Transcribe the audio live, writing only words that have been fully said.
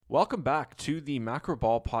Welcome back to the Macro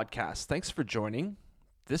Ball podcast. Thanks for joining.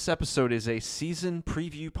 This episode is a season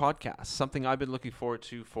preview podcast, something I've been looking forward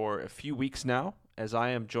to for a few weeks now, as I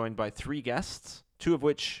am joined by three guests, two of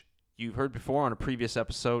which you've heard before on a previous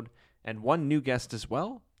episode, and one new guest as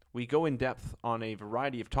well. We go in depth on a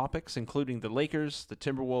variety of topics, including the Lakers, the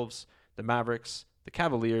Timberwolves, the Mavericks, the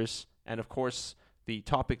Cavaliers, and of course, the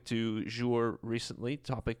topic du jour recently,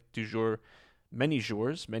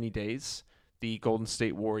 many days, the Golden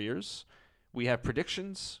State Warriors. We have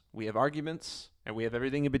predictions, we have arguments, and we have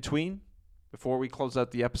everything in between before we close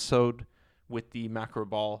out the episode with the Macro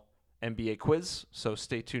Ball NBA quiz. So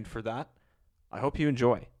stay tuned for that. I hope you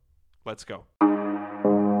enjoy. Let's go.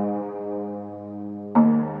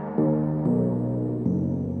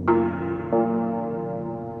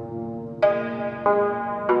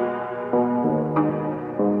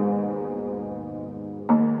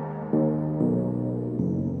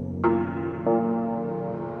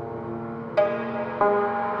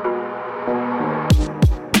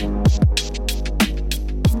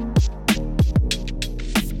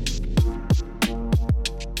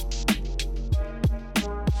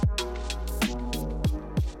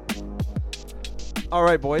 All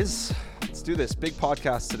right, boys, let's do this. Big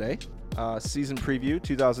podcast today. Season preview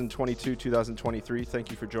 2022-2023. Thank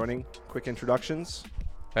you for joining. Quick introductions.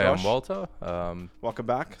 Hey, Josh, I'm Walter. welcome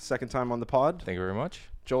back. Second time on the pod. Thank you very much.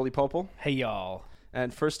 Jolie Popel. Hey, y'all.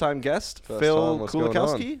 And first time guest, First Phil time, what's going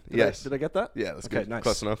on? Kulikowski. Yes. Did I get that? Yeah, that's Okay, good. nice.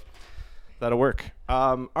 Close enough. That'll work.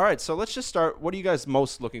 All right, so let's just start. What are you guys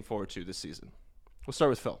most looking forward to this season? We'll start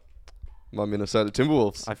with Phil. My Minnesota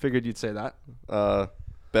Timberwolves. I figured you'd say that.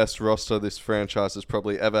 Best roster this franchise has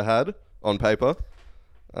probably ever had on paper.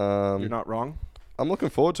 You're not wrong. I'm looking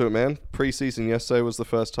forward to it, man. Preseason yesterday was the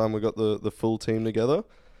first time we got the full team together.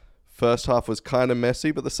 First half was kind of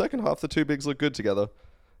messy, but the second half, the two bigs look good together.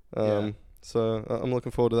 Yeah. So I'm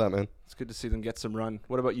looking forward to that, man. It's good to see them get some run.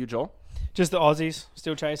 What about you, Joel? Just the Aussies.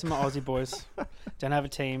 Still chasing my Aussie boys. Don't have a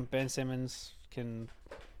team. Ben Simmons can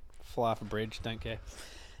fly off a bridge. Don't care.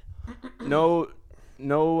 No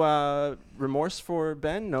remorse for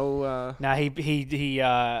Ben? No. Nah, he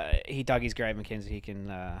dug his grave, Mackenzie. He can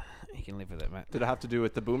live with it, mate. Did it have to do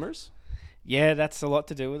with the Boomers? Yeah, that's a lot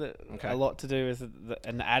to do with it. Okay. A lot to do with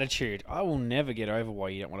an attitude. I will never get over why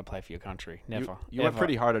you don't want to play for your country. Never. You went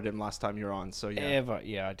pretty hard at him last time you were on, so yeah. Ever.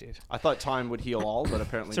 Yeah, I did. I thought time would heal all, but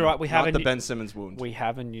apparently It's all right, we have not a the new- Ben Simmons wound. We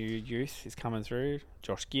have a new youth. He's coming through.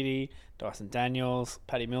 Josh Giddey, Dyson Daniels,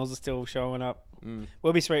 Patty Mills are still showing up.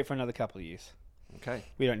 We'll be sweet for another couple of years. Okay.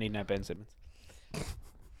 We don't need no Ben Simmons.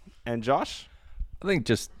 And Josh? I think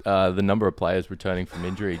just the number of players returning from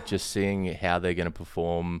injury, just seeing how they're going to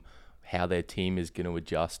perform, how their team is going to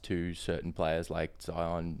adjust to certain players like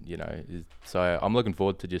Zion, So I'm looking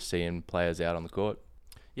forward to just seeing players out on the court.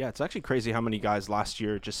 Yeah, it's actually crazy how many guys last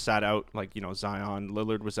year just sat out. Like, Zion,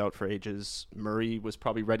 Lillard was out for ages. Murray was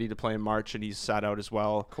probably ready to play in March, and he's sat out as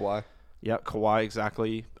well. Kawhi. Yeah, Kawhi,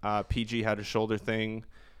 exactly. PG had a shoulder thing.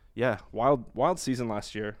 Yeah, wild season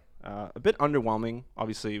last year. A bit underwhelming.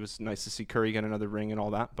 Obviously, it was nice to see Curry get another ring and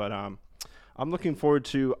all that. But I'm looking forward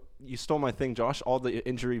to, you stole my thing, Josh, all the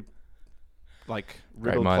injury,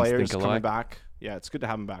 riddled players coming back. Yeah, it's good to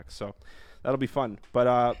have them back. So that'll be fun.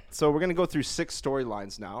 But so we're going to go through 6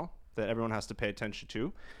 storylines now that everyone has to pay attention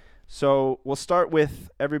to. So we'll start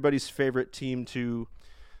with everybody's favorite team to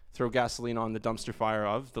throw gasoline on the dumpster fire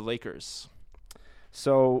of, the Lakers.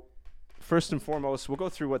 So first and foremost, we'll go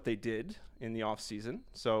through what they did in the offseason.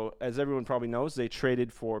 So as everyone probably knows, they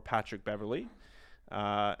traded for Patrick Beverley,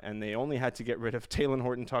 and they only had to get rid of Talen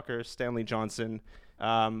Horton-Tucker, Stanley Johnson.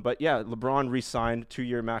 But yeah, LeBron re-signed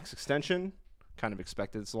 2-year max extension. Kind of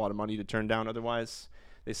expected. It's a lot of money to turn down otherwise.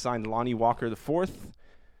 They signed Lonnie Walker IV.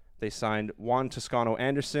 They signed Juan Toscano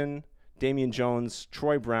Anderson, Damian Jones,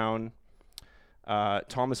 Troy Brown,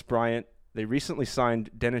 Thomas Bryant. They recently signed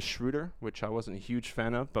Dennis Schroeder, which I wasn't a huge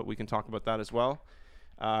fan of, but we can talk about that as well.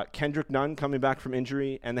 Kendrick Nunn coming back from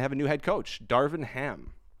injury, and they have a new head coach, Darvin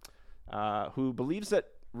Ham, who believes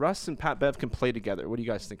that Russ and Pat Bev can play together. What do you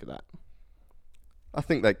guys think of that? I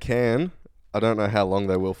think they can. I don't know how long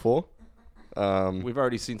they will for. We've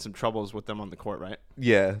already seen some troubles with them on the court, right?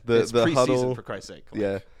 Yeah. It's the preseason, huddle, for Christ's sake.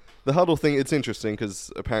 Yeah. The huddle thing, it's interesting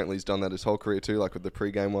because apparently he's done that his whole career too, like with the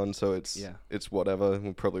pregame one. So it's whatever.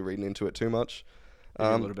 We're probably reading into it too much.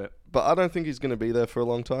 Maybe a little bit. But I don't think he's going to be there for a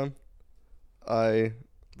long time.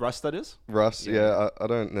 Russ, that is? Russ, yeah. I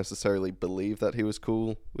don't necessarily believe that he was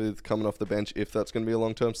cool with coming off the bench if that's going to be a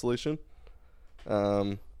long-term solution.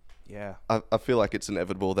 Yeah. I feel like it's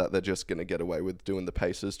inevitable that they're just going to get away with doing the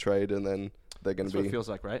Pacers trade and then they're going to be... That's what it feels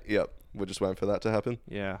like, right? Yep. We're just waiting for that to happen.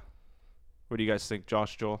 Yeah. What do you guys think,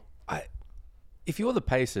 Josh, Joel? if you're the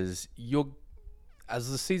Pacers,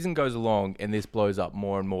 as the season goes along and this blows up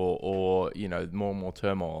more and more, or more and more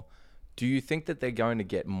turmoil, do you think that they're going to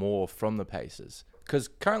get more from the Pacers? Because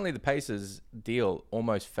currently the Pacers deal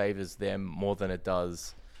almost favors them more than it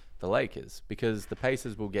does the Lakers, because the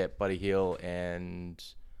Pacers will get Buddy Hield and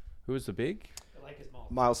who is the big? The Lakers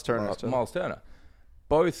Miles Turner. Miles Turner.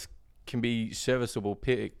 Both can be serviceable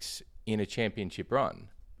picks in a championship run.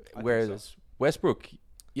 Whereas Westbrook,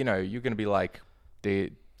 you're going to be like, they're,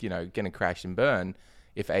 going to crash and burn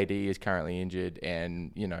if AD is currently injured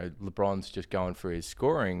and, LeBron's just going for his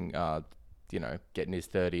scoring, getting his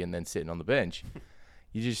 30 and then sitting on the bench.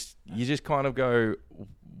 You just kind of go,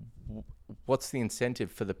 what's the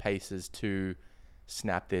incentive for the Pacers to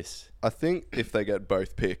snap this? I think if they get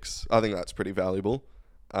both picks, I think that's pretty valuable.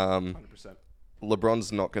 100%.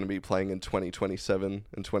 LeBron's not going to be playing in 2027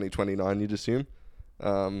 and 2029, you'd assume.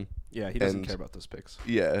 Yeah, he doesn't care about those picks.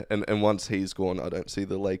 Yeah, and once he's gone, I don't see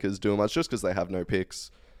the Lakers doing much just because they have no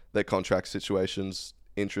picks. Their contract situation's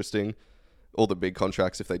interesting. All the big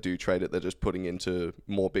contracts, if they do trade it, they're just putting into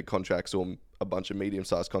more big contracts or a bunch of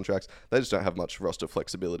medium-sized contracts. They just don't have much roster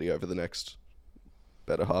flexibility over the next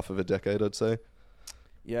better half of a decade, I'd say.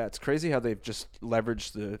 Yeah, it's crazy how they've just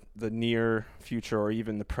leveraged the near future or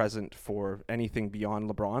even the present for anything beyond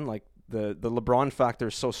LeBron. Like the LeBron factor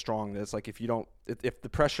is so strong that it's like if the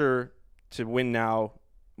pressure to win now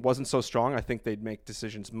wasn't so strong, I think they'd make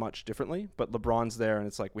decisions much differently. But LeBron's there, and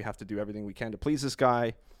it's like we have to do everything we can to please this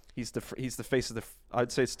guy. He's the face of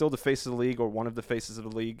I'd say still the face of the league, or one of the faces of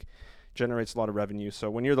the league. Generates a lot of revenue.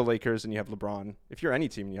 So when you're the Lakers and you have LeBron, if you're any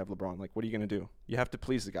team and you have LeBron, like what are you going to do? You have to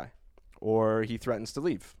please the guy, or he threatens to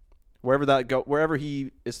leave. Wherever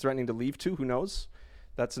he is threatening to leave to, who knows?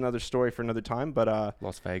 That's another story for another time. But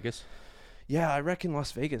Las Vegas. Yeah, I reckon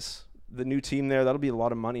Las Vegas, the new team there, that'll be a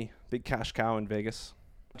lot of money. Big cash cow in Vegas.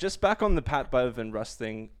 Just back on the Pat Bev and Russ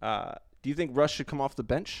thing. Do you think Russ should come off the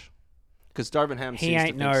bench? Because Darvin Ham seems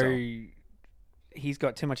to think so. He's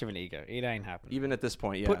got too much of an ego. It ain't happening. Even at this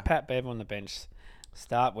point, yeah. Put Pat Bev on the bench,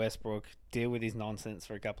 start Westbrook, deal with his nonsense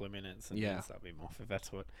for a couple of minutes, and then sub him off if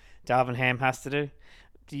that's what Darvin Ham has to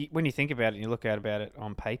do. When you think about it and you look at about it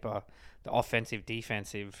on paper, the offensive,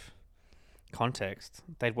 defensive context,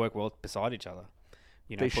 they'd work well beside each other.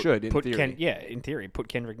 They should, in theory. In theory. Put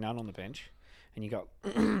Kendrick Nunn on the bench, and you got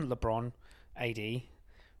LeBron, AD. You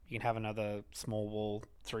can have another small ball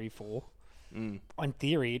 3-4. In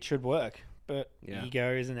theory, it should work. But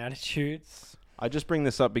egos and attitudes. I just bring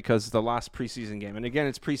this up because the last preseason game, and again,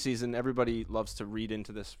 it's preseason. Everybody loves to read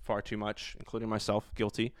into this far too much, including myself,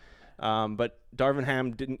 guilty. But Darvin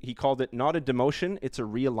Ham he called it not a demotion, it's a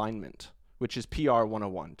realignment, which is PR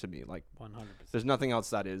 101 to me. Like 100%. There's nothing else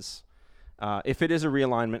that is. If it is a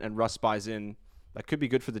realignment and Russ buys in, that could be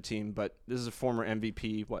good for the team. But this is a former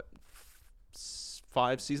MVP,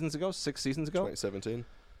 6 seasons ago? 2017.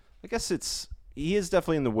 I guess he is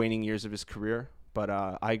definitely in the waning years of his career, but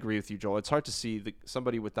I agree with you, Joel. It's hard to see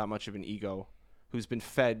somebody with that much of an ego who's been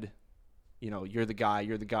fed, you're the guy,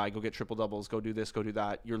 go get triple doubles, go do this, go do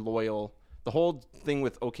that, you're loyal. The whole thing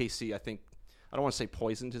with OKC, I think, I don't want to say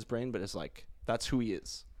poisoned his brain, but it's like, that's who he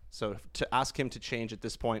is. So to ask him to change at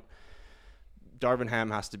this point, Darvin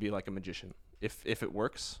Ham has to be like a magician if it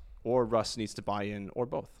works, or Russ needs to buy in, or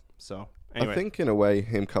both. So anyway. I think in a way,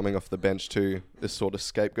 him coming off the bench too is sort of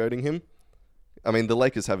scapegoating him. I mean, the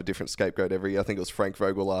Lakers have a different scapegoat every year. I think it was Frank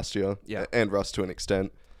Vogel last year, and Russ to an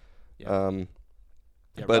extent. Yeah.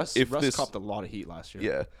 But Russ copped a lot of heat last year.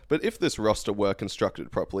 Yeah, but if this roster were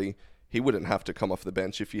constructed properly, he wouldn't have to come off the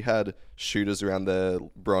bench. If you had shooters around there,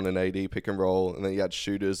 Bron and AD pick and roll, and then you had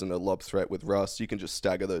shooters and a lob threat with Russ, you can just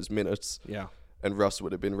stagger those minutes. Yeah. And Russ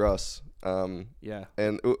would have been Russ. And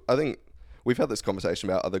I think we've had this conversation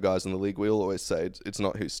about other guys in the league. We'll always say it's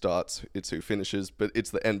not who starts, it's who finishes. But it's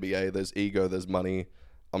the NBA. There's ego, there's money.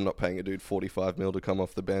 I'm not paying a dude $45 million to come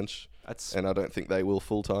off the bench. And I don't think they will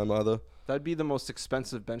full-time either. That'd be the most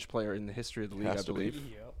expensive bench player in the history of the league, I believe,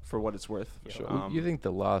 for what it's worth. For sure. You think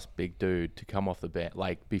the last big dude to come off the bench,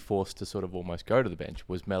 like be forced to sort of almost go to the bench,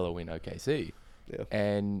 was Melo in OKC. Yeah.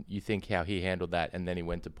 And you think how he handled that, and then he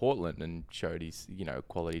went to Portland and showed his,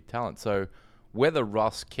 quality talent. So whether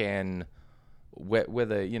Russ can...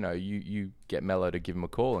 Whether you get Melo to give him a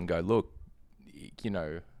call and go, look,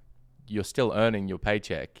 you're still earning your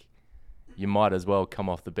paycheck. You might as well come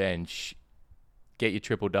off the bench, get your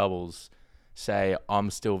triple doubles, say I'm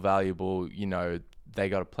still valuable. They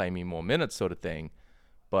got to play me more minutes, sort of thing,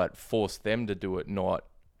 but force them to do it, not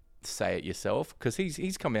say it yourself. Because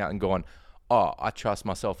he's come out and gone, oh, I trust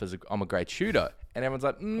myself I'm a great shooter, and everyone's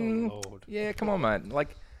like, yeah, come on, man,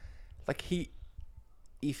 like he.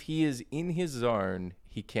 If he is in his zone,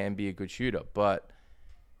 he can be a good shooter, but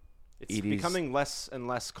it's becoming less and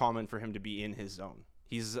less common for him to be in his zone.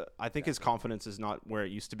 I think his confidence is not where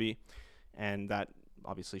it used to be, and that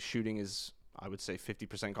obviously shooting is, I would say,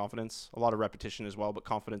 50% confidence. A lot of repetition as well, but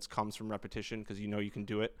confidence comes from repetition because you can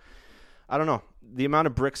do it. I don't know. The amount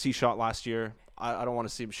of bricks he shot last year, I don't want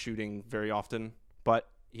to see him shooting very often, but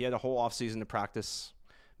he had a whole offseason to practice.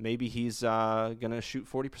 Maybe he's going to shoot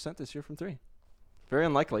 40% this year from three. Very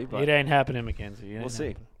unlikely, but it ain't happening, Mackenzie. We'll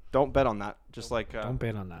see. Don't bet on that. Don't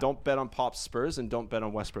bet on that. Don't bet on Pop's Spurs, and don't bet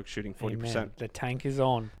on Westbrook shooting 40%. Amen. The tank is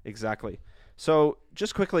on. Exactly. So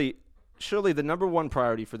just quickly, surely the number one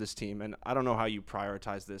priority for this team, and I don't know how you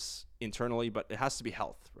prioritize this internally, but it has to be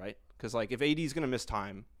health, right? Because if AD is going to miss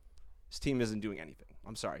time, this team isn't doing anything.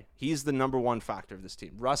 I'm sorry. He's the number one factor of this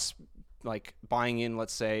team. Russ, buying in,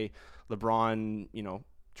 let's say, LeBron,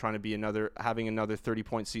 trying to be having another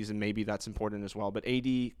 30-point season, maybe that's important as well. But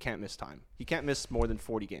AD can't miss time. He can't miss more than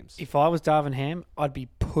 40 games. If I was Darvin Ham, I'd be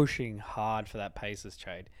pushing hard for that Pacers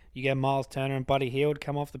trade. You get Miles Turner and Buddy Hield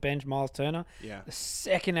come off the bench. Miles Turner. Yeah. The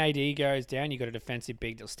second AD goes down, you got a defensive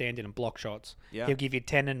big that'll stand in and block shots. Yeah. He'll give you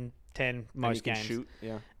 10 and 10 most games. Shoot.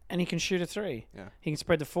 Yeah. And he can shoot a three. Yeah. He can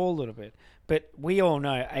spread the floor a little bit. But we all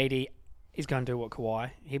know AD is going to do what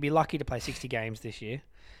Kawhi. He'll be lucky to play 60 games this year.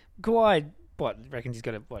 Kawhi, reckons he's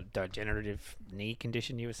got a degenerative knee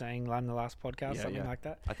condition you were saying in the last podcast, something like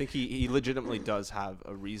that? I think he legitimately does have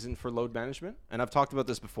a reason for load management. And I've talked about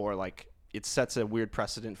this before, it sets a weird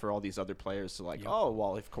precedent for all these other players to oh,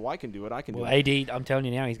 well, if Kawhi can do it, I can do it. AD, I'm telling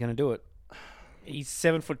you now, he's going to do it. He's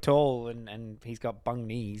 7 foot tall and he's got bung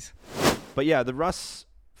knees. But yeah, the Russ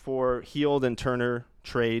for Hield and Turner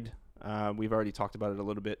trade, we've already talked about it a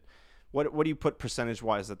little bit. What do you put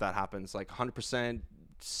percentage-wise that happens? 100%,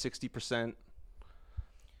 60%?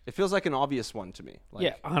 It feels like an obvious one to me.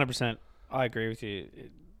 100%. I agree with you.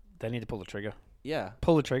 They need to pull the trigger. Yeah.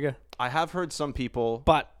 Pull the trigger. I have heard some people...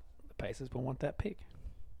 But the Pacers will want that pick.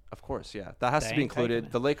 Of course, yeah. That has to be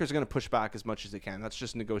included. The Lakers are going to push back as much as they can. That's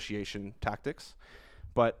just negotiation tactics.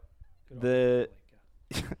 But it's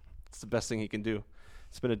the best thing he can do.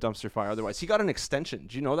 It's been a dumpster fire otherwise. He got an extension.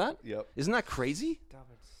 Do you know that? Yep. Isn't that crazy?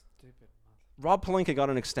 Rob Pelinka got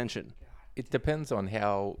an extension. It depends on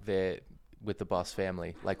how they're with the Buss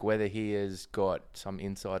family, whether he has got some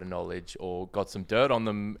insider knowledge or got some dirt on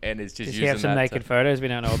them and is just using that. Does he have some naked photos we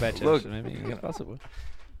don't know about? Look, maybe possible.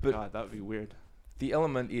 But God, that would be weird. The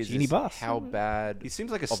element is how bad... He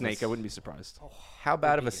seems like a snake. I wouldn't be surprised. How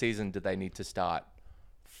bad of a season do they need to start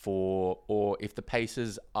or if the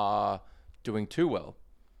Pacers are doing too well?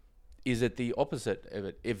 Is it the opposite of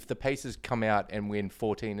it? If the Pacers come out and win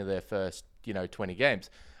 14 of their first, 20 games,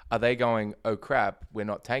 are they going, oh crap, we're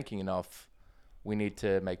not tanking enough, we need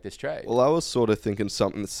to make this trade? Well, I was sort of thinking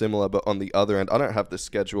something similar, but on the other end, I don't have the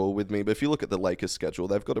schedule with me, but if you look at the Lakers' schedule,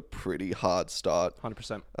 they've got a pretty hard start.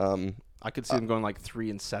 100%. I could see them going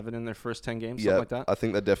 3-7 in their first 10 games, yeah, something like that. I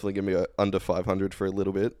think they're definitely going to be under 500 for a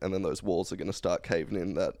little bit, and then those walls are going to start caving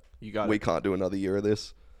in that we can't do another year of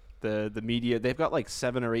this. The media, they've got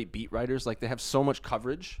 7 or 8 beat writers. They have so much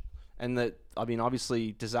coverage, and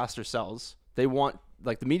obviously disaster sells. They want,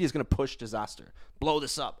 the media's going to push disaster. Blow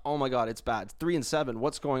this up. Oh my God, it's bad. 3-7.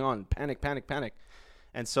 What's going on? Panic, panic, panic.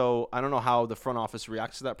 And so I don't know how the front office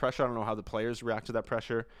reacts to that pressure. I don't know how the players react to that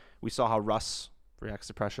pressure. We saw how Russ reacts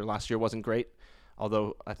to pressure. Last year wasn't great,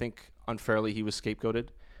 although I think unfairly he was scapegoated.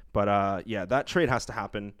 But that trade has to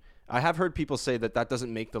happen. I have heard people say that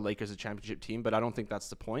doesn't make the Lakers a championship team, but I don't think that's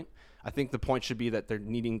the point. I think the point should be that they're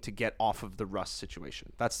needing to get off of the Russ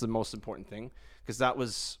situation. That's the most important thing, because that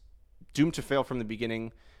was doomed to fail from the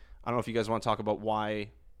beginning. I don't know if you guys want to talk about why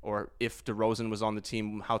or if DeRozan was on the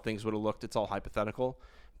team, how things would have looked. It's all hypothetical.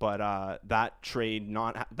 But that trade,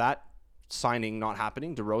 that signing not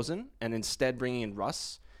happening, DeRozan, and instead bringing in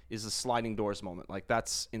Russ is a sliding doors moment.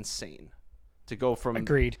 That's insane. To go from...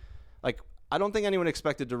 Agreed. I don't think anyone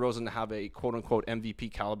expected DeRozan to have a quote-unquote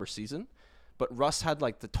MVP caliber season, but Russ had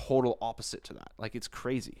the total opposite to that. It's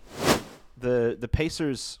crazy. The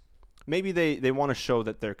Pacers, maybe they want to show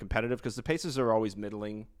that they're competitive, because the Pacers are always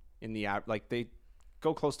middling in the they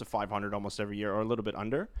go close to 500 almost every year, or a little bit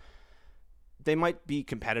under. They might be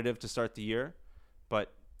competitive to start the year,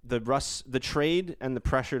 but the trade and the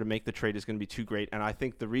pressure to make the trade is going to be too great. And I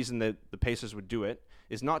think the reason that the Pacers would do it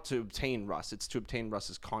is not to obtain Russ. It's to obtain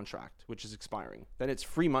Russ's contract, which is expiring. Then it's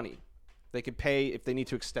free money. They could pay if they need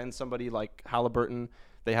to extend somebody like Halliburton.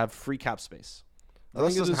 They have free cap space.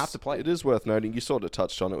 Russ doesn't have to play. It is worth noting, you sort of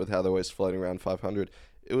touched on it with how they're always floating around 500.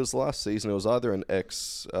 It was last season, it was either an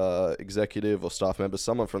ex-executive or staff member,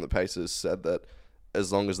 someone from the Pacers said that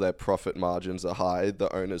as long as their profit margins are high,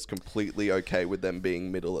 the owner's completely okay with them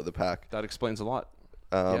being middle of the pack. That explains a lot.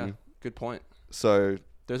 Good point. So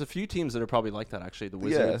there's a few teams that are probably like that, actually. The yeah,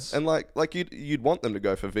 Wizards. and like you'd want them to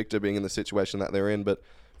go for Victor being in the situation that they're in, but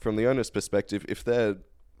from the owner's perspective, if they're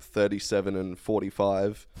 37 and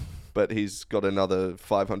 45, but he's got another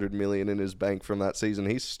 500 million in his bank from that season,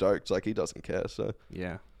 he's stoked. Like, he doesn't care. So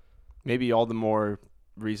yeah, maybe all the more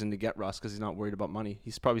reason to get Russ because he's not worried about money.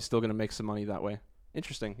 He's probably still going to make some money that way.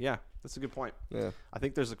 Interesting. Yeah, that's a good point. Yeah, I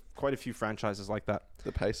think there's quite a few franchises like that.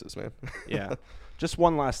 The Pacers, man. Yeah. Just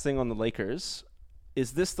one last thing on the Lakers.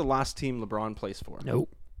 Is this the last team LeBron plays for?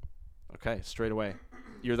 Nope. Okay, straight away.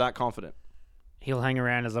 You're that confident? He'll hang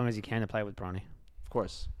around as long as he can to play with Bronny. Of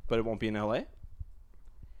course. But it won't be in LA?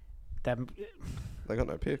 They got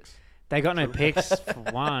no picks. They got no picks for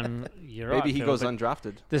one. You're right. Maybe he Phil, goes but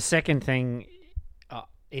undrafted. The second thing,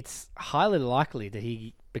 it's highly likely that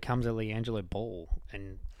he becomes a LiAngelo Ball,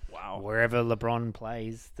 and wherever LeBron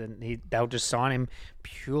plays, then they'll just sign him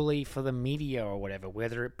purely for the media or whatever,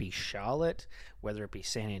 whether it be Charlotte, whether it be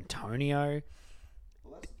San Antonio.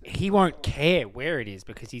 He won't care where it is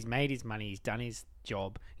because he's made his money. He's done his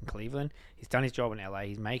job in Cleveland. He's done his job in LA.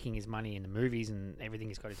 He's making his money in the movies and everything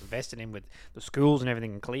he's got. He's invested in with the schools and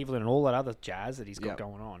everything in Cleveland and all that other jazz that he's got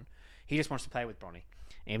going on. He just wants to play with Bronny.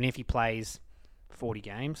 Even if he plays 40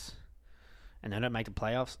 games and they don't make the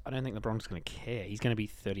playoffs, I don't think LeBron's going to care. He's going to be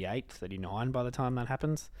 38, 39 by the time that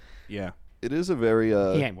happens. Yeah. It is a very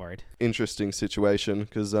he ain't worried. Interesting situation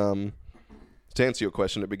because to answer your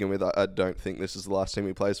question to begin with, I don't think this is the last team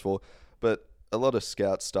he plays for, but a lot of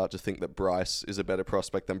scouts start to think that Bryce is a better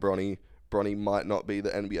prospect than Bronny. Bronny might not be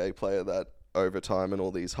the NBA player that Overtime and all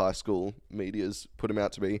these high school medias put him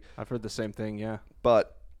out to be. I've heard the same thing, yeah.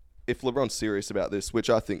 But if LeBron's serious about this, which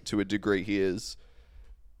I think to a degree he is,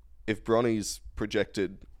 if Bronny's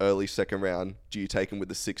projected early second round, do you take him with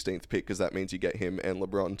the 16th pick because that means you get him and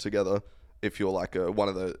LeBron together if you're like one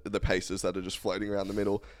of the Pacers that are just floating around the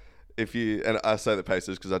middle? And I say the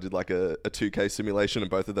Pacers because I did like a 2K simulation and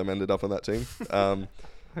both of them ended up on that team.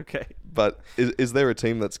 Okay. But is there a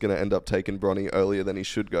team that's going to end up taking Bronny earlier than he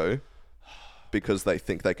should go because they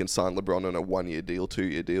think they can sign LeBron on a 1-year deal,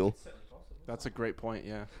 2-year deal? That's a great point,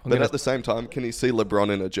 yeah. But at the same time, can you see LeBron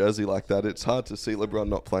in a jersey like that? It's hard to see LeBron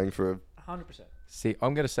not playing for 100%. See,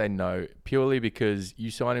 I'm going to say no, purely because you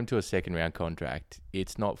sign him to a second-round contract.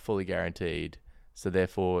 It's not fully guaranteed. So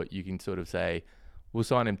therefore, you can sort of say, we'll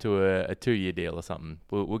sign him to a 2-year deal or something.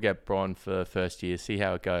 We'll get Bron for first year, see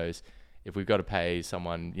how it goes. If we've got to pay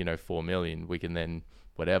someone, $4 million, we can then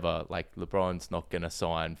whatever. Like, LeBron's not going to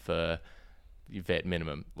sign for vet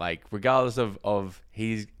minimum. Like, regardless of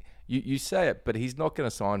you say it, but he's not going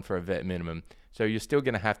to sign for a vet minimum. So you're still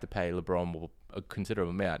going to have to pay LeBron a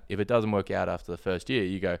considerable amount. If it doesn't work out after the first year,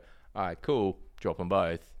 you go, all right, cool, drop them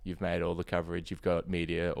both. You've made all the coverage. You've got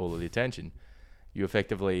media, all of the attention. You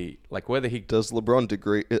effectively, like, whether he... Does LeBron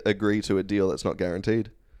agree to a deal that's not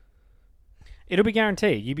guaranteed? It'll be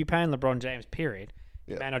guaranteed. You'd be paying LeBron James, period.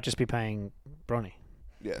 You Yeah. may not just be paying Bronny.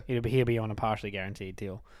 Yeah. He'll be on a partially guaranteed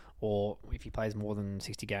deal. Or if he plays more than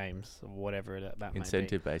 60 games, or whatever that may be.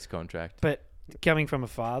 Incentive-based contract. But coming from a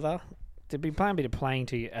father, to be playing a bit of playing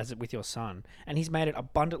to you as with your son, and he's made it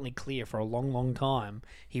abundantly clear for a long, long time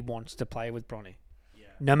he wants to play with Bronny. Yeah.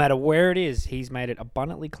 No matter where it is, he's made it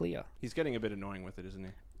abundantly clear. He's getting a bit annoying with it, isn't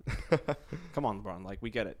he? Come on, LeBron. Like,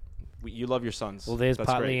 we get it. You love your sons. Well, there's That's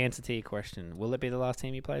partly great. the answer to your question. Will it be the last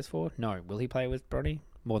team he plays for? No. Will he play with Bronny?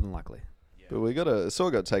 More than likely. But we got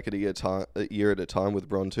to take it a year at a time with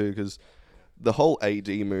Bron too, because the whole AD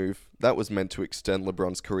move, that was meant to extend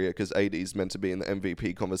LeBron's career, because AD's meant to be in the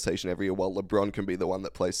MVP conversation every year, while LeBron can be the one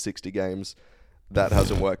that plays 60 games. That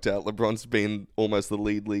hasn't worked out. LeBron's been almost the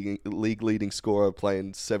league leading scorer,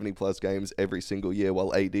 playing 70-plus games every single year,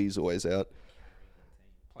 while AD's always out.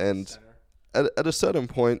 And at a certain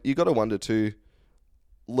point, you got to wonder too,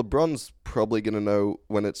 LeBron's probably going to know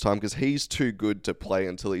when it's time, because he's too good to play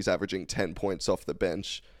until he's averaging 10 points off the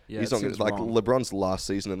bench. Yeah, He's not gonna, like wrong. LeBron's last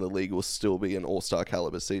season in the league will still be an all-star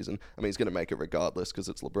caliber season. I mean, he's going to make it regardless because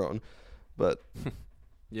it's LeBron. But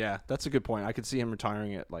yeah, that's a good point. I could see him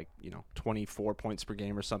retiring at 24 points per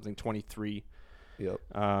game or something, 23. Yep.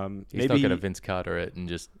 He's not going to Vince Carter it and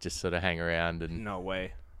just sort of hang around. And no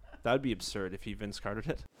way. That would be absurd if he Vince Cartered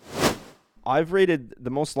it. I've rated the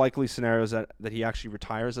most likely scenarios that he actually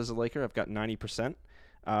retires as a Laker. I've got 90%.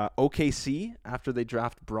 OKC after they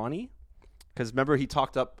draft Bronny. Because remember, he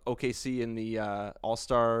talked up OKC in the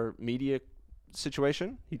All-Star media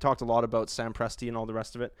situation. He talked a lot about Sam Presti and all the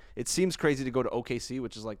rest of it. It seems crazy to go to OKC,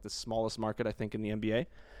 which is like the smallest market, I think, in the NBA.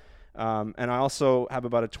 And I also have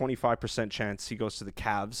about a 25% chance he goes to the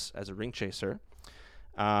Cavs as a ring chaser.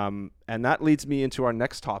 And that leads me into our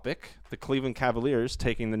next topic, the Cleveland Cavaliers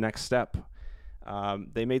taking the next step.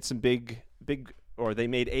 They made some big they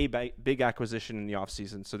made a big acquisition in the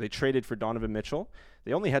offseason. So they traded for Donovan Mitchell.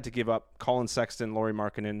 They only had to give up Colin Sexton, Lauri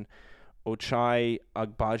Markkanen, Ochai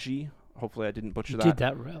Agbaji. Hopefully I didn't butcher that. You did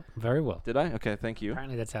that very well. Did I? Okay, thank you.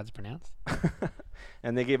 Apparently that's how it's pronounced.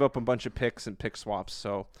 And they gave up a bunch of picks and pick swaps.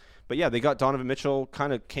 So, but yeah, they got Donovan Mitchell,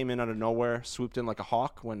 kind of came in out of nowhere, swooped in like a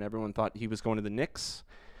hawk when everyone thought he was going to the Knicks.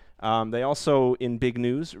 They also, in big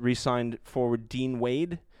news, re-signed forward Dean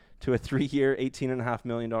Wade to a 3-year, $18.5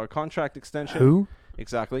 million contract extension. Who?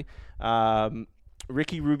 Exactly.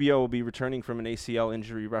 Ricky Rubio will be returning from an ACL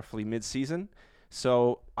injury roughly mid-season.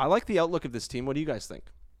 So I like the outlook of this team. What do you guys think?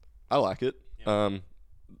 I like it. Yeah.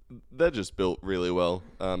 They're just built really well.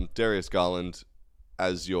 Darius Garland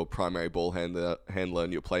as your primary ball handler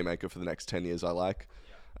and your playmaker for the next 10 years, I like.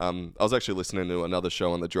 I was actually listening to another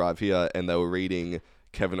show on the drive here, and they were reading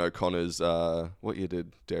Kevin O'Connor's, what year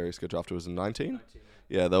did Darius get drafted? Was it 19?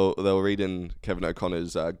 Yeah, they were reading Kevin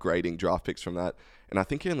O'Connor's grading draft picks from that, and I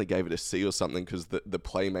think he only gave it a C or something because the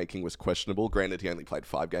playmaking was questionable. Granted, he only played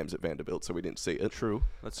 5 games at Vanderbilt, so we didn't see it. True,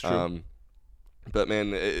 that's true. But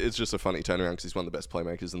man, it's just a funny turnaround because he's one of the best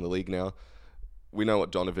playmakers in the league now. We know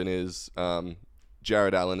what Donovan is.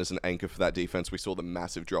 Jared Allen is an anchor for that defense. We saw the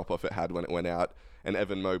massive drop-off it had when it went out. And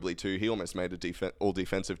Evan Mobley, too. He almost made a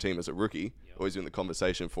all-defensive team as a rookie. Yep. Always in the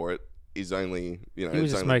conversation for it. He's only, he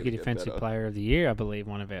was a Smoky Defensive Player of the Year, I believe,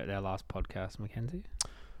 one of our last podcast, Mackenzie.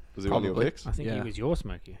 Was he one of your picks? I think he was your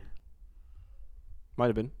Smoky. Might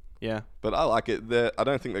have been. Yeah. But I like it. I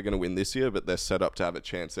don't think they're going to win this year, but they're set up to have a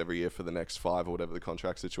chance every year for the next 5 or whatever the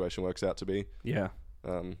contract situation works out to be. Yeah.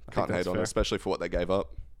 Can't hate on it, especially for what they gave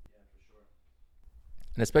up.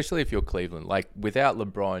 And especially if you're Cleveland, like without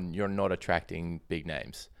LeBron, you're not attracting big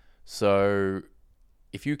names. So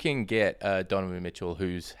if you can get Donovan Mitchell,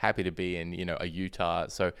 who's happy to be in, a Utah,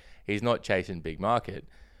 so he's not chasing big market.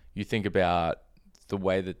 You think about the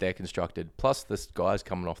way that they're constructed, plus this guys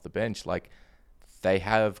coming off the bench, like they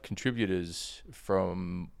have contributors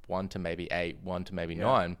from 1 to maybe 8, 1 to maybe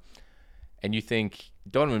 9, and you think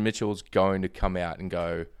Donovan Mitchell's going to come out and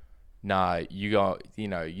go, nah, you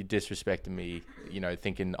disrespecting me,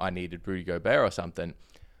 thinking I needed Rudy Gobert or something.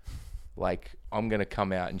 Like, I'm going to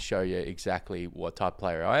come out and show you exactly what type of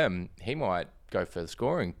player I am. He might go for the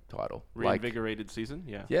scoring title. Reinvigorated season,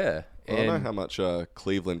 yeah. Yeah. I don't know how much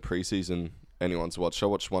Cleveland preseason anyone's watched. I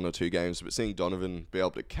watched 1 or 2 games, but seeing Donovan be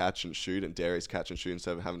able to catch and shoot and Darius catch and shoot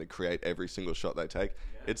instead of having to create every single shot they take,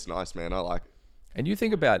 it's nice, man. I like it. And you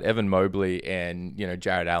think about Evan Mobley and,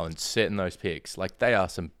 Jared Allen setting those picks. Like, they are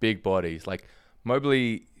some big bodies. Like,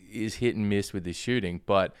 Mobley is hit and miss with his shooting,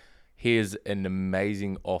 but he is an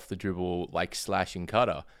amazing off-the-dribble, slashing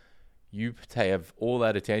cutter. You have all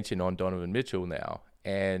that attention on Donovan Mitchell now,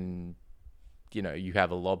 and, you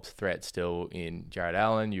have a lob threat still in Jared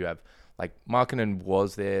Allen. You have, Markkanen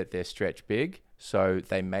was their stretch big, so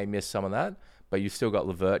they may miss some of that. But you've still got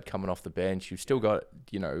LeVert coming off the bench. You've still got,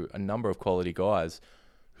 a number of quality guys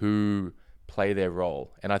who play their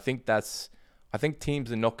role. And I think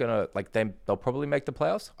teams are not going to, they'll probably make the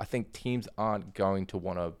playoffs. I think teams aren't going to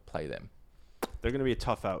want to play them. They're going to be a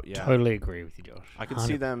tough out, yeah. Totally agree with you, Josh. I could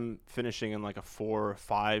see them finishing in a 4 or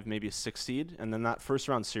 5, maybe a 6 seed. And then that first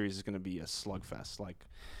round series is going to be a slugfest.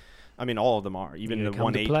 All of them are. Even the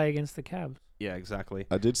 1-8. Play against the Cavs. Yeah, exactly.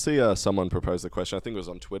 I did see someone propose the question. I think it was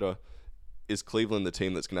on Twitter. Is Cleveland the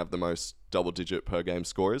team that's going to have the most double-digit per-game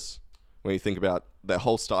scorers? When you think about their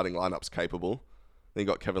whole starting lineup's capable. Then you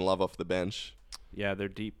got Kevin Love off the bench. Yeah, they're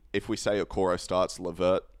deep. If we say Okoro starts,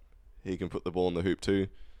 LeVert, he can put the ball in the hoop too.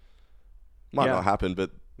 Might not happen,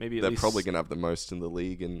 but maybe they're probably going to have the most in the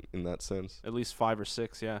league in that sense. At least 5 or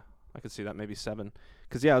 6, yeah. I could see that, maybe 7.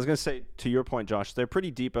 Because, I was going to say, to your point, Josh, they're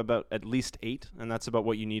pretty deep, about at least 8, and that's about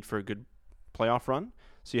what you need for a good playoff run.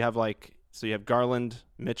 So you have Garland,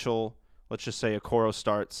 Mitchell. Let's just say Okoro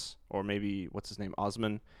starts, or maybe, what's his name,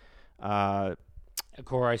 Osman.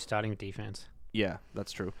 Okoro starting defense. Yeah,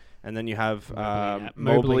 that's true. And then you have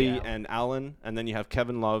Mobley and Allen, and then you have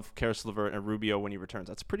Kevin Love, Karis LeVert, and Rubio when he returns.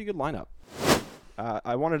 That's a pretty good lineup.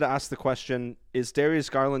 I wanted to ask the question, is Darius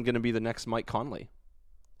Garland going to be the next Mike Conley?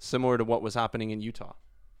 Similar to what was happening in Utah.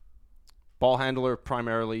 Ball handler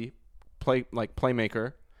primarily,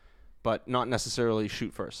 playmaker, but not necessarily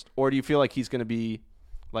shoot first. Or do you feel like he's going to be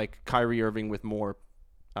like Kyrie Irving with more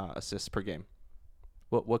assists per game?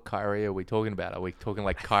 What Kyrie are we talking about? Are we talking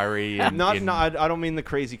like Kyrie? I don't mean the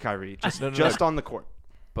crazy Kyrie. Just on the court.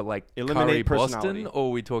 But eliminate Kyrie personality. Boston, or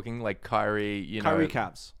are we talking like Kyrie? Kyrie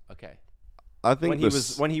Cavs. Okay. I think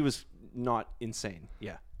when he was not insane.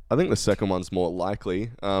 Yeah. I think the second one's more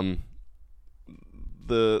likely.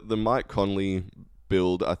 The Mike Conley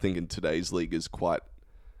build, I think, in today's league is quite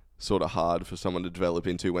sort of hard for someone to develop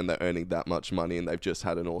into when they're earning that much money and they've just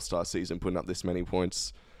had an all-star season putting up this many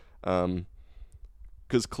points.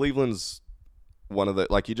 Because Cleveland's one of the,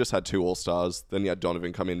 like, you just had 2 all-stars, then you had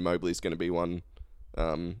Donovan come in, Mobley's going to be one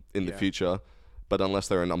in the future. But unless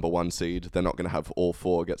they're a number 1 seed, they're not going to have all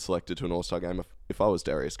 4 get selected to an all-star game. If I was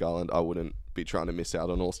Darius Garland, I wouldn't be trying to miss out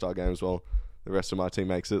on all-star games while the rest of my team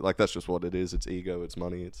makes it. Like, that's just what it is. It's ego, it's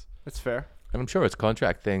money. That's fair. And I'm sure it's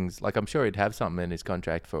contract things. Like, I'm sure he'd have something in his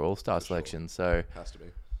contract for all-star selection. So has to be.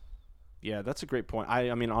 Yeah, that's a great point.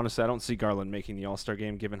 I mean, honestly, I don't see Garland making the All-Star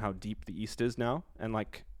game given how deep the East is now. And,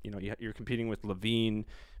 like, you know, you're competing with Levine,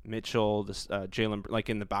 Mitchell, Jalen, like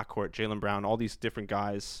in the backcourt, Jalen Brown, all these different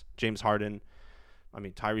guys, James Harden, I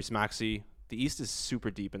mean, Tyrese Maxey. The East is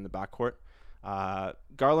super deep in the backcourt.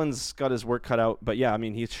 Garland's got his work cut out. But, yeah, I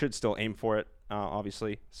mean, he should still aim for it,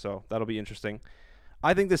 obviously. So that'll be interesting.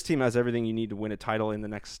 I think this team has everything you need to win a title in the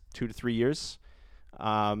next 2 to 3 years,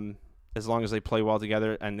 as long as they play well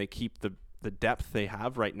together and they keep the depth they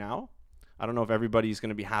have right now. I don't know if everybody's going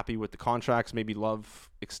to be happy with the contracts. Maybe Love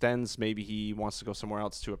extends. Maybe he wants to go somewhere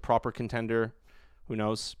else to a proper contender. Who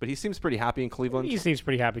knows? But he seems pretty happy in Cleveland. He seems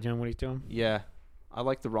pretty happy doing what he's doing. Yeah. I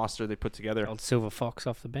like the roster they put together. Old Silver Fox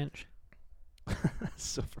off the bench.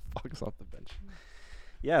 Silver Fox off the bench.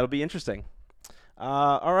 Yeah, it'll be interesting.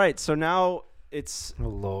 All right, so now it's... Oh,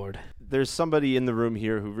 Lord. There's somebody in the room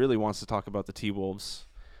here who really wants to talk about the T-Wolves.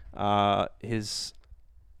 His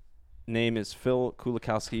name is Phil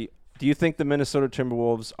Kulikowski. Do you think the Minnesota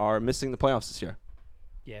Timberwolves are missing the playoffs this year?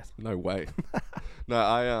 Yes. No way.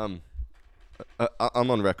 No, I'm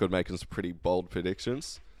on record making some pretty bold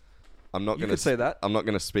predictions. I'm not You going to could say that. I'm not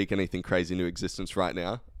going to speak anything crazy into existence right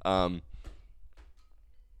now.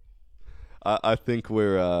 I think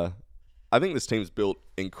I think this team's built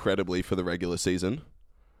incredibly for the regular season.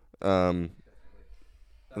 I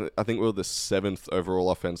think we were the 7th overall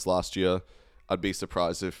offense last year. I'd be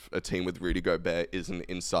surprised if a team with Rudy Gobert isn't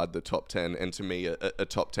inside the top 10. And to me, a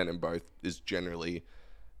top 10 in both is generally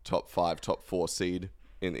top 5, top 4 seed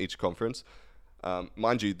in each conference.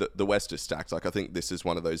 Mind you, the West is stacked. Like, I think this is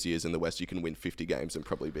one of those years in the West you can win 50 games and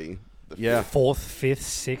probably be the 4th, 5th,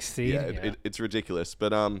 6th seed. Yeah, it's ridiculous.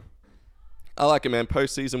 But I like it, man.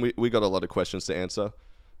 Postseason, we got a lot of questions to answer.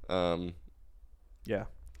 Yeah.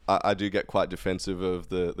 I do get quite defensive of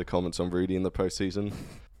the comments on Rudy in the postseason.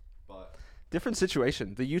 But different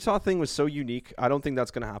situation. The Utah thing was so unique. I don't think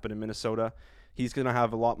that's going to happen in Minnesota. He's going to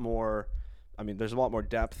have a lot more... I mean, there's a lot more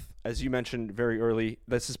depth. As you mentioned very early,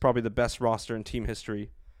 this is probably the best roster in team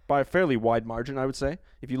history by a fairly wide margin, I would say.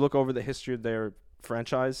 If you look over the history of their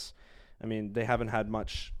franchise, I mean, they haven't had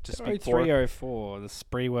much to speak for. 304, the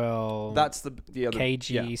Sprewell, That's the other...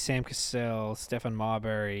 KG, yeah. Sam Cassell, Stephen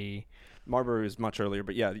Marbury. Marbury was much earlier,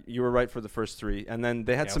 but yeah, you were right for the first 3. And then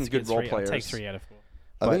they had some good role players. I'll take 3 out of 4.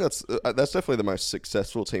 I think that's definitely the most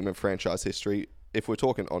successful team in franchise history. If we're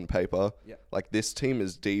talking on paper, like, this team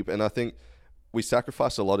is deep, and I think we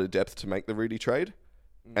sacrificed a lot of depth to make the Rudy trade,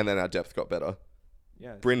 and then our depth got better.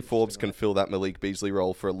 Yeah, Bryn Forbes can fill that Malik Beasley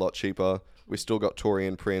role for a lot cheaper. We still got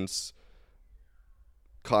Taurean Prince.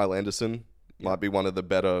 Kyle Anderson might be one of the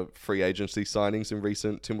better free agency signings in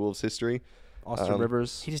recent Timberwolves history. Austin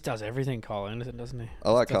Rivers. He just does everything, Kyle Anderson, doesn't he?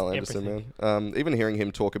 I like Does Kyle Anderson, everything. man. Even hearing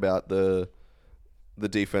him talk about the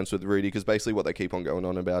defense with Rudy, because basically what they keep on going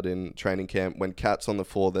on about in training camp, when Cat's on the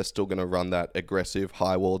floor, they're still going to run that aggressive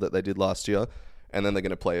high wall that they did last year, and then they're going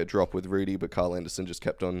to play a drop with Rudy, but Kyle Anderson just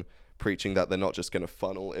kept on preaching that they're not just going to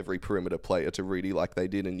funnel every perimeter player to Rudy like they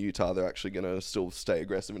did in Utah. They're actually going to still stay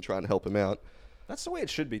aggressive and try and help him out. That's the way it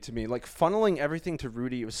should be to me. Like, funneling everything to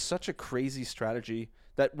Rudy, it was such a crazy strategy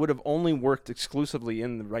that would have only worked exclusively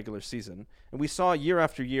in the regular season. And we saw year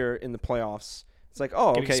after year in the playoffs, it's like,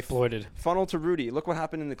 oh, Get okay, exploited. Funnel to Rudy. Look what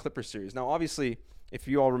happened in the Clippers series. Now, obviously, if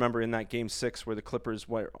you all remember in that Game 6 where the Clippers,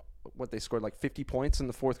 what they scored, like 50 points in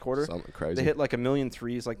the fourth quarter. Something crazy. They hit like 1,000,000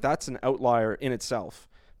 threes. Like, that's an outlier in itself.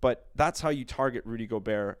 But that's how you target Rudy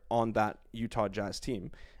Gobert on that Utah Jazz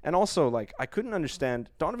team. And also, like, I couldn't understand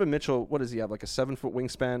Donovan Mitchell. What does he have? Like a 7-foot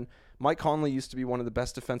wingspan. Mike Conley used to be one of the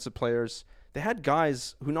best defensive players. They had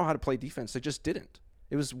guys who know how to play defense. They just didn't.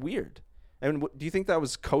 It was weird. And do you think that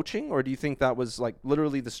was coaching, or do you think that was like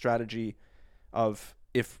literally the strategy of,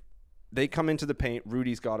 if they come into the paint,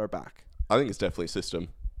 Rudy's got our back? I think it's definitely a system.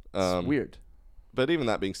 It's weird. But even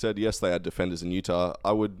that being said, yes, they had defenders in Utah.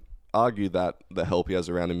 I would argue that the help he has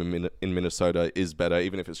around him in Minnesota is better,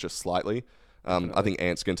 even if it's just slightly. I think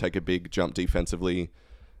Ant's going to take a big jump defensively.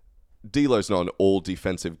 D'Lo's not an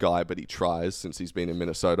all-defensive guy, but he tries since he's been in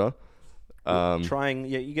Minnesota. Trying,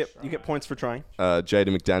 yeah, you get points for trying.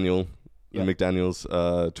 Jaden McDaniels,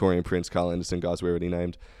 Yeah. Taurean Prince, Kyle Anderson, guys we already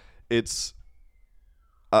named.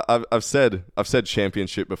 I've said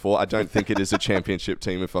championship before. I don't think it is a championship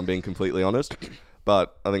team, if I'm being completely honest.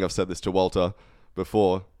 But I think I've said this to Walter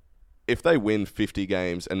before. If they win 50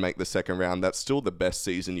 games and make the second round, that's still the best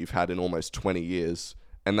season you've had in almost 20 years.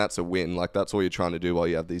 And that's a win. Like, that's all you're trying to do while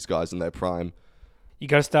you have these guys in their prime. You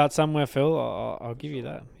got to start somewhere, Phil. I'll give you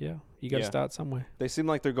that. Yeah, you got to start somewhere. They seem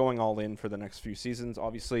like they're going all in for the next few seasons.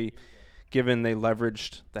 Obviously, given they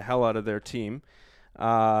leveraged the hell out of their team.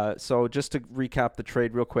 So just to recap the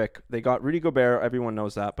trade real quick, they got Rudy Gobert. Everyone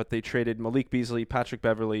knows that. But they traded Malik Beasley, Patrick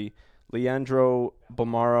Beverley, Leandro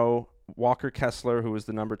Bolmaro, Walker Kessler, who was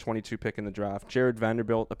the number 22 pick in the draft, Jared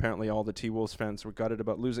Vanderbilt. Apparently all the T-Wolves fans were gutted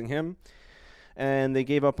about losing him. And they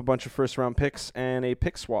gave up a bunch of first-round picks and a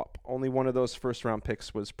pick swap. Only one of those first-round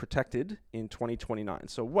picks was protected in 2029,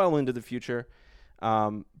 so well into the future.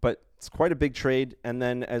 But it's quite a big trade. And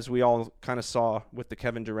then, as we all kind of saw with the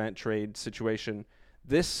Kevin Durant trade situation,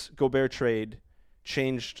 this Gobert trade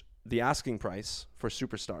changed the asking price for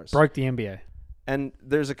superstars. Broke the NBA. And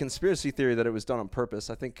there's a conspiracy theory that it was done on purpose.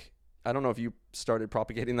 I don't know if you started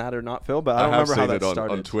propagating that or not, Phil, but I don't remember how that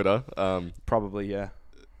started. On Twitter. Probably, yeah.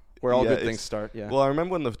 Where all good things start, yeah. Well, I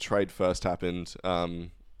remember when the trade first happened,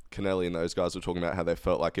 Kennelly and those guys were talking about how they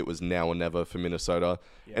felt like it was now or never for Minnesota.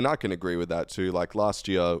 Yeah. And I can agree with that too. Like last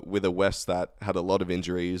year, with a West that had a lot of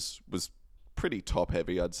injuries, was pretty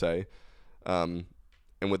top-heavy, I'd say. And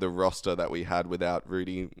with the roster that we had without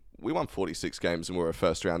Rudy, we won 46 games and we're a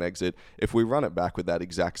first-round exit. If we run it back with that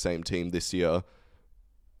exact same team this year,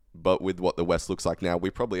 but with what the West looks like now,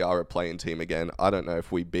 we probably are a play-in team again. I don't know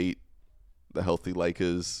if we beat the healthy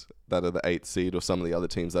Lakers that are the 8th seed or some of the other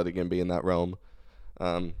teams that are going to be in that realm.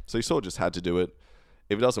 So you sort of just had to do it.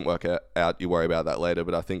 If it doesn't work out, you worry about that later.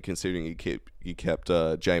 But I think considering you kept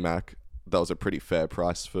J-Mac, that was a pretty fair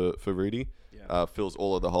price for Rudy. Yeah. Fills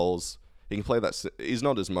all of the holes. He can play that. He's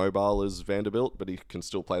not as mobile as Vanderbilt, but he can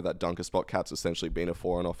still play that dunker spot. Cat's essentially been a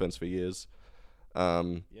 4 on offense for years.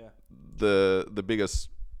 The biggest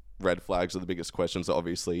red flags or the biggest questions are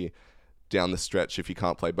obviously down the stretch. If you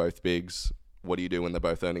can't play both bigs, what do you do when they're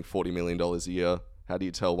both earning $40 million a year? How do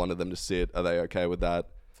you tell one of them to sit? Are they okay with that?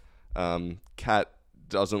 Cat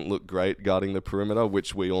doesn't look great guarding the perimeter,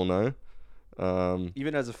 which we all know.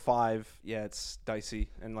 Even as a 5, it's dicey.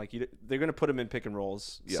 And like they're going to put him in pick and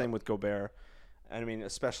rolls. Yeah. Same with Gobert. And I mean,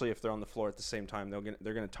 especially if they're on the floor at the same time, they're going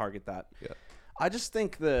to target that. Yeah. I just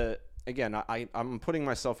think I'm putting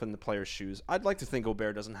myself in the player's shoes. I'd like to think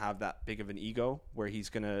Gobert doesn't have that big of an ego where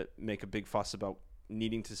he's going to make a big fuss about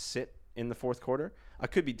needing to sit in the fourth quarter. I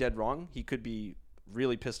could be dead wrong. He could be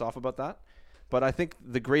really pissed off about that. But I think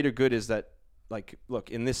the greater good is that, like, look,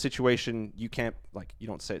 in this situation, you can't, like, you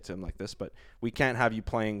don't say it to him like this, but we can't have you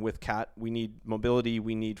playing with Cat. We need mobility.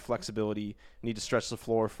 We need flexibility. We need to stretch the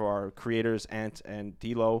floor for our creators, Ant and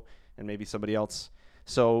D'Lo, and maybe somebody else.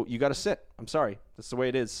 So you got to sit. I'm sorry. That's the way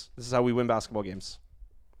it is. This is how we win basketball games.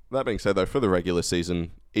 That being said, though, for the regular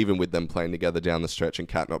season, even with them playing together down the stretch and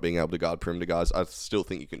Cat not being able to guard perimeter guys, I still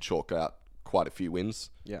think you can chalk out quite a few wins.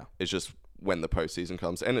 Yeah. It's just when the postseason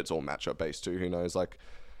comes, and it's all matchup based too. Who knows? Like,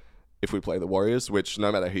 if we play the Warriors, which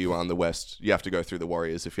no matter who you are in the West, you have to go through the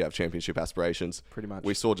Warriors if you have championship aspirations. Pretty much.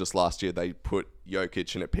 We saw just last year they put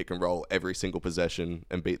Jokic in a pick and roll every single possession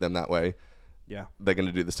and beat them that way. Yeah. They're going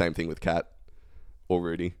to do the same thing with Cat or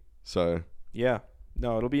Rudy. So yeah.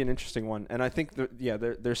 No, it'll be an interesting one. And I think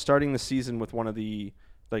they're starting the season with one of the,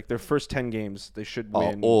 like, their first 10 games they should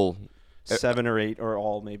win. All 7 or 8 or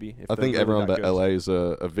all maybe. I think everyone but LA is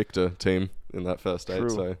a victor team in that first 8.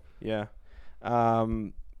 So yeah.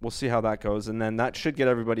 We'll see how that goes, and then that should get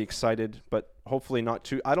everybody excited, but hopefully not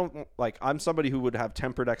too. I'm somebody who would have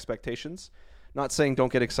tempered expectations. Not saying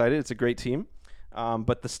don't get excited. It's a great team.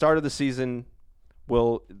 But the start of the season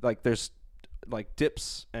there's like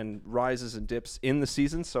dips and rises and dips in the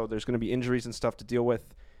season, so there's going to be injuries and stuff to deal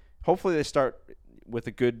with. Hopefully they start with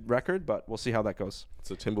a good record, but we'll see how that goes. It's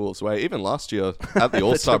a Timberwolves way. Even last year at the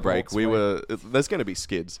All-Star break, there's going to be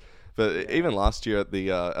skids. But even last year at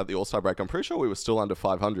the All-Star break, I'm pretty sure we were still under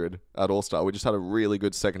 500 at All-Star. We just had a really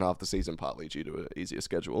good second half of the season, partly due to an easier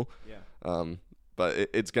schedule. Yeah. But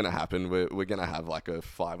it's going to happen. We're going to have like a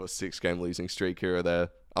 5 or 6 game losing streak here or there.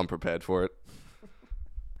 I'm prepared for it.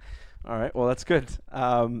 All right. Well, that's good.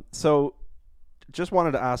 So just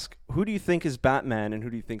wanted to ask, who do you think is Batman and who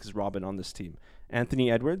do you think is Robin on this team? Anthony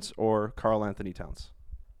Edwards or Karl Anthony Towns?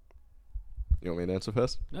 You want me to answer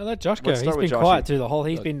first? No, let Josh go. He's been quiet through the whole.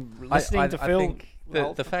 He's been listening to Phil. I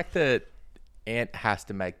think the fact that Ant has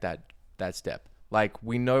to make that step. Like,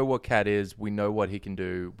 we know what Cat is. We know what he can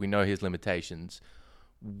do. We know his limitations.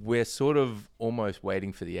 We're sort of almost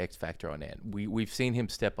waiting for the X factor on Ant. We've seen him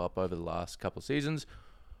step up over the last couple of seasons.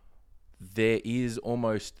 there is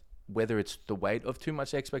almost, whether it's the weight of too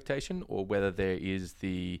much expectation or whether there is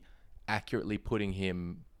the accurately putting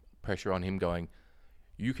him pressure on him going,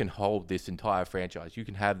 you can hold this entire franchise, you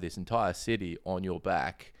can have this entire city on your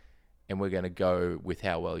back, and we're going to go with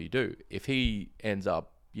how well you do. If he ends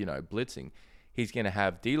up, blitzing, he's going to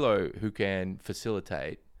have D'Lo who can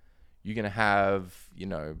facilitate. You're going to have,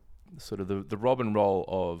 sort of the Robin role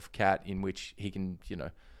of Cat, in which he can,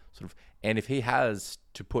 and if he has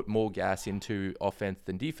to put more gas into offense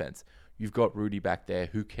than defense, you've got Rudy back there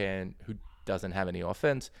who doesn't have any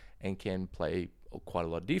offense and can play quite a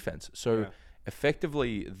lot of defense. So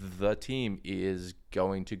effectively, the team is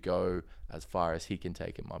going to go as far as he can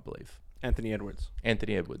take him, I believe. Anthony Edwards.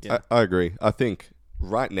 Yeah. I agree. I think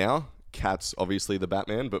right now, Cat's obviously the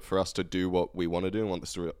Batman, but for us to do what we want to do and what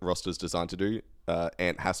this roster's designed to do,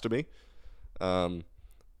 Ant has to be.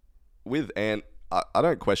 With Ant, I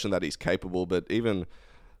don't question that he's capable, but even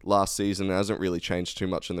last season hasn't really changed too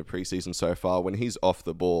much in the preseason so far. When he's off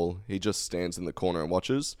the ball, he just stands in the corner and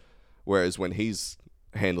watches. Whereas when he's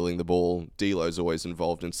handling the ball, D'Lo's always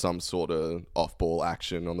involved in some sort of off-ball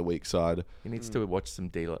action on the weak side. He needs to watch some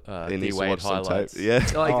D-Wade watch some highlights. tape. Yeah.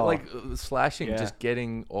 Like slashing, just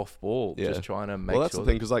getting off ball, just trying to make sure. Well, that's the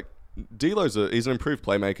thing, because D'Lo's he's an improved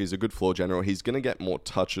playmaker. He's a good floor general. He's going to get more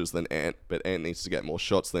touches than Ant, but Ant needs to get more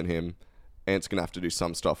shots than him. Ant's going to have to do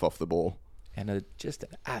some stuff off the ball. And just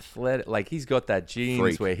an athletic, like he's got that genes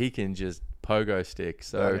Freak. where he can just pogo stick.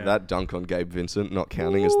 So that dunk on Gabe Vincent, not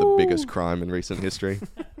counting, is the biggest crime in recent history.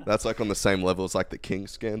 That's like on the same level as like the King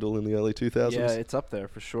scandal in the early 2000s. Yeah, it's up there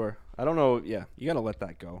for sure. I don't know. Yeah, you got to let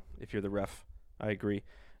that go if you're the ref. I agree.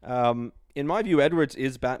 In my view, Edwards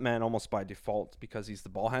is Batman almost by default because he's the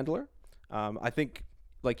ball handler. I think,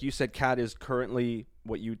 like you said, Cat is currently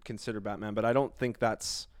what you'd consider Batman, but I don't think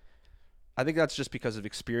that's... I think that's just because of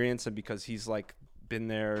experience and because he's like been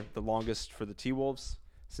there the longest for the T-Wolves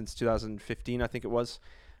since 2015, I think it was.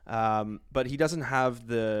 But he doesn't have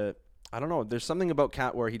I don't know. There's something about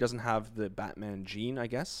Cat where he doesn't have the Batman gene, I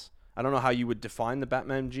guess. I don't know how you would define the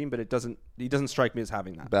Batman gene, but he doesn't strike me as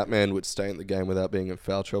having that. Batman would stay in the game without being in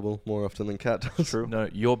foul trouble more often than Cat does. True. No,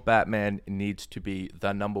 your Batman needs to be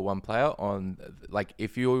the number one player on, like,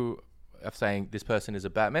 if you are saying this person is a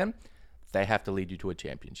Batman, they have to lead you to a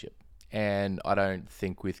championship. And I don't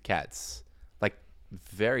think with Cat's, like,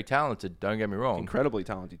 very talented, don't get me wrong. Incredibly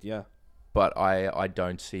talented, yeah. But I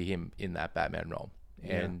don't see him in that Batman role.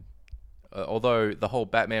 Yeah. And although the whole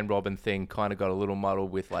Batman Robin thing kind of got a little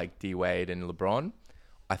muddled with like D-Wade and LeBron,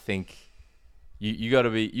 I think you got to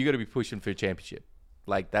be pushing for a championship.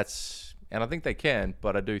 Like and I think they can,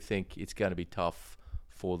 but I do think it's going to be tough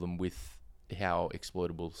for them with how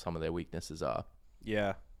exploitable some of their weaknesses are.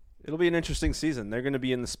 Yeah. It'll be an interesting season. They're going to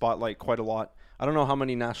be in the spotlight quite a lot. I don't know how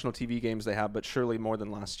many national TV games they have, but surely more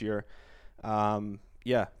than last year.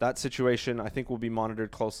 Yeah, that situation I think will be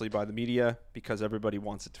monitored closely by the media because everybody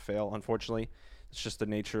wants it to fail, unfortunately. It's just the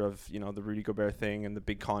nature of, the Rudy Gobert thing and the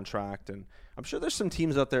big contract. And I'm sure there's some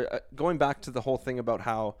teams out there, going back to the whole thing about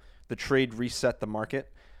how the trade reset the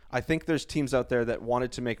market. I think there's teams out there that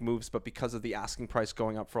wanted to make moves, but because of the asking price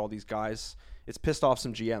going up for all these guys, it's pissed off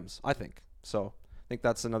some GMs, I think. So I think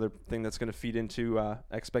that's another thing that's going to feed into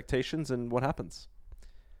expectations and what happens.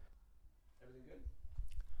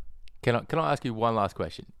 Can I ask you one last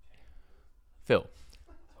question? Phil,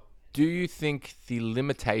 do you think the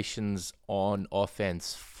limitations on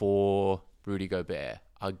offense for Rudy Gobert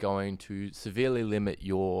are going to severely limit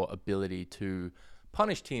your ability to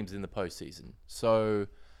punish teams in the postseason? So,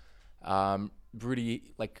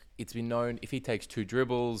 Rudy, like, it's been known, if he takes 2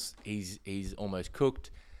 dribbles, he's almost cooked.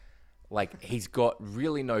 Like, he's got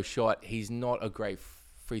really no shot. He's not a great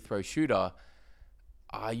free throw shooter.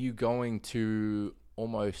 Are you going to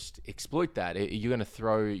almost exploit that? You're going to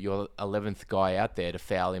throw your 11th guy out there to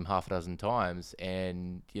foul him half a dozen times,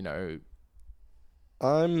 and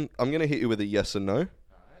I'm going to hit you with a yes and no. Right.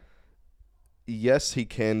 Yes, he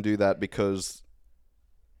can do that because,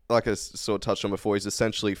 like I sort of touched on before, he's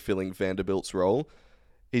essentially filling Vanderbilt's role.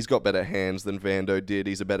 He's got better hands than Vando did.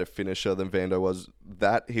 He's a better finisher than Vando was.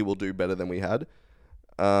 That he will do better than we had.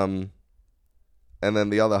 And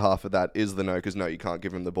then the other half of that is the no, because no, you can't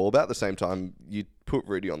give him the ball. But at the same time, you put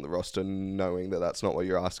Rudy on the roster knowing that that's not what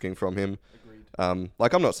you're asking from him. Agreed.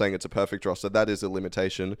 Like, I'm not saying it's a perfect roster. That is a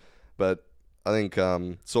limitation. But I think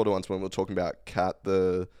sort of once when we were talking about Cat,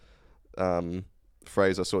 the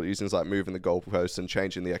phrase I sort of using is like moving the goalposts and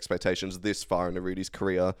changing the expectations this far into Rudy's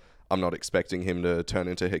career. I'm not expecting him to turn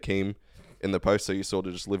into Hakeem in the post, so you sort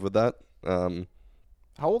of just live with that. How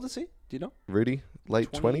old is he? Do you know? Rudy? Late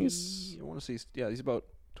 20s? I want to see. Yeah, he's about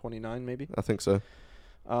 29 maybe. I think so.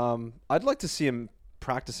 I'd like to see him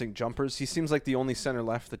practicing jumpers. He seems like the only center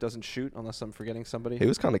left that doesn't shoot, unless I'm forgetting somebody. He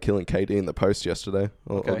was kind of killing KD in the post yesterday.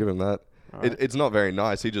 I'll give him that. Right. It's not very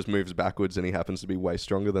nice. He just moves backwards and he happens to be way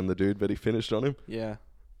stronger than the dude, but he finished on him. Yeah.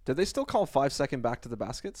 Did they still call 5-second back to the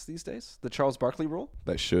baskets these days? The Charles Barkley rule?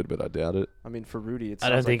 They should, but I doubt it. I mean, for Rudy, it's. I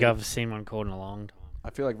don't think I've seen one called in a long time. I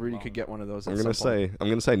feel like Rudy could get one of those. I'm gonna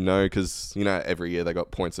say no because every year they got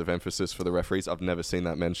points of emphasis for the referees. I've never seen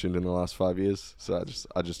that mentioned in the last 5 years, so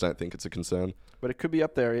I just don't think it's a concern. But it could be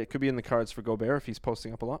up there. It could be in the cards for Gobert if he's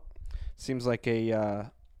posting up a lot. Seems like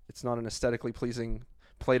it's not an aesthetically pleasing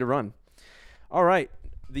play to run. All right.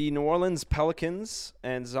 The New Orleans Pelicans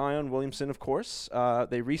and Zion Williamson, of course,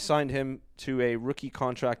 they re-signed him to a rookie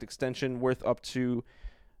contract extension worth up to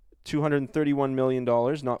 $231 million,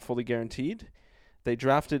 not fully guaranteed. They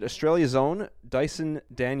drafted Australia's own Dyson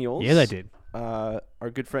Daniels. Yeah, they did. Our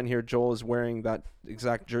good friend here, Joel, is wearing that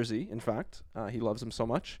exact jersey, in fact. He loves him so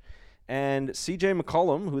much. And CJ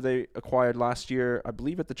McCollum, who they acquired last year, I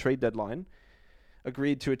believe at the trade deadline,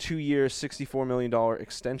 agreed to a 2-year, $64 million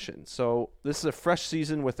extension. So this is a fresh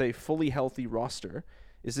season with a fully healthy roster.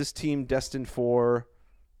 Is this team destined for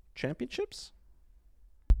championships?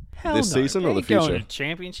 Hell This no. season They or the ain't going future? to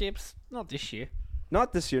championships? Not this year.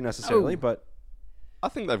 Not this year necessarily, but I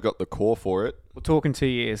think they've got the core for it. We're talking 2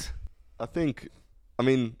 years. a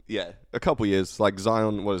couple years. Like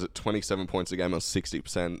Zion, 27 points a game on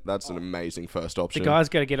 60%. That's an amazing first The option. guy's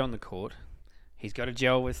got to get on the court. He's got to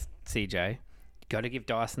gel with CJ. Got to give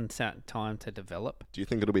Dyson time to develop. Do you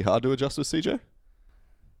think it'll be hard to adjust with CJ?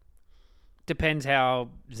 Depends how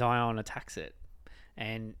Zion attacks it.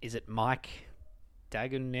 And is it Mike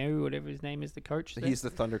Dagoneau, whatever his name is, the coach there? he's the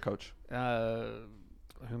Thunder coach. Who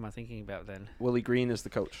am I thinking about then? Willie Green is the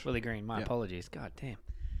coach. Willie Green. My Yeah. apologies. God damn.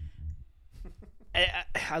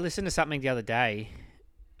 I listened to something the other day.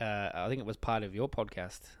 I think it was part of your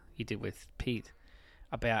podcast you did with Pete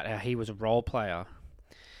about how he was a role player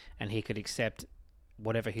and he could accept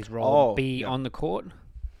whatever his role would be on the court.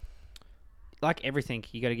 Like everything,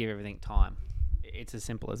 you got to give everything time. It's as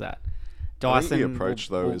simple as that. I think the approach,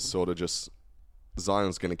 is sort of just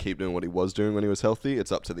Zion's going to keep doing what he was doing when he was healthy.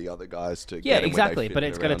 It's up to the other guys to get him exactly. where they fit But in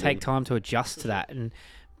it's going to around take him. time to adjust to that. And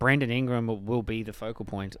Brandon Ingram will be the focal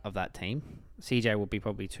point of that team. CJ will be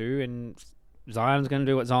probably too. And Zion's going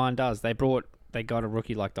to do what Zion does. They got a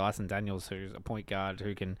rookie like Dyson Daniels, who's a point guard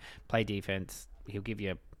who can play defense. He'll give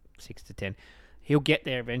you 6 to 10. He'll get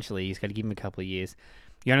there eventually. He's got to give him a couple of years.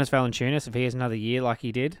 Jonas Valanciunas, if he has another year like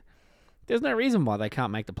he did, there's no reason why they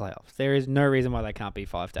can't make the playoffs. There is no reason why they can't be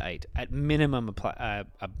 5 to 8. At minimum, a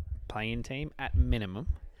play-in team. At minimum.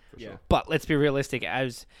 Yeah. But let's be realistic.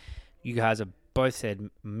 As you guys have both said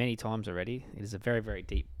many times already, it is a very, very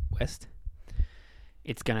deep West.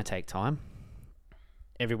 It's going to take time.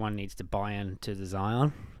 Everyone needs to buy into the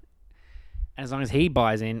Zion. And as long as he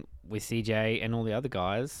buys in with CJ and all the other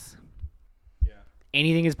guys,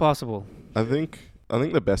 anything is possible. I think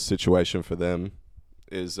the best situation for them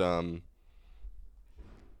is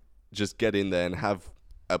just get in there and have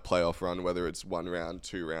a playoff run, whether it's 1 round,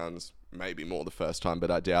 2 rounds, maybe more the first time, but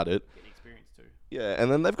I doubt it. Get experience too. Yeah, and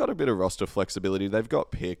then they've got a bit of roster flexibility. They've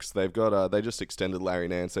got picks. They've got they just extended Larry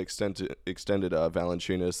Nance. They extended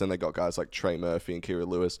Valanciunas. Then they got guys like Trey Murphy and Kira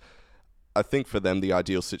Lewis. I think for them, the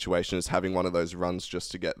ideal situation is having one of those runs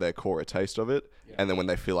just to get their core a taste of it. Yeah. And then when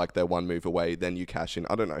they feel like they're one move away, then you cash in.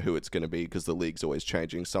 I don't know who it's going to be because the league's always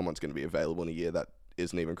changing. Someone's going to be available in a year that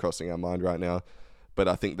isn't even crossing our mind right now. But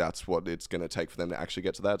I think that's what it's going to take for them to actually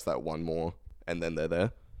get to that. It's that one more, and then they're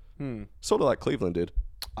there. Sort of like Cleveland did.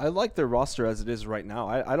 I like their roster as it is right now.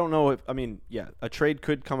 I don't know if, a trade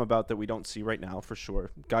could come about that we don't see right now for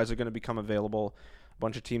sure. Guys are going to become available. A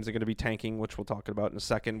bunch of teams are going to be tanking, which we'll talk about in a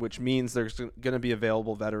second, which means there's going to be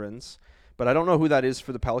available veterans. But I don't know who that is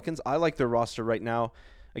for the Pelicans. I like their roster right now.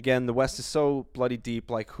 Again, the West is so bloody deep.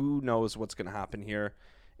 Like, who knows what's going to happen here?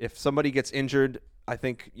 If somebody gets injured, I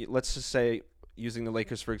think, let's just say, using the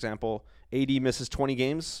Lakers, for example, AD misses 20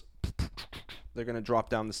 games, they're going to drop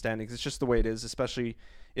down the standings. It's just the way it is, especially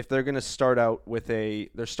if they're going to start out with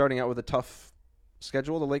they're starting out with a tough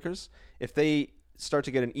schedule, the Lakers. If they start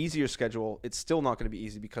to get an easier schedule, it's still not going to be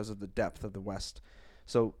easy because of the depth of the West.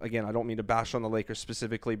 So, again, I don't mean to bash on the Lakers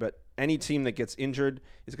specifically, but any team that gets injured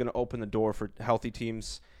is going to open the door for healthy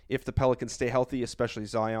teams. If the Pelicans stay healthy, especially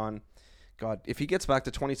Zion, God, if he gets back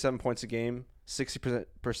to 27 points a game,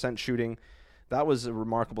 60% shooting, that was a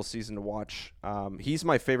remarkable season to watch. He's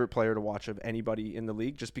my favorite player to watch of anybody in the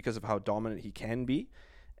league just because of how dominant he can be.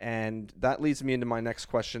 And that leads me into my next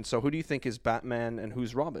question. So who do you think is Batman and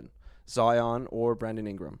who's Robin? Zion or Brandon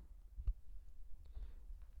Ingram?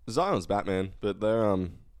 Zion's Batman, but they're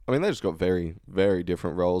they just got very, very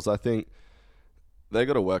different roles. I think They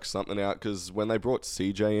got to work something out because when they brought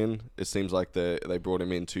CJ in, it seems like they brought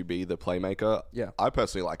him in to be the playmaker. Yeah. I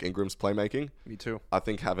personally like Ingram's playmaking. Me too. I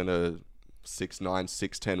think having a 6'9",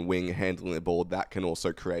 6'10" wing handling the ball, that can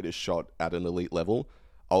also create a shot at an elite level.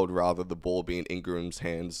 I would rather the ball be in Ingram's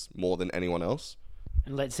hands more than anyone else.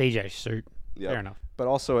 And let CJ shoot. Yeah. Fair enough. But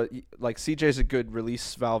also, like, CJ's a good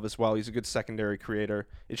release valve as well. He's a good secondary creator.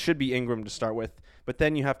 It should be Ingram to start with. But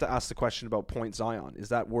then you have to ask the question about Point Zion. Is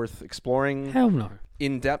that worth exploring Hell no.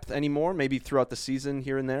 in depth anymore? Maybe throughout the season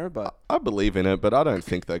here and there, but I believe in it, but I don't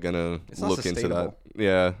think they're going to It's not look into that. sustainable.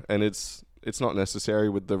 Yeah, and it's not necessary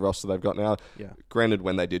with the roster they've got now. yeah. Granted,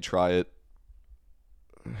 when they did try it,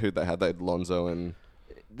 who'd they had? They had Lonzo and...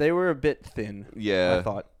 They were a bit thin, Yeah. I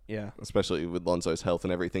thought. Yeah. Especially with Lonzo's health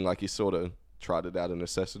and everything. Like, he sort of tried it out of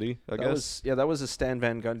necessity, I guess. That was a Stan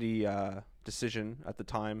Van Gundy decision at the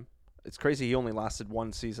time. It's crazy he only lasted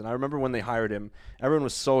one season. I remember when they hired him, everyone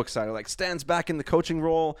was so excited. Like, Stan's back in the coaching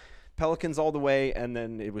role, Pelicans all the way, and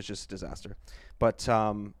then it was just a disaster. But,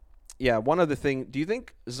 yeah, one other thing. Do you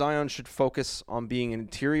think Zion should focus on being an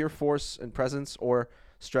interior force and presence or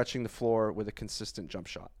stretching the floor with a consistent jump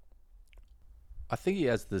shot? I think he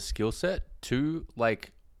has the skill set to,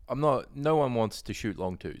 like, no one wants to shoot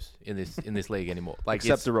long twos in this league anymore. Like,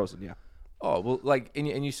 Except DeRozan, yeah. Oh, well, like,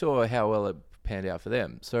 and you saw how well it panned out for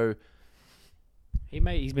them. So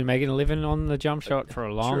He's been making a living on the jump shot for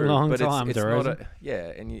a long, true, long but time. It's not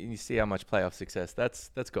DeRozan. and you see how much playoff success that's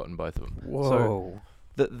gotten both of them. Whoa.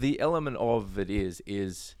 So the element of it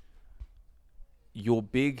is your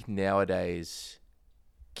big nowadays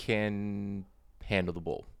can handle the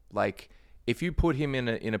ball. Like, if you put him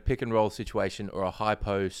in a pick and roll situation or a high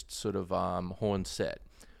post sort of horn set,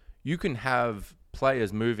 you can have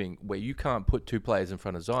players moving where you can't put two players in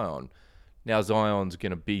front of Zion. Now Zion's going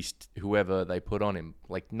to beast whoever they put on him.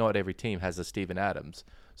 Like, not every team has a Steven Adams.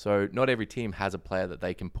 So not every team has a player that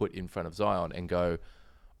they can put in front of Zion and go,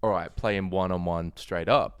 all right, play him one-on-one straight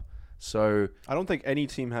up. So I don't think any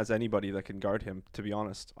team has anybody that can guard him, to be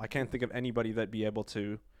honest. I can't think of anybody that'd be able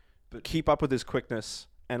to keep up with his quickness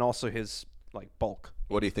and also his, like, bulk.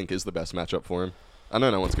 What do you think is the best matchup for him? I know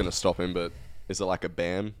no one's going to stop him, but is it like a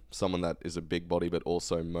Bam? Someone that is a big body but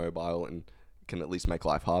also mobile and can at least make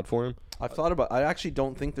life hard for him? I've thought about. I actually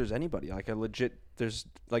don't think there's anybody like a legit. There's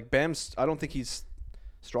like Bam's. I don't think he's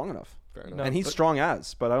strong enough. Fair enough. No, and he's but- strong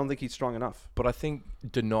but I don't think he's strong enough. But I think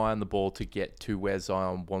denying the ball to get to where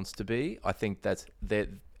Zion wants to be, I think that's that.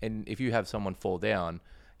 And if you have someone fall down,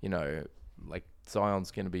 you know, like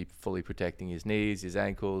Zion's going to be fully protecting his knees, his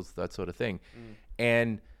ankles, that sort of thing.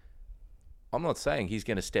 And I'm not saying he's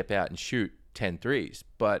going to step out and shoot 10 threes,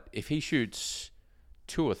 but if he shoots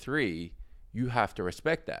 2 or 3, you have to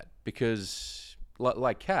respect that because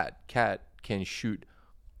like Cat can shoot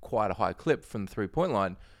quite a high clip from the 3-point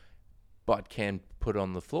line, but can put it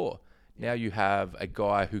on the floor. Now you have a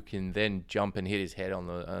guy who can then jump and hit his head on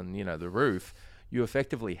the roof. You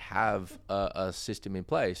effectively have a system in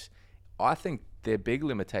place. I think their big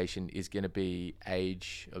limitation is going to be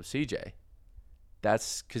age of CJ.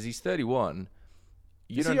 That's because he's 31.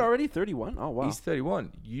 Is he already 31? Oh, wow. He's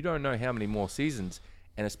 31. You don't know how many more seasons,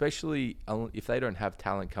 and especially if they don't have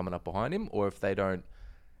talent coming up behind him, or if they don't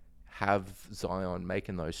have Zion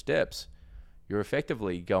making those steps, you're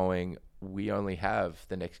effectively going, we only have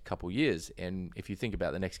the next couple years. And if you think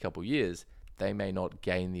about the next couple years, they may not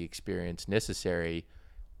gain the experience necessary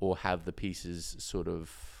or have the pieces sort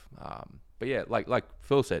of... but yeah, like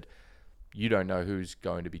Phil said, you don't know who's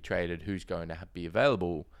going to be traded, who's going to be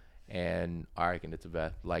available, and I reckon it's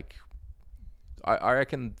about I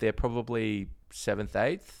reckon they're probably 7th,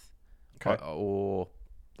 8th, Okay. or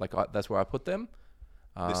that's where I put them.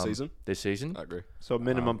 This season? This season, I agree. So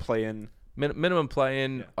minimum play-in. minimum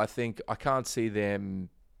play-in. Yeah. I think I can't see them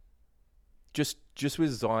just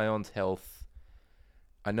with Zion's health.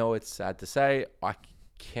 I know it's sad to say, I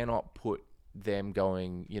cannot put them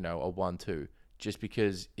going, a 1-2, just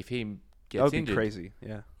because if he That gets would be injured, crazy.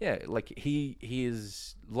 Yeah. yeah, like he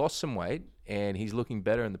has lost some weight and he's looking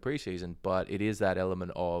better in the preseason, but it is that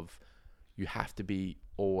element of you have to be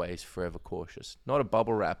always forever cautious. Not a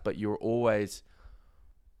bubble wrap, but you're always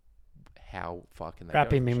how far can they Wrap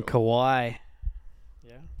go? him in Sure. Kawhi.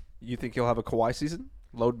 Yeah. You think he'll have a Kawhi season?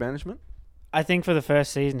 Load management? I think for the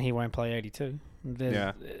first season he won't play 82.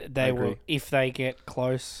 Yeah, They I will agree. if they get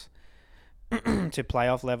close to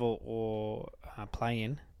playoff level or play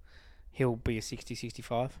in, he'll be a 60,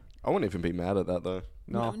 65. I wouldn't even be mad at that, though.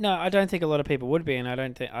 No. I don't think a lot of people would be, and I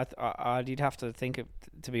don't think you'd have to think of,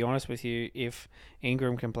 to be honest with you, if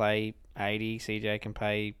Ingram can play 80, CJ can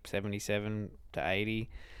play 77 to 80.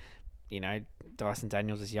 Dyson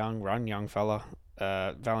Daniels is young fella.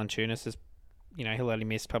 Valanciunas is he'll only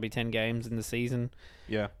miss probably 10 games in the season.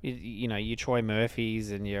 Yeah. Your Troy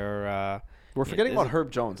Murphys and your... We're forgetting about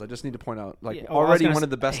Herb Jones. I just need to point out, Yeah, already one of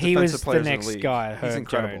the best defensive players in the league. He was the next guy, He's Herb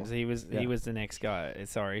incredible. Jones. He was the next guy.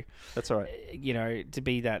 Sorry. That's all right. To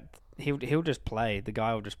be that, he'll just play. The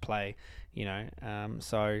guy will just play,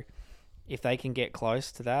 So if they can get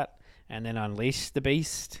close to that and then unleash the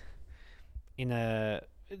beast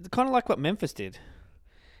kind of like what Memphis did,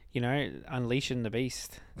 unleashing the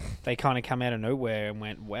beast. They kind of come out of nowhere and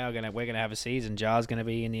went, wow, we're gonna have a season. Jar's going to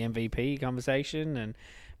be in the MVP conversation and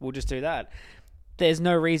we'll just do that. There's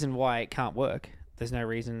no reason why it can't work. There's no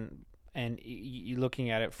reason. And you're looking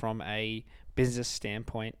at it from a business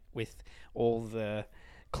standpoint with all the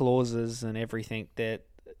clauses and everything that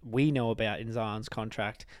we know about in Zion's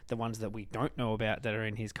contract, the ones that we don't know about that are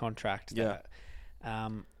in his contract. Yeah.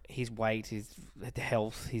 His weight, his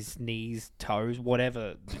health, his knees, toes,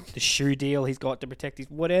 whatever, the shoe deal he's got to protect his,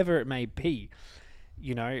 whatever it may be,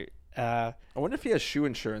 I wonder if he has shoe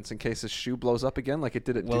insurance in case his shoe blows up again, like it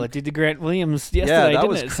did at Well, Duke. it did to Grant Williams yesterday, that didn't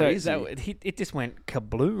was it? crazy. So it just went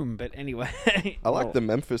kabloom. But anyway, I like the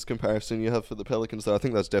Memphis comparison you have for the Pelicans, though. I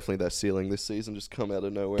think that's definitely their ceiling this season, just come out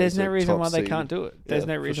of nowhere. there's as no a reason top why they seed. can't do it. There's Yeah,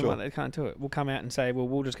 no for reason sure. why they can't do it. We'll come out and say, well,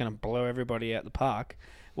 we're just going to blow everybody out the park.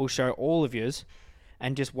 We'll show all of yous.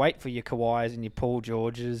 And just wait for your Kawhis and your Paul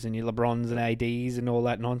Georges and your LeBrons and ADs and all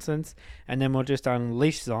that nonsense. And then we'll just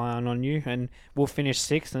unleash Zion on you and we'll finish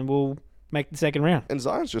 6th and we'll make the second round. And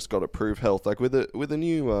Zion's just got to prove health. Like with a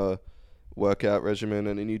new workout regimen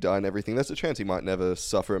and a new diet and everything, there's a chance he might never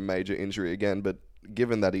suffer a major injury again. But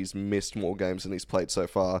given that he's missed more games than he's played so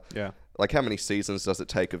far, Yeah. like how many seasons does it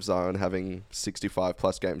take of Zion having 65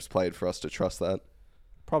 plus games played for us to trust that?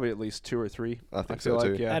 Probably at least 2 or 3. I think feel so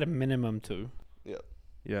like, too. yeah. At a minimum, too. Yeah.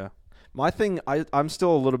 Yeah. My thing, I'm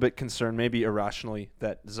still a little bit concerned, maybe irrationally,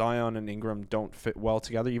 that Zion and Ingram don't fit well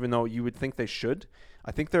together, even though you would think they should.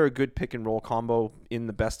 I think they're a good pick and roll combo in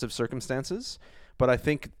the best of circumstances. But I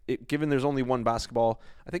think, given there's only one basketball,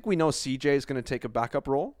 I think we know CJ is going to take a backup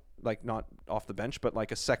role, like not off the bench, but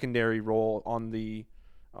like a secondary role on the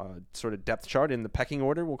sort of depth chart in the pecking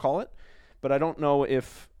order, we'll call it. But I don't know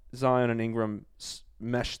if Zion and Ingram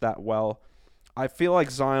mesh that well. I feel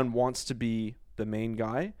like Zion wants to be the main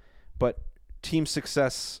guy, but team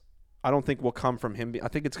success I don't think will come from him. I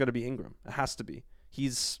think it's going to be Ingram. It has to be.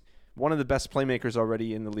 He's one of the best playmakers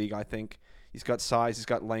already in the league, I think. He's got size, he's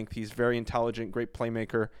got length, he's very intelligent, great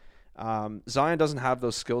playmaker. Zion doesn't have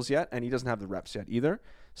those skills yet, and he doesn't have the reps yet either.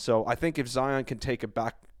 So I think if Zion can take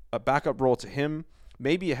a backup role to him,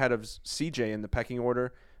 maybe ahead of CJ in the pecking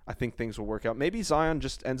order, I think things will work out. Maybe Zion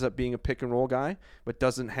just ends up being a pick and roll guy, but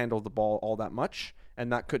doesn't handle the ball all that much,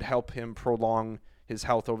 and that could help him prolong his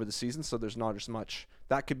health over the season, so there's not as much.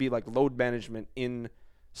 That could be like load management in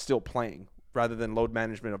still playing rather than load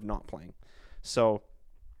management of not playing. So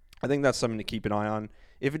I think that's something to keep an eye on.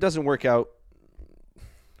 If it doesn't work out,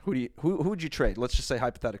 who would you trade? Let's just say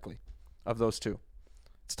hypothetically of those two.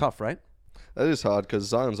 It's tough, right? That is hard because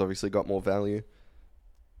Zion's obviously got more value.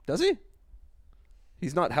 Does he?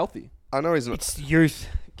 He's not healthy. I know he's not. It's youth.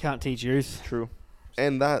 Can't teach youth. True.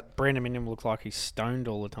 And that Brandon Ingram looks like he's stoned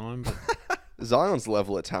all the time. But Zion's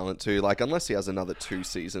level of talent too, like unless he has another 2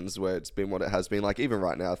 seasons where it's been what it has been, like even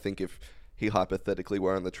right now, I think if he hypothetically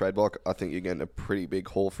were on the trade block, I think you're getting a pretty big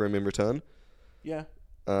haul for him in return. Yeah.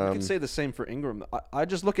 I could say the same for Ingram. I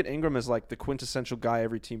just look at Ingram as like the quintessential guy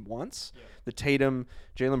every team wants. Yeah. The Tatum,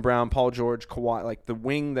 Jaylen Brown, Paul George, Kawhi, like the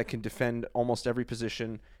wing that can defend almost every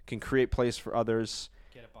position, can create plays for others.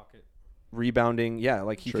 get a bucket. Rebounding. Yeah,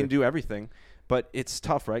 like he Sure. can do everything. But it's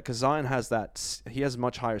tough, right? Because Zion has that. He has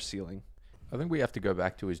much higher ceiling. I think we have to go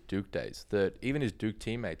back to his Duke days. That even his Duke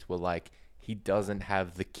teammates were like, he doesn't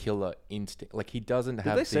have the killer instinct. Like he doesn't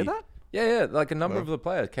have. Did they say that? Yeah. Like a number No. of the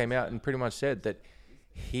players came out and pretty much said that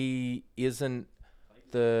he isn't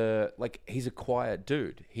he's a quiet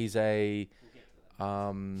dude. He's a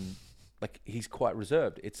he's quite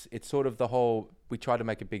reserved. It's sort of the whole. We tried to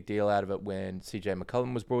make a big deal out of it when CJ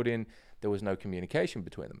McCollum was brought in. There was no communication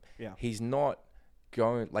between them. Yeah. He's not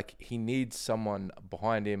going, like, he needs someone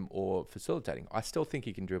behind him or facilitating. I still think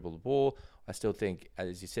he can dribble the ball. I still think,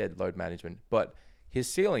 as you said, load management. But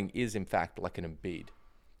his ceiling is, in fact, like an Embiid.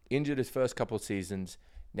 Injured his first couple of seasons,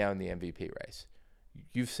 now in the MVP race.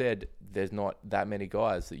 You've said there's not that many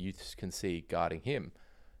guys that you can see guarding him.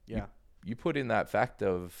 Yeah. You put in that fact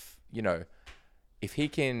of, if he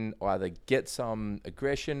can either get some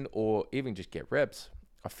aggression or even just get reps,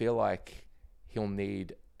 I feel like he'll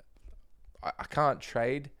need... I can't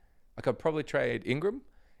trade. I could probably trade Ingram,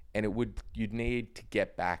 and you'd need to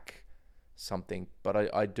get back something.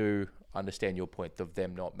 But I do understand your point of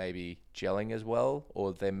them not maybe gelling as well,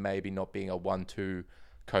 or them maybe not being a 1-2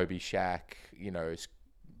 Kobe, Shaq,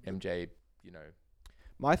 MJ,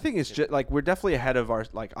 My thing is just like we're definitely ahead of our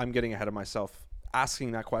I'm getting ahead of myself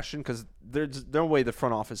asking that question because there's no way the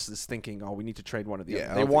front office is thinking, oh, we need to trade one of the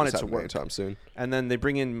other. They want it to work anytime soon. And then they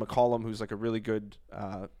bring in McCollum, who's like a really good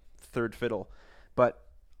third fiddle, but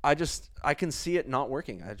I can see it not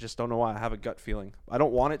working. I just don't know why. I have a gut feeling. I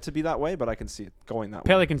don't want it to be that way, but I can see it going that way.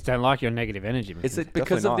 Pelicans don't like your negative energy. Is it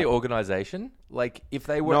because of the organization? Like, if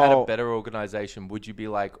they were at a better organization, would you be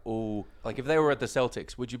like, oh, like if they were at the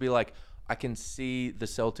Celtics, would you be like, I can see the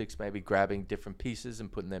Celtics maybe grabbing different pieces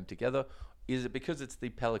and putting them together? Is it because it's the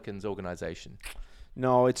Pelicans organization?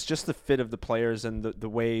 No, it's just the fit of the players and the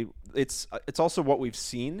way it's also what we've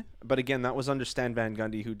seen. But again, that was under Stan Van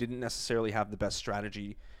Gundy, who didn't necessarily have the best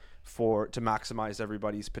strategy to maximize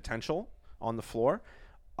everybody's potential on the floor.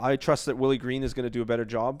 I trust that Willie Green is going to do a better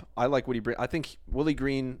job. I like what he brings. I think Willie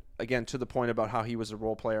Green, again, to the point about how he was a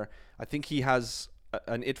role player, I think he has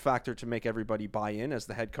an it factor to make everybody buy in as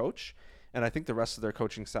the head coach. And I think the rest of their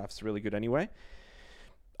coaching staff is really good anyway.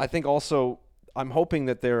 I think also, I'm hoping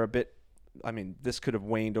that they're a bit, this could have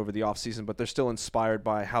waned over the offseason, but they're still inspired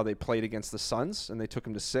by how they played against the Suns, and they took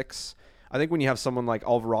them to 6. I think when you have someone like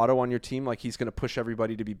Alvarado on your team, like he's going to push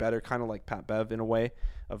everybody to be better, kind of like Pat Bev in a way,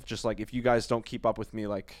 of just like, if you guys don't keep up with me,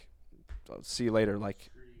 like, I'll see you later, like,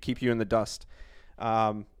 keep you in the dust.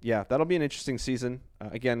 That'll be an interesting season.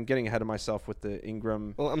 Again, getting ahead of myself with the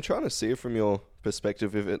Ingram. Well, I'm trying to see it from your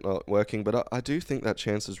perspective of it not working, but I do think that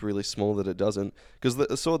chance is really small that it doesn't. Because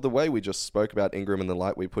the way we just spoke about Ingram and the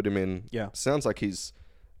light we put him in, sounds like he's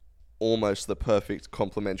almost the perfect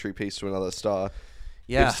complementary piece to another star.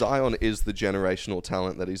 Yeah. If Zion is the generational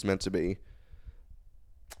talent that he's meant to be,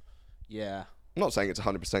 I'm not saying it's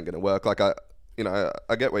 100% going to work. Like I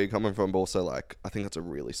get where you're coming from, but also like I think that's a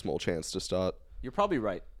really small chance to start. You're probably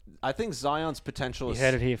right. I think Zion's potential is... You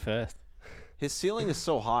heard it here first. His ceiling is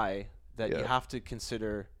so high that you have to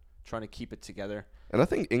consider trying to keep it together. And I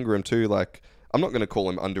think Ingram too, like, I'm not going to call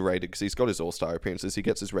him underrated because he's got his all-star appearances. He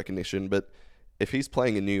gets his recognition. But if he's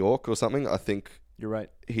playing in New York or something, I think you're right.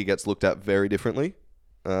 He gets looked at very differently.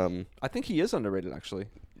 I think he is underrated, actually.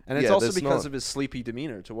 And it's also because of his sleepy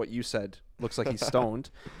demeanor, to what you said. Looks like he's stoned.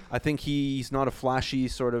 I think he's not a flashy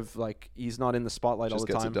sort of, like, he's not in the spotlight all the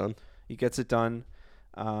time. Just gets it done. He gets it done.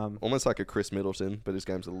 Almost like a Chris Middleton, but his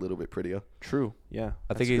game's a little bit prettier. True, yeah.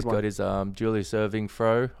 I think he's got his Julius Erving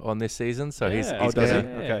throw on this season, so he's does he?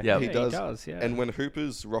 Okay. Yeah, he does. And when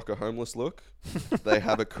Hoopers rock a homeless look, they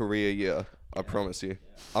have a career year. I promise you.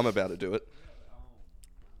 I'm about to do it.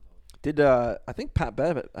 I think Pat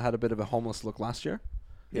Bev had a bit of a homeless look last year?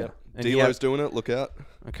 Yeah. D'Lo's doing it. Look out.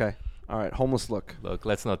 Okay. All right. Homeless look. Look,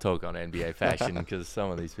 let's not talk on NBA fashion because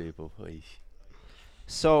some of these people.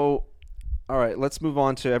 So, all right. Let's move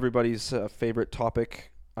on to everybody's favorite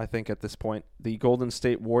topic, I think, at this point. The Golden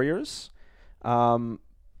State Warriors.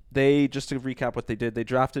 They, just to recap what they did, they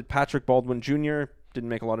drafted Patrick Baldwin Jr., didn't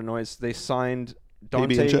make a lot of noise. They signed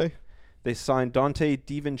Dante. PB&J? They signed Dante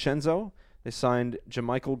DiVincenzo. They signed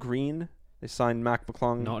JaMychal Green. They signed Mac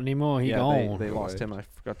McClung. Not anymore. He gone. They lost him. I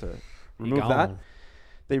forgot to remove that.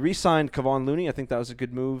 They re-signed Kevon Looney. I think that was a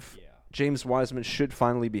good move. Yeah. James Wiseman should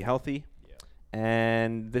finally be healthy. Yeah.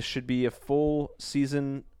 And this should be a full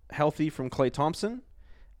season healthy from Klay Thompson.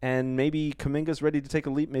 And maybe Kuminga's ready to take a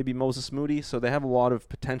leap. Maybe Moses Moody. So they have a lot of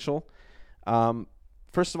potential.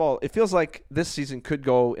 First of all, it feels like this season could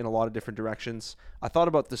go in a lot of different directions. I thought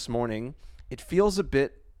about this morning. It feels a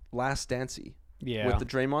bit Last Dancey with the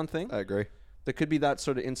Draymond thing. I agree. There could be that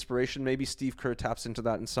sort of inspiration. Maybe Steve Kerr taps into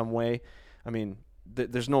that in some way. I mean,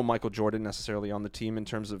 there's no Michael Jordan necessarily on the team in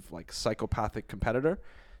terms of like psychopathic competitor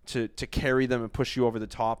to carry them and push you over the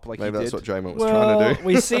top like maybe he that's did. what Draymond was trying to do.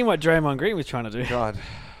 We've seen what Draymond Green was trying to do. God.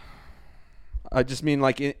 I just mean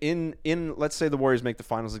like in let's say the Warriors make the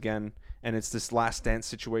finals again and it's this last dance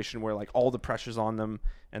situation where like all the pressure's on them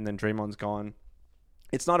and then Draymond's gone.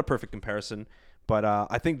 It's not a perfect comparison. But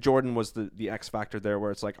I think Jordan was the X factor there,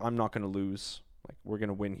 where it's like I'm not going to lose, like we're going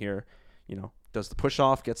to win here. You know, does the push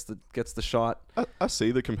off, gets the shot. I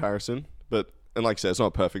see the comparison, and like I said, it's not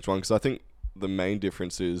a perfect one because I think the main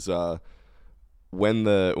difference is when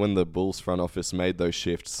the Bulls front office made those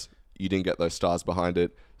shifts, you didn't get those stars behind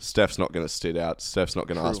it. Steph's not going to sit out. Steph's not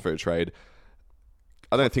going to ask for a trade.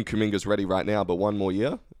 I don't think Kuminga's ready right now, but one more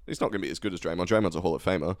year, he's not going to be as good as Draymond. Draymond's a Hall of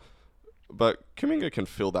Famer. But Kuminga can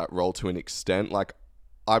fill that role to an extent. Like,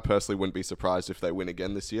 I personally wouldn't be surprised if they win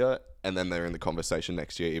again this year, and then they're in the conversation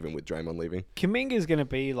next year, even with Draymond leaving. Kuminga's going to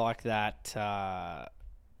be like that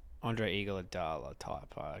Andre Iguodala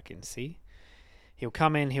type, I can see. He'll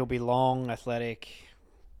come in, he'll be long, athletic,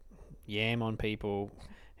 yam on people.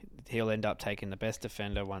 He'll end up taking the best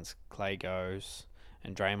defender once Clay goes,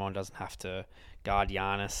 and Draymond doesn't have to guard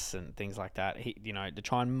Giannis and things like that. To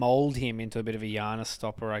try and mold him into a bit of a Giannis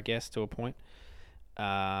stopper, I guess, to a point.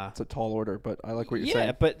 It's a tall order, but I like what you're saying.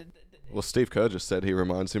 Yeah, but Well, Steve Kerr just said he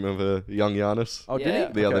reminds him of a young Giannis. Oh, did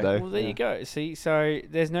he? The other day. Well, there you go. See, so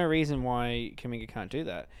there's no reason why Kuminga can't do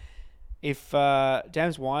that. If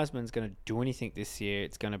James Wiseman's going to do anything this year,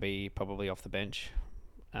 it's going to be probably off the bench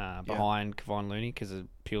behind Kevon Looney because of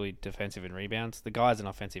purely defensive and rebounds. The guy's an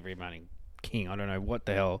offensive rebounding king. I don't know what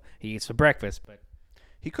the hell he eats for breakfast, but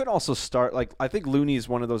He could also start, I think Looney is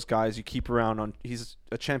one of those guys you keep around on. He's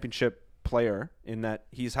a championship player in that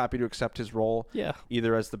he's happy to accept his role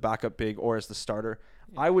either as the backup big or as the starter.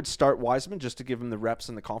 I would start Wiseman just to give him the reps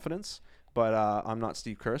and the confidence, but I'm not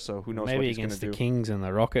Steve Kerr, so who knows what he's going to do. Maybe against the Kings and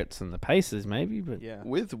the Rockets and the Pacers, maybe. But yeah.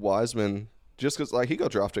 With Wiseman, just because he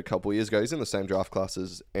got drafted a couple of years ago, he's in the same draft class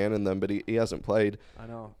as Ann and them, but he hasn't played. I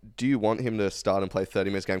know. Do you want him to start and play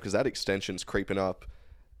 30 minutes a game? Because that extension's creeping up,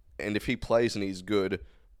 and if he plays and he's good,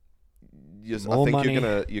 I think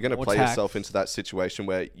you're gonna play yourself into that situation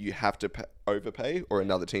where you have to overpay, or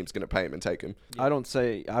another team's gonna pay him and take him. I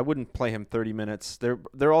wouldn't play him 30 minutes.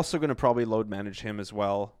 They're also going to probably load manage him as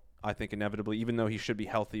well. I think inevitably, even though he should be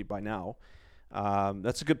healthy by now.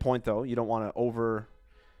 That's a good point, though. You don't want to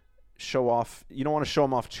show off. You don't want to show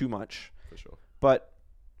him off too much. For sure. But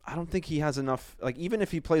I don't think he has enough. Even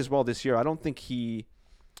if he plays well this year, I don't think he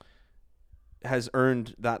has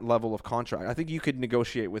earned that level of contract. I think you could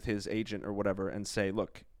negotiate with his agent or whatever and say,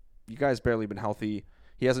 look, you guys barely been healthy.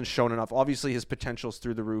 He hasn't shown enough. Obviously, his potential's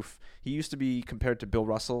through the roof. He used to be compared to Bill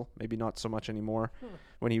Russell, maybe not so much anymore,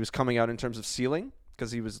 when he was coming out in terms of ceiling,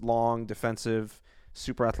 because he was long, defensive,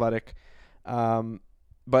 super athletic.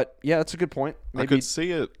 But yeah, that's a good point. Maybe I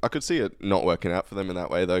could see it not working out for them in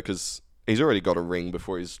that way, though, because he's already got a ring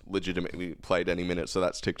before he's legitimately played any minutes, so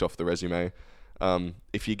that's ticked off the resume.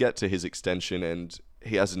 If you get to his extension and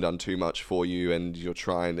he hasn't done too much for you and you're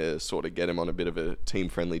trying to sort of get him on a bit of a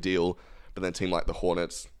team-friendly deal, but then a team like the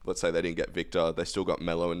Hornets, let's say they didn't get Victor, they still got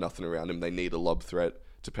Melo and nothing around him, they need a lob threat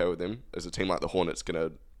to pair with him. As a team like the Hornets going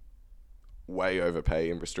to way overpay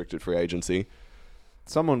in restricted free agency.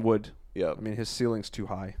 someone would. Yeah. I mean, his ceiling's too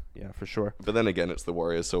high. Yeah, for sure. But then again, it's the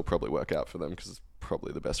Warriors, so it'll probably work out for them because it's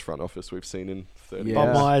probably the best front office we've seen in 30 years.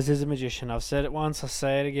 Bob Myers is a magician. I've said it once, I'll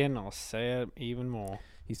say it again, I'll say it even more.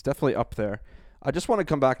 He's definitely up there. I just want to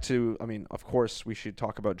come back to, I mean, of course, we should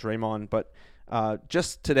talk about Draymond, but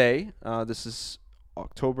just today, this is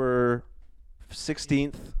October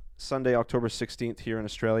 16th, Sunday, October 16th here in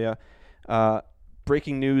Australia.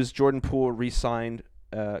 Breaking news, Jordan Poole re-signed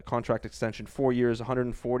contract extension, 4 years,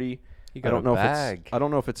 140. I don't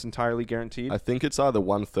know if it's entirely guaranteed. I think it's either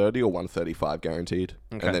 130 or 135 guaranteed.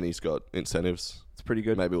 Okay. And then he's got incentives. It's pretty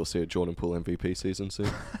good. Maybe we'll see a Jordan Poole MVP season soon.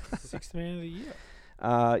 Sixth man of the year.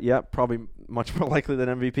 Yeah, probably much more likely than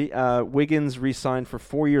MVP. Wiggins re-signed for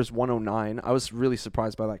 4 years, 109. I was really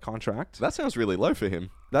surprised by that contract. That sounds really low for him.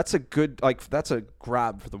 That's a good, that's a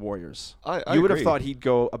grab for the Warriors. I You would have agree. thought he'd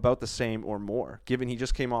go about the same or more, given he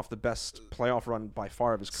just came off the best playoff run by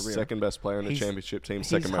far of his career. Second best player in the He's- championship team, He's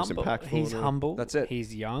second most humble. impactful. He's humble. That's it.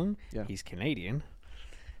 He's young. Yeah. He's Canadian.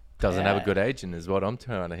 Doesn't have a Yeah. good agent, is what I'm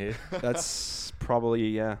trying to hear. That's probably,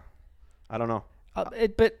 yeah. I don't know.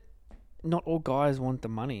 But not all guys want the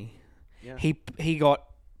money. Yeah. He got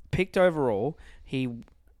picked overall. He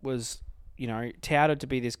was, touted to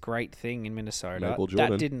be this great thing in Minnesota. Maple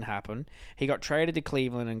Jordan. That didn't happen. He got traded to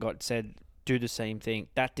Cleveland and got said, do the same thing.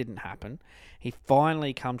 That didn't happen. He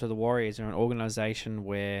finally come to the Warriors, an organization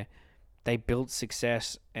where they build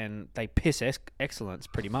success and they piss excellence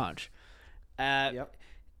pretty much. Yep.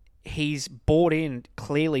 He's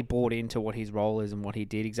clearly bought into what his role is and what he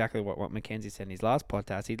did, exactly what Mackenzie said in his last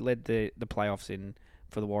podcast. He led the playoffs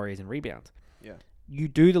for the Warriors in rebounds. Yeah. You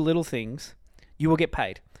do the little things, you will get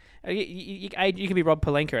paid. You can be Rob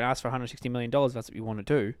Pelinka and ask for $160 million if that's what you want to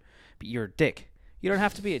do, but you're a dick. You don't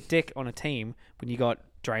have to be a dick on a team when you got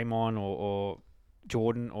Draymond or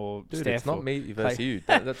Jordan or Dude, Steph. it's not or me versus Clay. you.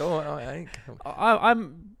 I ain't.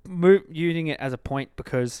 I'm using it as a point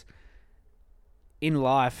because in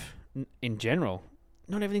life, in general,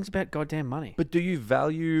 not everything's about goddamn money. But do you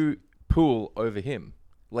value Poole over him?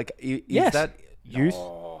 Like, is Yes. that Youth.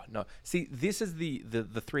 No. See, this is the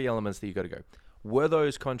three elements that you got to go. Were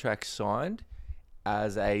those contracts signed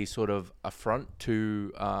as a sort of affront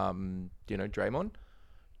to Draymond?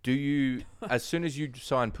 Do you, as soon as you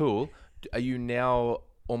sign Poole, are you now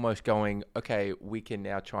almost going, okay, we can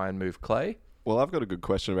now try and move Clay? Well, I've got a good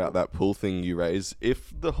question about that Poole thing you raise.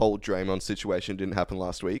 If the whole Draymond situation didn't happen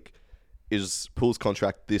last week, is Poole's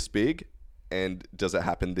contract this big? And does it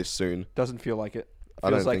happen this soon? Doesn't feel like it. I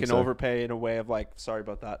Feels don't like think an so. overpay in a way of like, sorry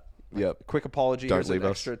about that. Like, Yep. quick apology. Don't Here's an leave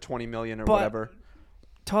us. extra 20 million or But whatever.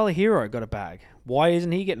 Tyler Hero got a bag. Why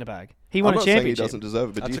isn't he getting a bag? He I'm won a not saying he championship. doesn't deserve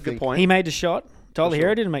it, but That's do you a good think point. He made the shot. Tyler sure.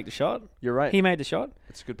 Hero didn't make the shot. You're right. He made the shot.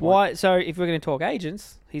 That's a good point. Why? So if we're going to talk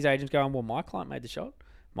agents, his agent's going, well, my client made the shot.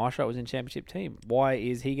 My shot was in championship team. Why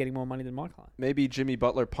is he getting more money than my client? Maybe Jimmy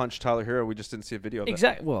Butler punched Tyler Hero. We just didn't see a video of it.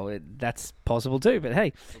 Exactly. Well, that's possible too. But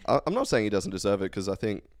hey, I'm not saying he doesn't deserve it because I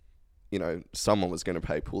think, someone was going to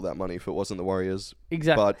pay Poole that money if it wasn't the Warriors.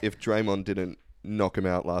 exactly. But if Draymond didn't knock him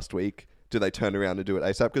out last week, do they turn around and do it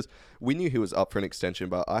ASAP? Because we knew he was up for an extension,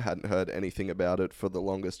 but I hadn't heard anything about it for the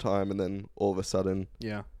longest time. And then all of a sudden,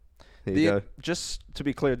 Yeah. here you go. Just to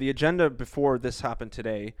be clear, the agenda before this happened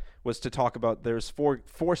today was to talk about there's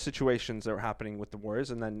four situations that are happening with the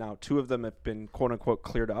Warriors, and then now 2 of them have been quote unquote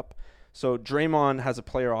cleared up. So Draymond has a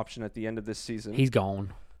player option at the end of this season. He's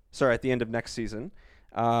gone. Sorry, at the end of next season.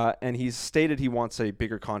 And he's stated he wants a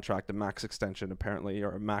bigger contract, a max extension apparently,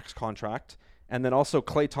 or a max contract. And then also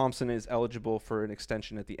Klay Thompson is eligible for an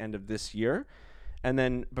extension at the end of this year. And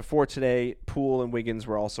then before today, Poole and Wiggins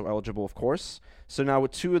were also eligible, of course. So now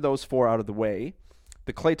with 2 of those 4 out of the way,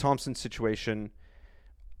 the Klay Thompson situation,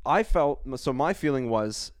 my feeling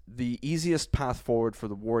was the easiest path forward for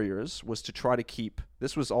the Warriors was to try to keep,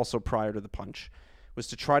 this was also prior to the punch, was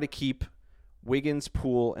to try to keep Wiggins,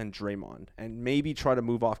 Poole, and Draymond, and maybe try to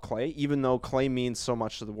move off Klay, even though Klay means so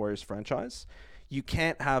much to the Warriors franchise. You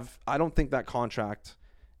can't have, I don't think that contract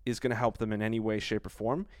is going to help them in any way, shape, or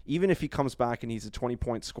form. Even if he comes back and he's a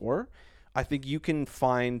 20-point scorer, I think you can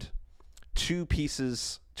find 2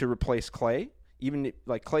 pieces to replace Klay. Even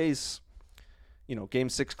like Klay's, Game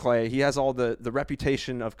 6 Klay, he has all the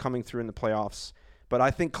reputation of coming through in the playoffs. But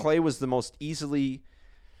I think Klay was the most easily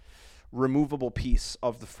removable piece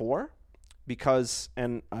of the 4 because,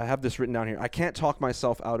 and I have this written down here, I can't talk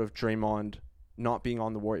myself out of Draymond not being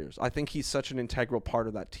on the Warriors. I think he's such an integral part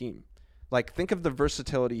of that team. Like, think of the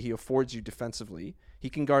versatility he affords you defensively. He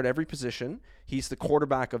can guard every position. He's the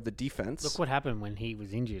quarterback of the defense. Look what happened when he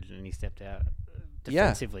was injured and he stepped out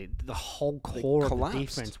defensively. Yeah. The whole core of the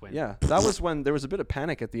defense went. Yeah, that was when there was a bit of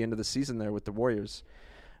panic at the end of the season there with the Warriors.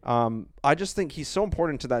 I just think he's so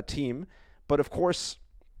important to that team. But, of course,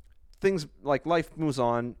 things like life moves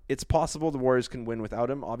on. It's possible the Warriors can win without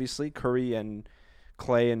him. Obviously, Curry and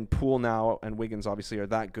Klay and Poole now and Wiggins obviously are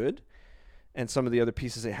that good. And some of the other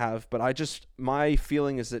pieces they have. But my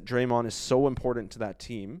feeling is that Draymond is so important to that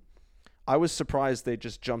team. I was surprised they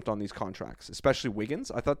just jumped on these contracts, especially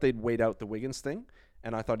Wiggins. I thought they'd wait out the Wiggins thing,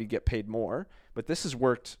 and I thought he'd get paid more. But this has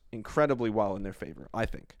worked incredibly well in their favor, I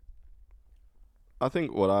think. I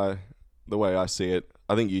think the way I see it,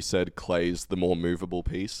 I think you said Klay's the more movable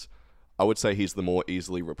piece. I would say he's the more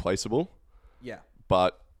easily replaceable. Yeah.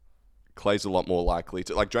 But Klay's a lot more likely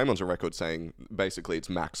to, like Draymond's a record saying basically it's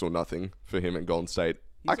max or nothing for him in Golden State.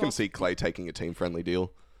 I can see Klay taking a team-friendly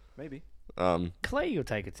deal. Maybe. Klay will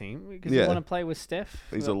take a team because Yeah. you want to play with Steph.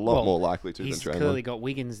 He's a lot more likely to than He's Draymond. clearly got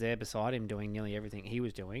Wiggins there beside him doing nearly everything he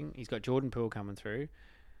was doing. He's got Jordan Poole coming through.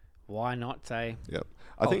 Why not say, Yep.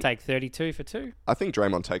 I'll take 32 for 2? I think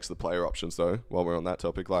Draymond takes the player options, though, while we're on that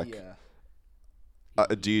topic. Like,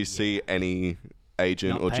 do you see any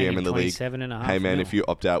agent Not or paying GM in the league, 27.5 hey, man, mil. if you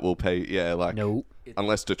opt out, we'll pay, No.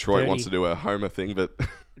 unless Detroit 30. wants to do a homer thing, but...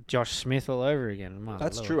 Josh Smith all over again. My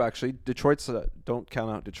That's Lord. true, actually. Detroit's don't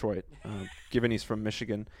count out Detroit, given he's from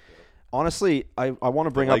Michigan. Honestly, I want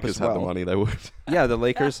to bring up Lakers as well. had the money, they would. Yeah, the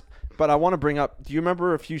Lakers. But I want to bring up, do you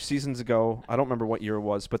remember a few seasons ago, I don't remember what year it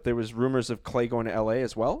was, but there was rumors of Klay going to LA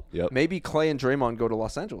as well? Yep. Maybe Klay and Draymond go to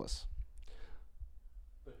Los Angeles.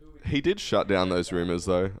 He did shut down those rumors,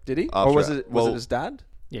 though. Did he? After- Or was it his dad?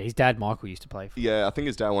 Yeah, his dad Michael used to play for. Yeah, I think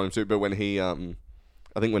his dad wanted him to, but when he, I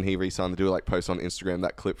think when he re-signed the deal, post on Instagram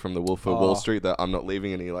that clip from the Wolf of Wall Street that I'm not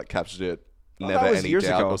leaving, and he captured it, never that was any years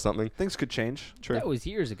doubt ago. or something. Things could change. True. That was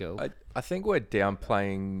years ago. I think we're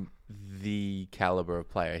downplaying the caliber of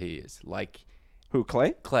player he is. Like Who,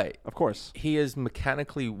 Klay? Klay, Of course. he is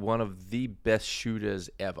mechanically one of the best shooters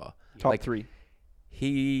ever. Top 3.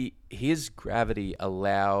 His gravity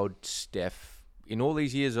allowed Steph, in all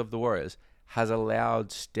these years of the Warriors, has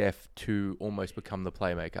allowed Steph to almost become the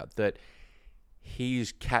playmaker. That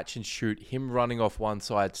he's catch and shoot, him running off one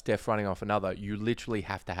side, Steph running off another. You literally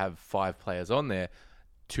have to have 5 players on there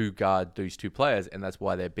to guard these 2 players, and that's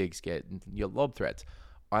why their bigs get your lob threats.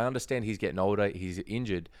 I understand he's getting older, he's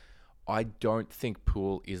injured. I don't think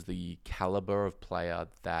Poole is the caliber of player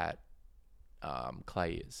that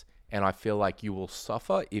Klay is. And I feel like you will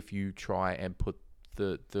suffer if you try and put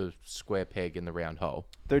the square peg in the round hole.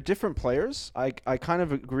 They're different players. I kind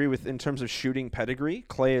of agree with, in terms of shooting pedigree,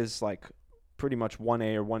 Klay is pretty much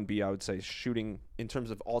 1A or 1B, I would say, shooting in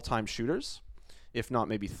terms of all-time shooters. If not,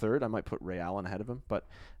 maybe third. I might put Ray Allen ahead of him. But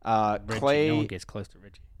Reggie, Clay... No one gets close to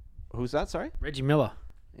Reggie. Who's that, sorry? Reggie Miller.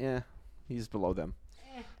 Yeah, he's below them.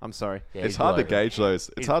 I'm sorry. Yeah, It's he's hard to below them. gauge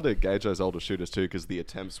those. It's hard to gauge those older shooters too, because the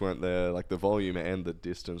attempts weren't there. Like the volume and the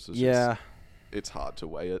distance was Yeah. just, it's hard to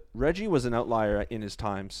weigh it. Reggie was an outlier in his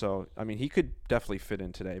time, so I mean he could definitely fit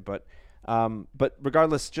in today. But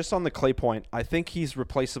regardless, just on the Clay point, I think he's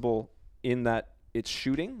replaceable in that it's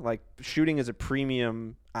shooting. Like shooting is a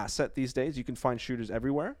premium asset these days. You can find shooters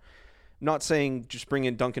everywhere. Not saying just bring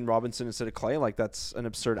in Duncan Robinson instead of Clay. Like that's an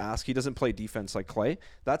absurd ask. He doesn't play defense like Clay.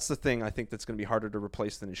 That's the thing I think that's going to be harder to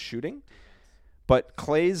replace than his shooting. But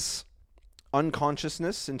Clay's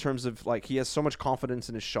unconsciousness in terms of like he has so much confidence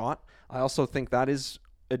in his shot. I also think that is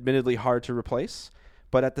admittedly hard to replace.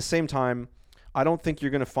 But at the same time, I don't think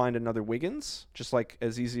you're going to find another Wiggins, just like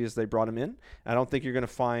as easy as they brought him in. I don't think you're going to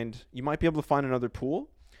find – you might be able to find another Poole,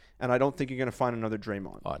 and I don't think you're going to find another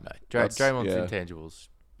Draymond. Oh, no. Draymond's intangibles,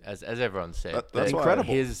 as everyone said. That's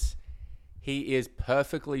incredible. He is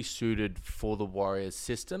perfectly suited for the Warriors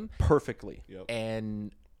system. Perfectly. Yep.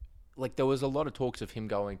 And like there was a lot of talks of him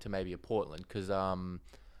going to maybe a Portland because I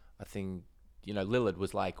think, Lillard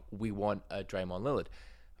was like, we want a Draymond Lillard.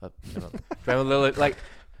 Draymond Lillard, like –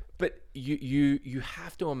 but you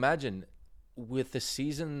have to imagine with the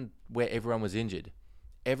season where everyone was injured,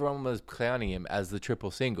 everyone was clowning him as the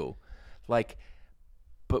triple single. Like,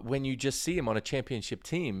 but when you just see him on a championship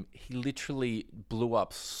team, he literally blew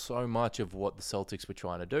up so much of what the Celtics were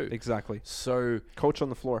trying to do. Exactly. So coach on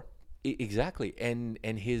the floor. Exactly. And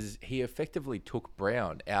he effectively took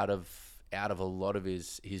Brown out of a lot of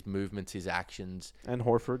his movements, his actions. And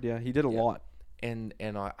Horford, yeah. He did a lot. And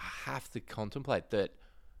I have to contemplate that.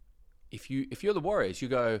 If you're the Warriors, you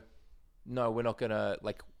go, no, we're not gonna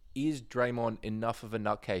like. Is Draymond enough of a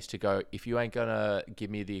nutcase to go? If you ain't gonna give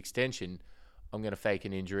me the extension, I'm gonna fake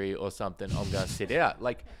an injury or something. I'm gonna sit out.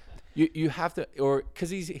 Like you have to, or because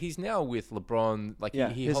he's now with LeBron. Like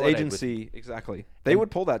he his holidayed agency exactly. They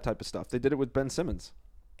would pull that type of stuff. They did it with Ben Simmons.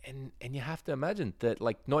 And you have to imagine that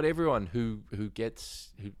like not everyone who gets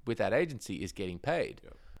with that agency is getting paid.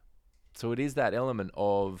 Yep. So it is that element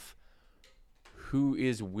of who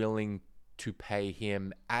is willing to pay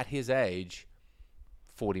him at his age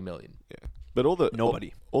 $40 million. Yeah. But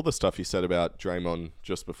Nobody. All the stuff you said about Draymond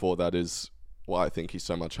just before that is why I think he's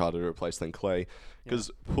so much harder to replace than Clay.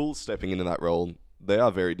 Because Poole stepping into that role, they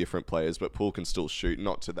are very different players, but Poole can still shoot,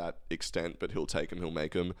 not to that extent, but he'll take them, he'll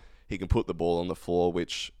make them. He can put the ball on the floor,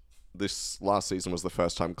 which this last season was the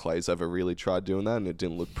first time Clay's ever really tried doing that, and it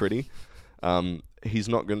didn't look pretty. He's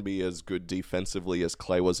not going to be as good defensively as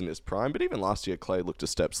Clay was in his prime, but even last year, Clay looked a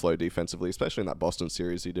step slow defensively, especially in that Boston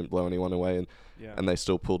series. He didn't blow anyone away, and they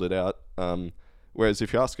still pulled it out. Whereas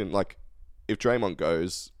if you're asking, like, if Draymond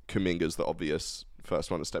goes, Kuminga's the obvious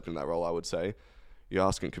first one to step in that role, I would say. You're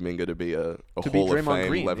asking Kuminga to be a Hall of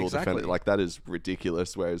Fame level defender. Like, that is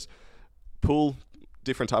ridiculous. Whereas Poole,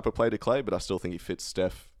 different type of play to Clay, but I still think he fits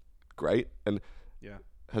Steph great. And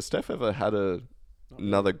has Steph ever had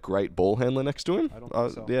another great ball handler next to him? I don't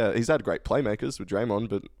think so. Yeah, he's had great playmakers with Draymond,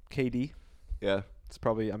 but KD. Yeah. It's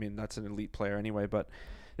probably, I mean, that's an elite player anyway, but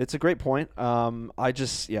it's a great point. I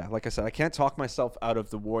just, like I said, I can't talk myself out of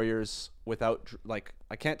the Warriors without, like,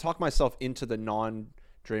 I can't talk myself into the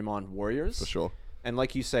non-Draymond Warriors. For sure. And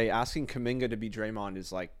like you say, asking Kuminga to be Draymond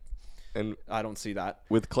is like, and I don't see that.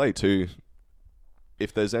 With Clay too,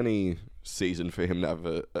 if there's any season for him to have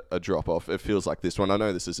a drop-off, it feels like this one. I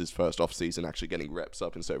know this is his first off-season actually getting reps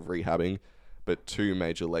up instead of rehabbing, but 2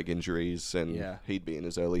 major leg injuries, and he'd be in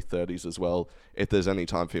his early 30s as well. If there's any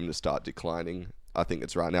time for him to start declining, I think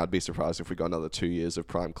it's right now. I'd be surprised if we got another 2 years of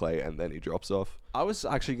prime Clay and then he drops off. I was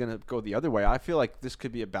actually going to go the other way. I feel like this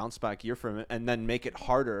could be a bounce-back year for him and then make it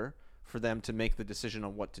harder for them to make the decision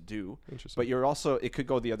on what to do. Interesting. But you're also, it could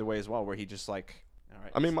go the other way as well, where he just like, all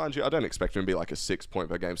right. I mean, mind you, I don't expect him to be like a 6-point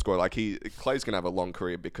per game scorer. Like Clay's going to have a long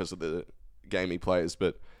career because of the game he plays,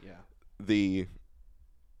 but the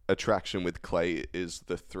attraction with Clay is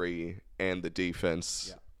the 3 and the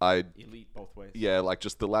defense. Elite both ways. Yeah, like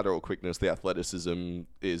just the lateral quickness, the athleticism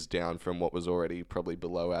is down from what was already probably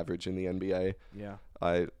below average in the NBA. Yeah.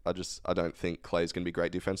 I don't think Clay's going to be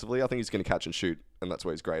great defensively. I think he's going to catch and shoot, and that's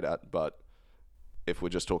what he's great at. But if we're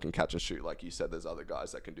just talking catch and shoot, like you said, there's other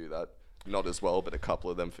guys that can do that. Not as well, but a couple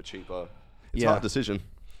of them for cheaper. It's a hard decision.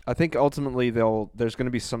 I think ultimately there's going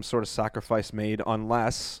to be some sort of sacrifice made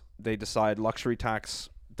unless they decide luxury tax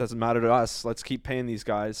doesn't matter to us. Let's keep paying these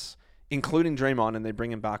guys, including Draymond, and they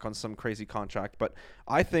bring him back on some crazy contract. But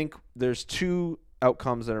I think there's 2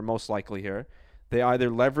 outcomes that are most likely here. They either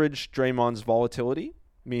leverage Draymond's volatility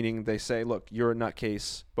meaning they say, look, you're a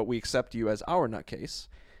nutcase, but we accept you as our nutcase,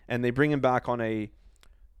 and they bring him back on a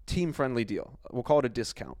team-friendly deal. We'll call it a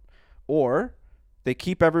discount. Or they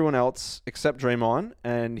keep everyone else except Draymond,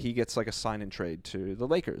 and he gets like a sign-and-trade to the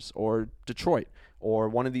Lakers or Detroit or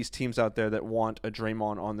one of these teams out there that want a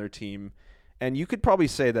Draymond on their team. And you could probably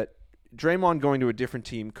say that Draymond going to a different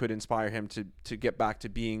team could inspire him to get back to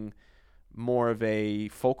being more of a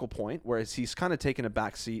focal point, whereas he's kind of taken a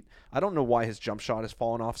back seat. I don't know why his jump shot has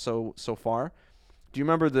fallen off so far. Do you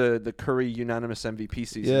remember the Curry unanimous MVP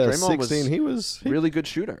season? Yeah, Draymond 16. Was really good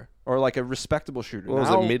shooter, or like a respectable shooter. What was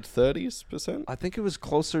Now, it, mid-30s%? I think it was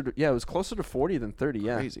closer to, it was closer to 40 than 30,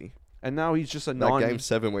 yeah. Crazy. And now he's just a That game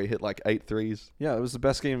 7 where he hit like 8 threes. Yeah, it was the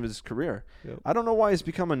best game of his career. Yep. I don't know why he's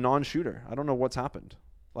become a non-shooter. I don't know what's happened.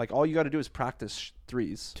 Like, all you got to do is practice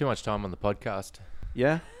threes. Too much time on the podcast.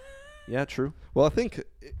 Yeah. Yeah, true. Well, I think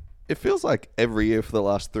it feels like every year for the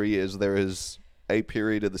last 3 years there is a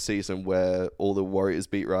period of the season where all the Warriors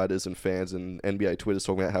beat writers and fans and NBA Twitter's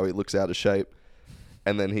talking about how he looks out of shape.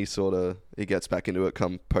 And then he gets back into it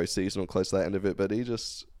come postseason or close to that end of it. But he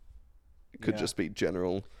just could just be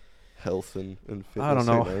general health and fitness. I don't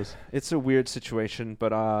know. Who knows? It's a weird situation,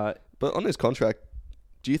 but on his contract,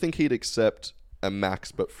 do you think he'd accept a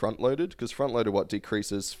max but front-loaded? Because front-loaded,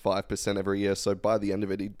 decreases 5% every year. So by the end of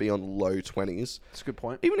it, he'd be on low 20s. That's a good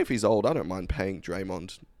point. Even if he's old, I don't mind paying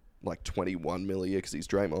Draymond like 21 mil a year because he's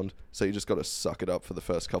Draymond. So you just got to suck it up for the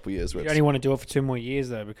first couple of years. You only want to do it for 2 more years,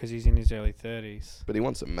 though, because he's in his early 30s. But he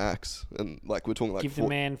wants a max. And like we're talking like... Give the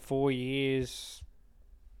man 4 years...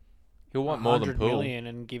 He'll want more than 100 Poole. million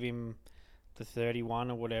and give him the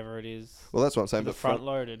 31 or whatever it is. Well, that's what I'm saying. The But front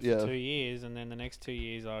loaded yeah. for 2 years, and then the next 2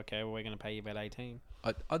 years, okay, well, we're going to pay you about 18.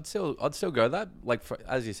 I'd still go that, like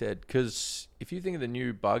as you said, because if you think of the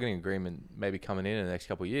new bargaining agreement maybe coming in the next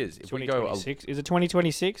couple of years, if we go, 2026, is it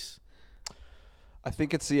 2026? I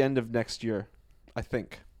think it's the end of next year. I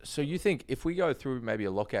think. so you think if we go through maybe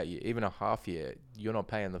a lockout year, even a half year, you're not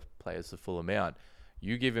paying the players the full amount.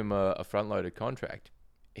 You give him a front loaded contract.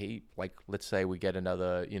 He let's say we get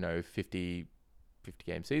another 50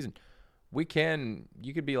 game season.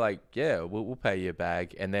 You could be like, yeah, we'll pay you a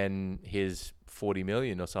bag, and then his 40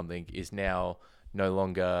 million or something is now no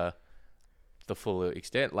longer the full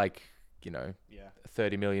extent.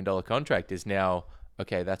 $30 million contract is now,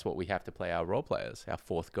 okay, that's what we have to play our role players, our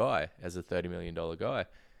fourth guy as a $30 million guy.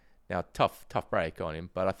 Now, tough break on him,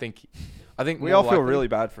 but I think We all feel really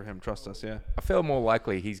bad for him. Trust us, yeah. I feel more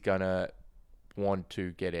likely he's gonna want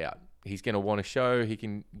to get out. He's gonna want to show he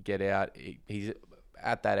can get out. He's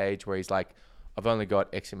at that age where he's like, I've only got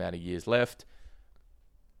X amount of years left.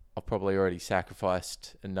 I've probably already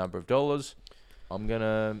sacrificed a number of dollars. I'm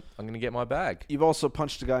gonna get my bag. You've also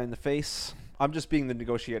punched a guy in the face. I'm just being the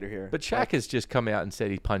negotiator here. But Shaq has just come out and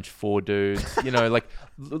said he punched 4 dudes.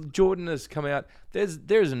 Jordan has come out. There's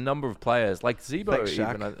a number of players like Zebo. Thanks,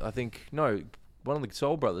 Shaq. Even I think one of the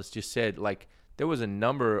Soul brothers just said there was a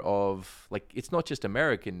number of it's not just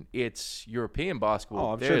American, it's European basketball.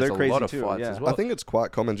 Oh, I'm sure There's they're a crazy lot of too, fights yeah. as well. I think it's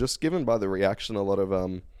quite common, just given by the reaction a lot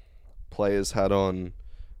of players had on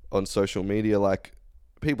social media. Like,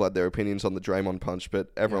 people had their opinions on the Draymond punch,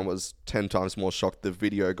 but everyone was 10 times more shocked the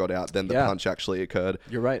video got out than the punch actually occurred.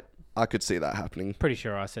 You're right. I could see that happening. Pretty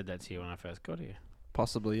sure I said that to you when I first got here.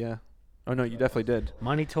 Possibly, yeah. Oh, no, you definitely did.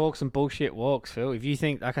 Money talks and bullshit walks, Phil. If you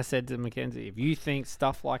think, like I said to Mackenzie, if you think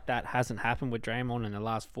stuff like that hasn't happened with Draymond in the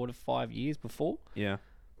last 4 to 5 years before, Yeah.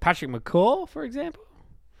 Patrick McCaw, for example,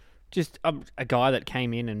 just a guy that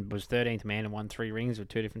came in and was 13th man and won 3 rings with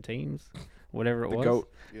 2 different teams, whatever it The was.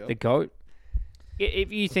 GOAT. Yep. The GOAT.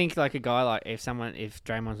 If you think like a guy like if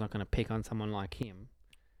Draymond's not going to pick on someone like him,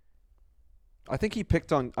 I think he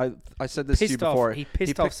picked on. I said this to you before. He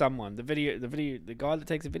pissed off someone. The guy that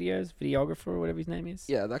takes the videos, videographer or whatever his name is.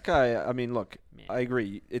 Yeah, that guy. I mean, look, Man. I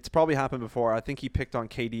agree. It's probably happened before. I think he picked on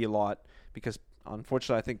KD a lot because,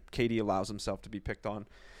 unfortunately, I think KD allows himself to be picked on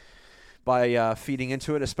by feeding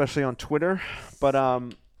into it, especially on Twitter. But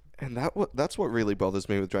And that's what really bothers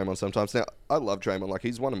me with Draymond sometimes. Now, I love Draymond. Like,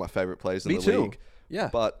 he's one of my favorite players in Me the too. league. yeah,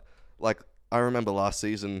 But, I remember last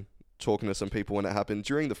season talking to some people when it happened.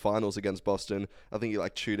 During the finals against Boston, I think he,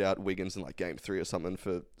 chewed out Wiggins in, game 3 or something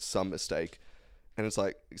for some mistake. And it's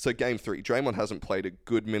so game 3, Draymond hasn't played a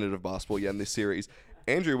good minute of basketball yet in this series.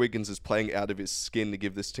 Andrew Wiggins is playing out of his skin to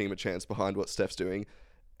give this team a chance behind what Steph's doing.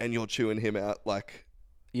 And you're chewing him out,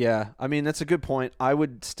 yeah. I mean, that's a good point. I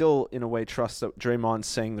would still, in a way, trust that Draymond's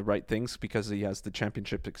saying the right things because he has the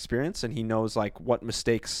championship experience and he knows what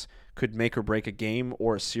mistakes could make or break a game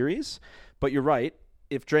or a series. But you're right.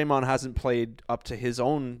 If Draymond hasn't played up to his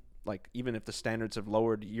own, even if the standards have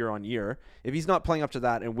lowered year on year, if he's not playing up to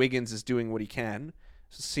that and Wiggins is doing what he can,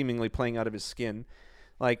 seemingly playing out of his skin.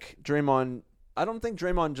 Like Draymond, I don't think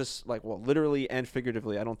Draymond just literally and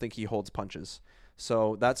figuratively, I don't think he holds punches.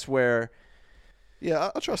 So that's where.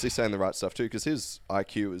 Yeah, I trust he's saying the right stuff too, because his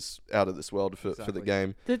IQ is out of this world for the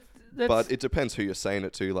game. But it depends who you're saying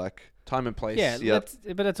it to, like time and place. Yeah,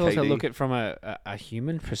 but let's also KD. look at from a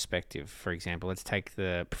human perspective. For example, let's take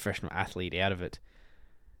the professional athlete out of it.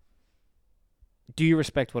 Do you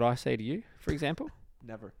respect what I say to you, for example?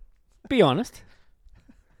 Never. Be honest.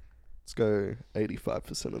 Let's go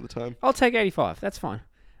 85% of the time. I'll take 85. That's fine.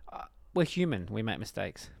 We're human. We make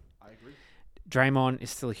mistakes. I agree. Draymond is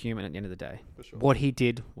still a human at the end of the day. For sure. What he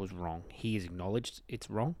did was wrong. He has acknowledged it's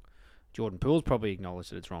wrong. Jordan Poole's probably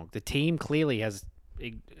acknowledged that it's wrong. The team clearly has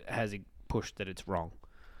pushed that it's wrong.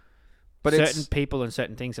 But certain people and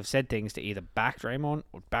certain things have said things to either back Draymond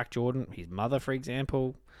or back Jordan. His mother, for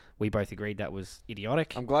example, we both agreed that was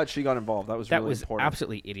idiotic. I'm glad she got involved. That was really important.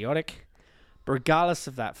 Absolutely idiotic. But regardless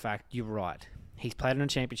of that fact, you're right. He's played on a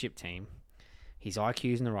championship team. His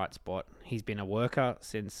IQ's in the right spot. He's been a worker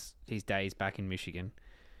since his days back in Michigan.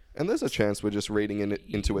 And there's a chance we're just reading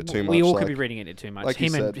into it too much. We all could be reading into it too much. Like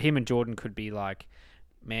him and Jordan could be like,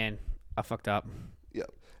 man, I fucked up. Yeah.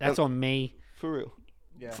 That's on me. For real.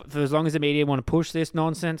 Yeah. For as long as the media want to push this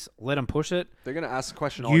nonsense, let them push it. They're going to ask the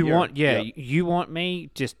question all year. You want me,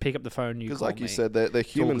 just pick up the phone and you call me. Because like you said, they're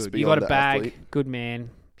humans beyond you got a the bag, athlete. good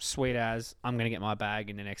man, sweet as, I'm going to get my bag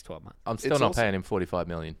in the next 12 months. I'm still not paying him $45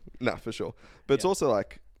 million. No, for sure. But it's also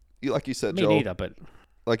like you said, Me Joel. neither, but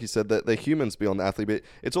Like you said, they're humans beyond the athlete, but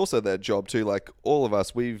it's also their job too. Like all of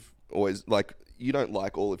us, we've always you don't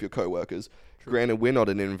like all of your coworkers. True. Granted, we're not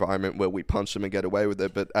in an environment where we punch them and get away with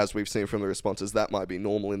it, but as we've seen from the responses, that might be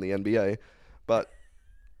normal in the NBA. But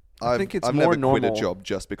I think I've never quit a job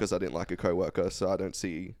just because I didn't like a coworker, so I don't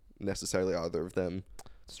see necessarily either of them.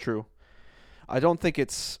 It's true. I don't think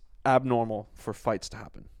it's abnormal for fights to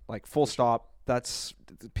happen. Like full stop.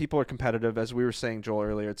 People are competitive, as we were saying, Joel,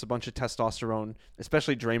 earlier. It's a bunch of testosterone,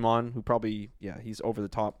 especially Draymond, who probably, he's over the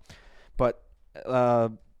top. But,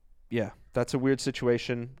 that's a weird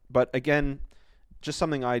situation. But again, just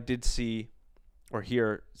something I did see or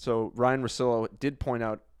hear. So Ryan Russillo did point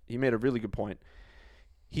out, he made a really good point.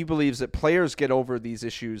 He believes that players get over these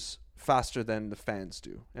issues faster than the fans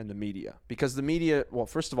do and the media. Because the media,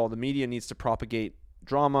 first of all, the media needs to propagate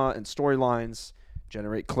drama and storylines,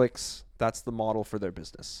 generate clicks. That's the model for their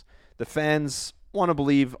business. The fans want to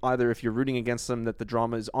believe either if you're rooting against them that the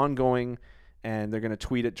drama is ongoing and they're going to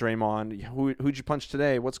tweet at Draymond, who'd you punch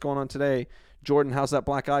today? What's going on today? Jordan, how's that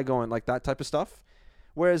black eye going? Like that type of stuff.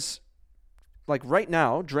 Whereas like right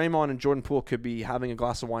now, Draymond and Jordan Poole could be having a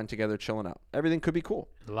glass of wine together, chilling out. Everything could be cool.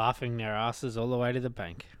 Laughing their asses all the way to the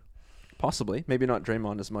bank. Possibly. Maybe not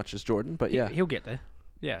Draymond as much as Jordan, but yeah. He'll get there.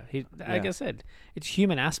 Yeah. Like I said, it's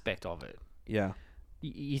human aspect of it. Yeah.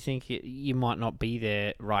 You think you might not be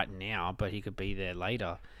there right now, but he could be there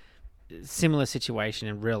later. Similar situation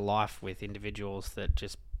in real life with individuals that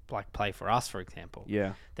just like play for us, for example.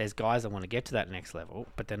 Yeah. There's guys that want to get to that next level,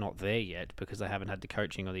 but they're not there yet because they haven't had the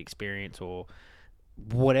coaching or the experience or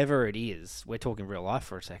whatever it is. We're talking real life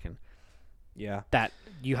for a second. Yeah. That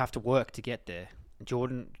you have to work to get there.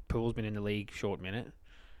 Jordan Poole's been in the league short minute,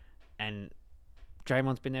 and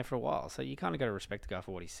Draymond's been there for a while. So you kind of got to respect the guy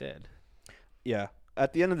for what he said. Yeah.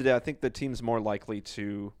 At the end of the day, I think the team's more likely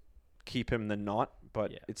to keep him than not,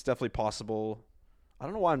 but it's definitely possible. I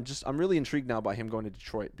don't know why I'm really intrigued now by him going to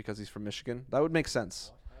Detroit because he's from Michigan. That would make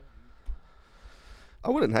sense. I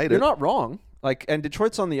wouldn't hate it. You're not wrong. Like, and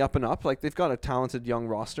Detroit's on the up and up. Like, they've got a talented young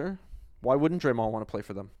roster. Why wouldn't Draymond want to play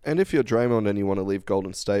for them? And if you're Draymond and you want to leave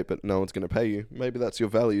Golden State, but no one's going to pay you, maybe that's your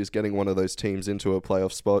value, is getting one of those teams into a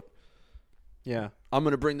playoff spot. Yeah. I'm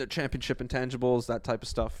going to bring the championship intangibles, that type of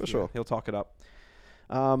stuff. For sure. He'll talk it up.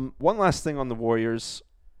 One last thing on the Warriors.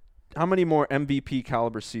 How many more MVP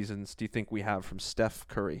caliber seasons do you think we have from Steph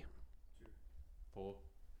Curry? 4.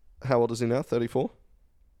 How old is he now? 34?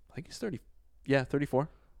 I think he's 30. Yeah, 34.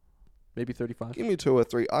 Maybe 35. Give me 2 or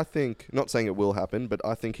 3. I think, not saying it will happen, but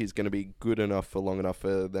I think he's going to be good enough for long enough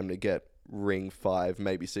for them to get ring 5,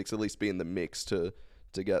 maybe 6, at least be in the mix to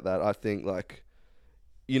get that. I think, like,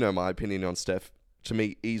 you know my opinion on Steph. To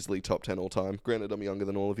me, easily top 10 all time. Granted, I'm younger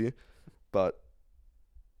than all of you, but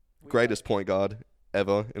greatest point guard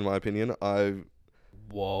ever, in my opinion.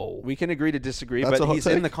 Whoa. We can agree to disagree, That's but a hot he's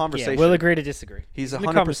take. in the conversation. Yeah, we'll agree to disagree. He's in the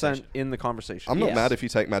 100% conversation. in the conversation. I'm not Yes. mad if you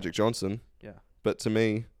take Magic Johnson. Yeah. But to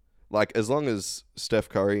me, like, as long as Steph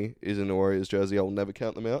Curry is in the Warriors jersey, I'll never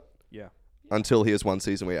count them out. Yeah. Until he has one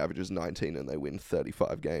season where he averages 19 and they win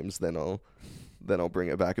 35 games, then I'll bring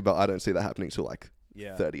it back. But I don't see that happening till like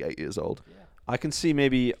 38 years old. I can see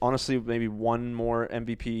maybe one more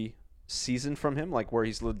MVP season from him, like where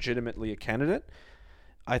he's legitimately a candidate,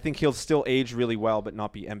 I think he'll still age really well but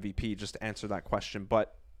not be MVP, just to answer that question.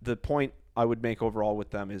 But the point I would make overall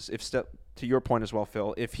with them is, to your point as well,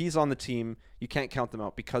 Phil, if he's on the team, you can't count them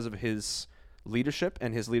out because of his leadership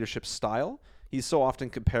and his leadership style. He's so often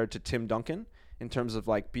compared to Tim Duncan in terms of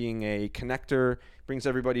like being a connector, brings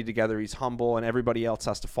everybody together. He's humble and everybody else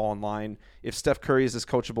has to fall in line. If Steph Curry is as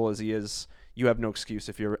coachable as he is, you have no excuse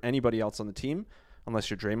if you're anybody else on the team, unless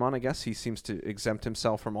you're Draymond, I guess. He seems to exempt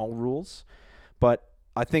himself from all rules. But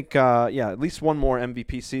I think, at least one more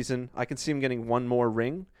MVP season. I can see him getting one more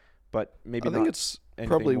ring, but maybe not. I think it's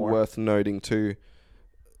probably worth noting too,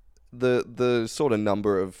 the sort of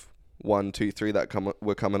number of 1, 2, 3 that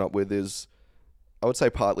we're coming up with is, I would say,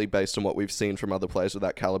 partly based on what we've seen from other players of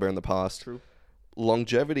that caliber in the past. True.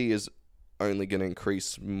 Longevity is only going to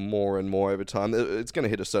increase more and more over time. It's going to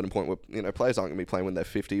hit a certain point where players aren't going to be playing when they're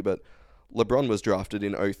 50, but LeBron was drafted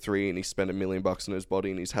in 2003 and he spent $1 million on his body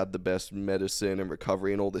and he's had the best medicine and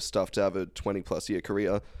recovery and all this stuff to have a 20-plus year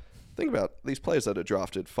career. Think about these players that are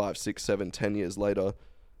drafted 5, 6, 7, 10 years later.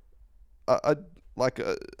 I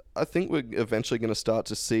think we're eventually going to start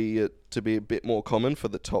to see it to be a bit more common for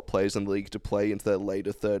the top players in the league to play into their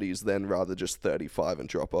later 30s then rather just 35 and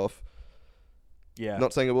drop off. Yeah.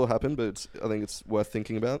 Not saying it will happen, but I think it's worth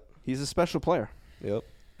thinking about. He's a special player. Yep.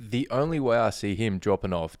 The only way I see him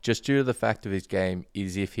dropping off, just due to the fact of his game,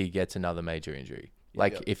 is if he gets another major injury.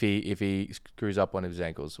 Like if he screws up one of his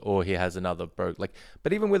ankles or he has another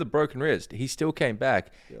but even with a broken wrist, he still came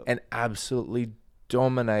back and absolutely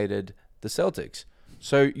dominated the Celtics.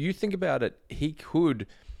 So you think about it, he could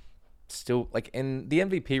still and the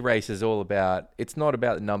MVP race is all about, it's not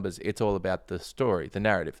about the numbers, it's all about the story, the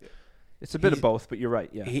narrative. Yeah. It's a bit of both, but you're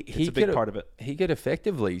right. Yeah, it's a big part of it. He could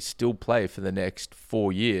effectively still play for the next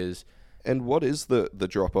 4 years. And what is the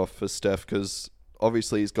drop-off for Steph? Because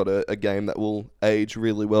obviously he's got a game that will age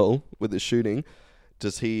really well with his shooting.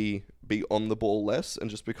 Does he be on the ball less and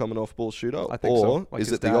just become an off-ball shooter? I think so. Like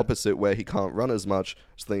is it the opposite where he can't run as much,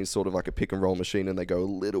 so then he's sort of like a pick-and-roll machine and they go a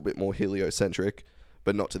little bit more heliocentric,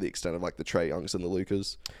 but not to the extent of like the Trae Youngs and the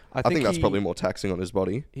Lukas? I think that's probably more taxing on his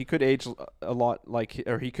body. He could age a lot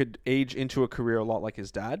he could age into a career a lot like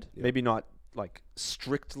his dad. Yeah. Maybe not like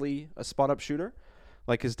strictly a spot-up shooter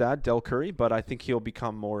like his dad, Del Curry, but I think he'll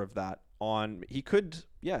become more of that.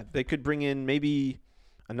 They could bring in maybe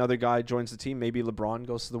another guy joins the team. Maybe LeBron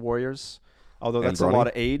goes to the Warriors, although that's a lot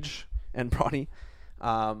of age, and Bronny.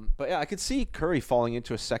 But yeah, I could see Curry falling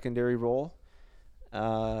into a secondary role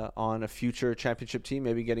on a future championship team,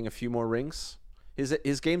 maybe getting a few more rings.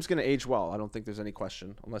 His game's going to age well. I don't think there's any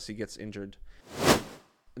question, unless he gets injured.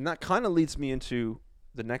 And that kind of leads me into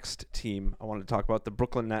the next team I wanted to talk about, the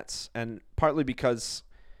Brooklyn Nets, and partly because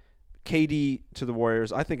KD to the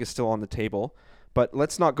Warriors, I think, is still on the table. But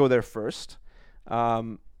let's not go there first.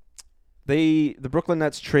 The Brooklyn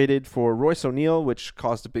Nets traded for Royce O'Neal, which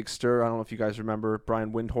caused a big stir. I don't know if you guys remember.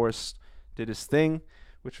 Brian Windhorst did his thing,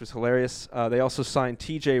 which was hilarious. They also signed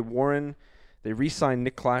TJ Warren. They re-signed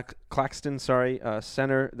Nick Claxton,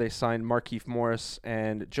 center. They signed Markieff Morris,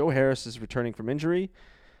 and Joe Harris is returning from injury.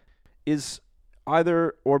 Is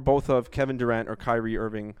either or both of Kevin Durant or Kyrie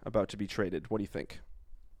Irving about to be traded? What do you think?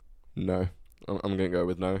 No. I'm going to go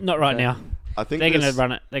with no. Not right now. I think they're going to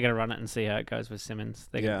run it. They're going to run it and see how it goes with Simmons.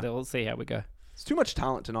 They'll see how we go. It's too much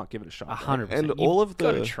talent to not give it a shot. 100%. And all of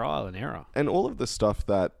the trial and error. And all of the stuff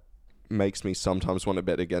that makes me sometimes want to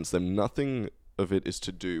bet against them, nothing of it is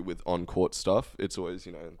to do with on-court stuff. It's always,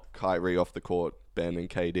 Kyrie off the court, Ben and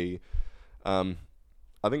KD.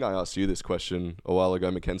 I think I asked you this question a while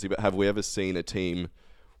ago, Mackenzie, but have we ever seen a team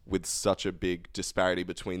with such a big disparity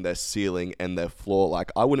between their ceiling and their floor?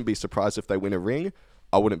 Like, I wouldn't be surprised if they win a ring.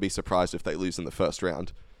 I wouldn't be surprised if they lose in the first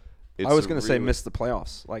round. I was going to say miss the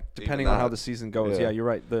playoffs. Like, depending on how the season goes. Yeah, you're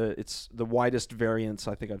right. It's the widest variance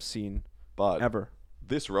I think I've seen ever.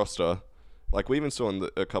 This roster, like we even saw in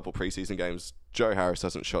a couple preseason games, Joe Harris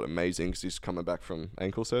hasn't shot amazing because he's coming back from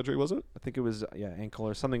ankle surgery, was it? I think it was, ankle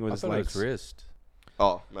or something with his legs. I thought it was wrist.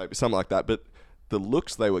 Oh, maybe something like that. But the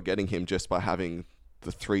looks they were getting him just by having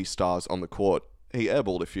the 3 stars on the court, he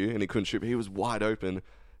airballed a few and he couldn't shoot, but he was wide open.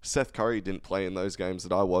 Seth Curry didn't play in those games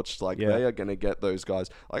that I watched. They are going to get those guys.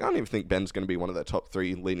 I don't even think Ben's going to be one of their top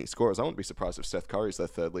 3 leading scorers. I wouldn't be surprised if Seth Curry's their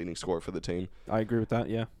 3rd leading scorer for the team. I agree with that,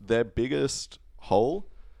 yeah. Their biggest hole,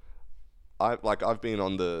 I've been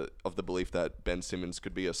of the belief that Ben Simmons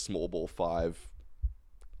could be a small ball 5,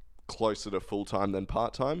 closer to full-time than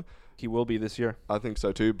part-time. He will be this year. I think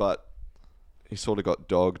so too, but he sort of got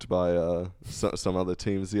dogged by some other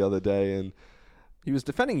teams the other day, and He was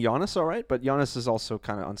defending Giannis all right, but Giannis is also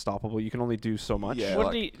kind of unstoppable. You can only do so much. Yeah.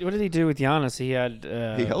 What did he do with Giannis? He had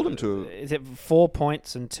He held him to is it 4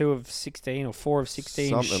 points and 2 of 16 or 4 of 16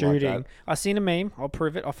 something shooting? like that. I seen a meme. I'll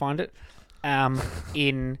prove it. I'll find it.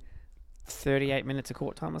 In 38 minutes of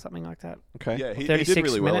court time or something like that. Okay. Yeah, he 36 did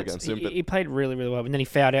really well minutes. against him. He, But he played really, really well. And then he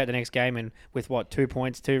fouled out the next game and with 2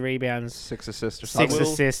 points, 2 rebounds, 6 assists or 6 something.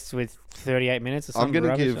 assists with 38 minutes or something.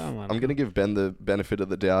 I'm gonna give Ben the benefit of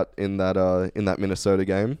the doubt in that Minnesota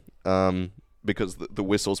game, because the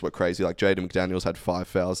whistles were crazy. Like Jaden McDaniels had 5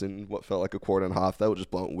 fouls in what felt like a quarter and a half. They were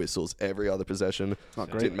just blowing whistles every other possession.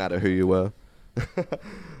 Not great. Didn't matter who you were.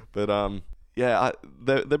 But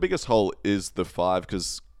their biggest hole is the 5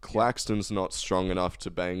 because Claxton's not strong enough to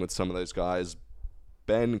bang with some of those guys.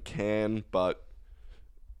 Ben can, but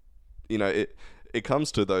it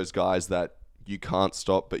comes to those guys that you can't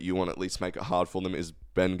stop, but you want to at least make it hard for them. Is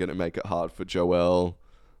Ben going to make it hard for Joel?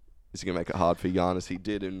 Is he going to make it hard for Giannis? He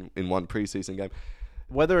did in one preseason game.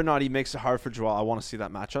 Whether or not he makes it hard for Joel, I want to see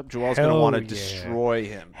that matchup. Joel's going to want to destroy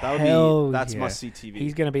him. That's must-see TV.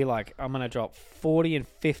 He's going to be like, I'm going to drop 40 and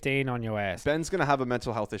 15 on your ass. Ben's going to have a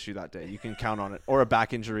mental health issue that day. You can count on it. Or a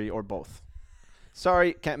back injury or both.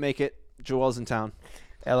 Sorry, can't make it. Joel's in town.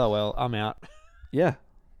 LOL, I'm out. Yeah,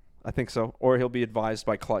 I think so. Or he'll be advised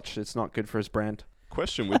by Clutch. It's not good for his brand.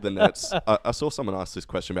 Question with the Nets. I saw someone ask this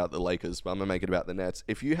question about the Lakers, but I'm going to make it about the Nets.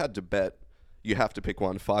 If you had to bet, you have to pick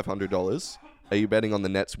one, $500. Are you betting on the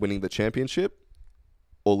Nets winning the championship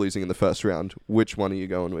or losing in the first round? Which one are you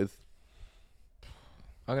going with?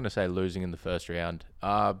 I'm going to say losing in the first round.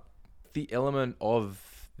 The element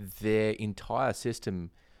of their entire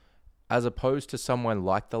system, as opposed to someone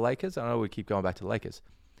like the Lakers, I know we keep going back to the Lakers,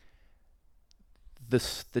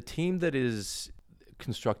 the team that is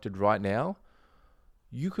constructed right now,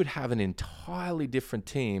 you could have an entirely different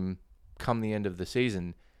team come the end of the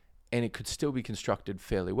season, and it could still be constructed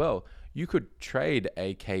fairly well. You could trade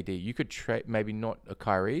a KD. You could trade, maybe not a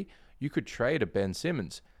Kyrie. You could trade a Ben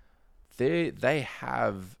Simmons. They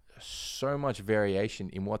have so much variation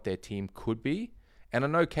in what their team could be. And I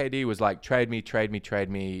know KD was like, trade me,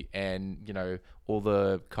 and, all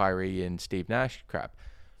the Kyrie and Steve Nash crap.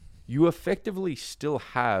 You effectively still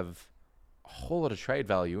have a whole lot of trade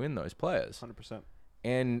value in those players. 100%.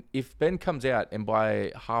 And if Ben comes out and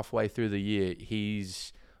by halfway through the year,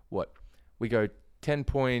 he's, we go 10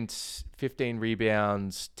 points, 15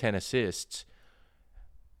 rebounds, 10 assists,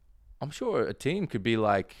 I'm sure a team could be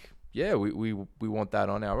like, yeah, we want that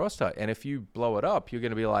on our roster. And if you blow it up, you're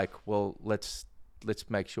going to be like, well, let's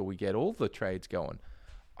make sure we get all the trades going.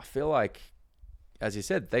 I feel like, as you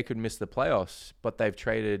said, they could miss the playoffs, but they've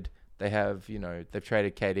traded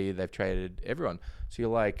KD, they've traded everyone. So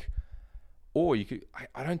you're like, or you could,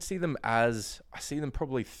 I don't see them as, I see them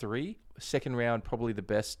probably 3, second round, probably the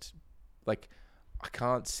best. Like, I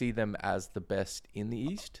can't see them as the best in the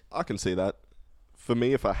East. I can see that. For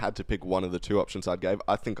me, if I had to pick one of the 2 options I gave,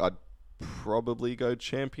 I think I'd probably go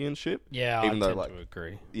championship. Yeah, even I though, tend to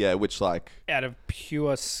agree. Yeah, which Out of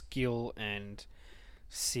pure skill and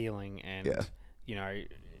ceiling and,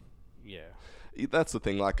 that's the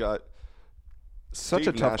thing. Such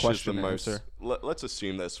Steve a tough Nash question is the to most. answer. Let's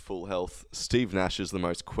assume there's full health. Steve Nash is the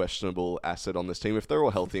most questionable asset on this team. If they're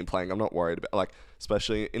all healthy and playing, I'm not worried about.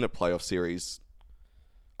 Especially in a playoff series,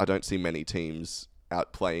 I don't see many teams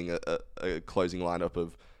outplaying a closing lineup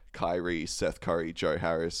of Kyrie, Seth Curry, Joe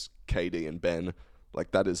Harris, KD, and Ben.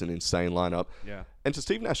 That is an insane lineup. Yeah. And to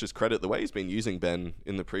Steve Nash's credit, the way he's been using Ben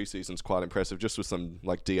in the preseason is quite impressive. Just with some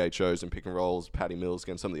DHOs and pick and rolls, Patty Mills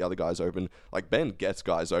getting some of the other guys open. Ben gets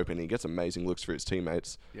guys open. He gets amazing looks for his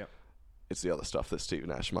teammates. Yep. It's the other stuff that Steve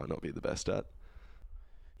Nash might not be the best at.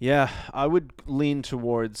 Yeah, I would lean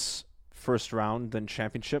towards first round than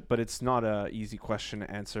championship, but it's not a easy question to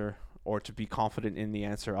answer or to be confident in the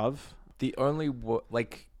answer of. The only,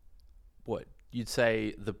 you'd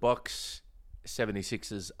say the Bucks,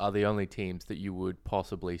 76ers are the only teams that you would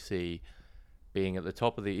possibly see being at the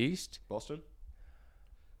top of the East. Boston?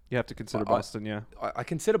 You have to consider Boston, yeah. I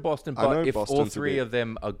consider Boston, I know but if all Boston's 3 of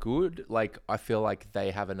them are good, I feel like they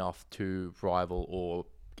have enough to rival or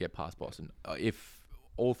get past Boston. If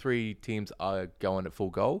all 3 teams are going at full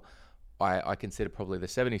goal, I consider probably the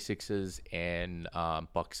 76ers and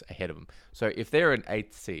Bucks ahead of them. So if they're an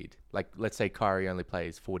 8th seed, let's say Kyrie only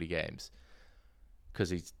plays 40 games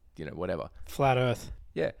because he's, whatever. Flat Earth.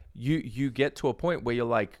 Yeah. You get to a point where you're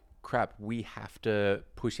like, crap, we have to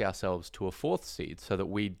push ourselves to a 4th seed so that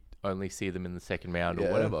we only see them in the second round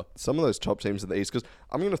or whatever. Some of those top teams in the East, because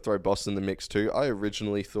I'm going to throw Boston in the mix too. I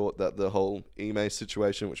originally thought that the whole Ime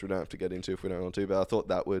situation, which we don't have to get into if we don't want to, but I thought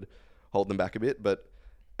that would hold them back a bit. But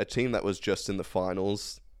a team that was just in the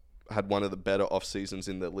finals, had one of the better off seasons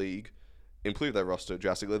in the league, improved their roster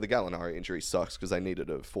drastically. The Gallinari injury sucks because they needed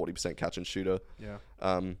a 40% catch and shooter. Yeah.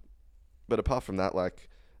 But apart from that, like,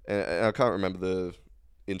 and I can't remember the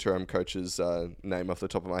interim coach's name off the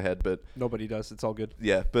top of my head, but Nobody does. It's all good.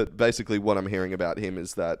 yeah, but basically what I'm hearing about him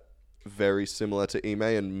is that very similar to Ime,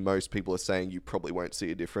 and most people are saying you probably won't see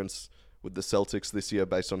a difference with the Celtics this year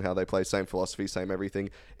based on how they play. Same philosophy, same everything.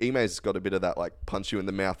 Ime's got a bit of that, like, punch you in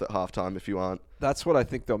the mouth at halftime if you aren't. That's what I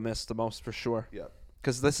think they'll miss the most for sure. Yeah.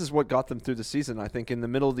 Because this is what got them through the season. I think in the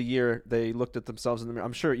middle of the year, they looked at themselves in the mirror.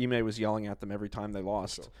 I'm sure Ime was yelling at them every time they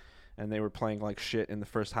lost. Sure. And they were playing like shit in the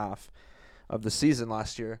first half of the season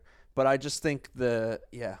last year. But I just think that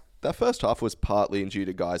first half was partly due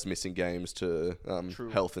to guys missing games to True.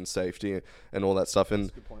 health and safety and all that stuff. That's And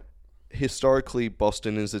a good point. historically,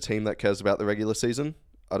 Boston is a team that cares about the regular season.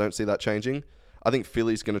 I don't see that changing. I think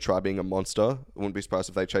Philly's going to try being a monster. I wouldn't be surprised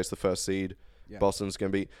if they chase the first seed. Yeah. Boston's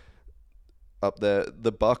going to be up there.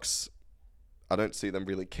 The Bucks, I don't see them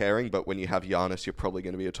really caring, but when you have Giannis, you're probably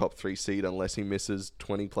going to be a top 3 seed unless he misses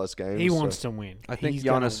 20-plus games. He wants to win. I think He's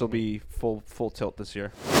gonna Giannis will win. be full tilt this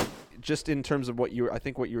year. Just in terms of what you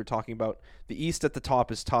were talking about, the East at the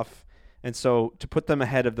top is tough, and so to put them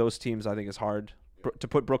ahead of those teams, I think is hard. To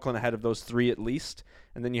put Brooklyn ahead of those 3 at least,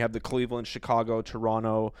 and then you have the Cleveland, Chicago,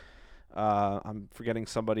 Toronto. I'm forgetting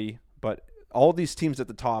somebody, but all these teams at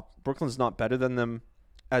the top, Brooklyn's not better than them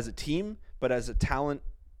as a team, but as a talent,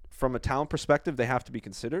 from a talent perspective, they have to be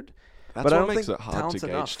considered. That's but I what don't makes think it hard to talent's gauge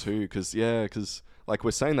enough. too, because like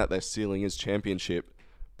we're saying that their ceiling is championship,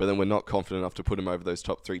 but then we're not confident enough to put them over those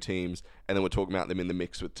top 3 teams, and then we're talking about them in the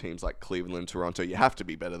mix with teams like Cleveland, Toronto. You have to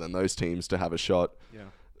be better than those teams to have a shot. Yeah.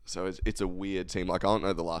 So it's a weird team. Like, I don't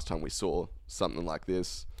know the last time we saw something like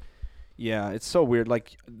this. Yeah, it's so weird.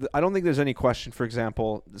 Like, I don't think there's any question, for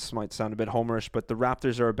example, this might sound a bit homerish, but the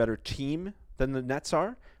Raptors are a better team than the Nets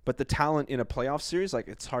are. But the talent in a playoff series, like,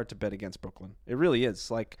 it's hard to bet against Brooklyn. It really is.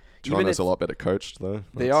 Like, Toronto's a lot better coached, though.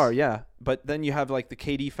 They are, yeah. But then you have, like, the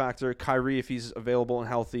KD factor, Kyrie if he's available and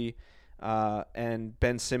healthy, and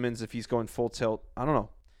Ben Simmons if he's going full tilt. I don't know.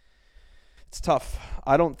 It's tough.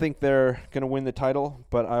 I don't think they're going to win the title,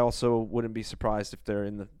 but I also wouldn't be surprised if they're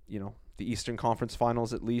in the Eastern Conference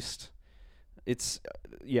Finals at least. It's,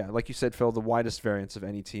 like you said, Phil, the widest variance of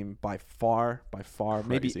any team by far,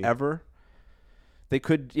 maybe Crazy. ever. They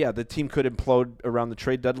could, the team could implode around the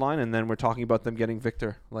trade deadline, and then we're talking about them getting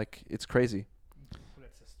Victor. Like, it's crazy.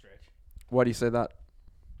 That's a stretch. Why do you say that?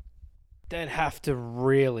 They'd have to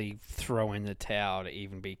really throw in the towel to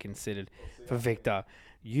even be considered for Victor.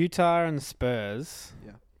 Utah and Spurs,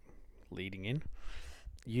 leading in.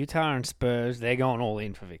 Utah and Spurs, they're going all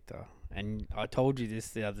in for Victor. And I told you this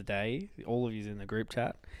the other day, all of you in the group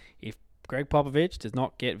chat. If Greg Popovich does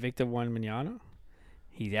not get Victor Wembanyama,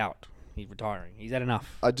 he's out. He's retiring. He's had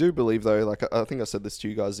enough. I do believe, though, like I think I said this to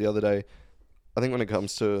you guys the other day, I think when it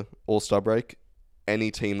comes to All-Star break,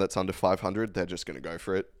 any team that's under 500, they're just going to go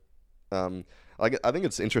for it. I think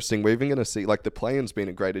it's interesting. We're even going to see, like, the play-in's been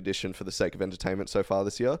a great addition for the sake of entertainment so far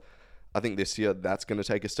this year. I think this year that's going to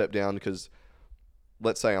take a step down because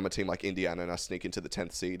let's say I'm a team like Indiana and I sneak into the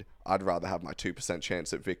 10th seed. I'd rather have my 2%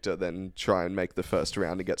 chance at Victor than try and make the first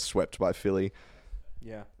round and get swept by Philly.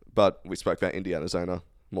 Yeah. But we spoke about Indiana's owner.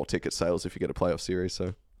 More ticket sales if you get a playoff series.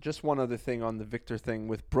 So just one other thing on the Victor thing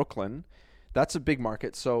with Brooklyn. That's a big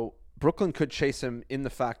market. So Brooklyn could chase him in the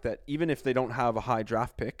fact that even if they don't have a high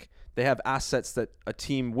draft pick, they have assets that a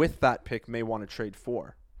team with that pick may want to trade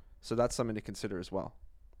for. So that's something to consider as well.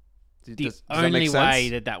 The only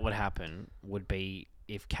way that would happen would be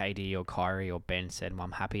if KD or Kyrie or Ben said, well,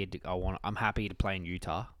 I'm happy to play in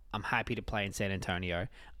Utah. I'm happy to play in San Antonio.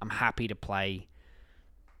 I'm happy to play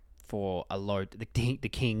for the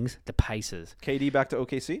Kings, the Pacers. KD back to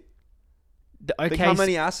OKC? Think how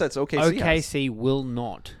many assets OKC has. OKC will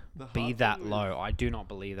not be that low. I do not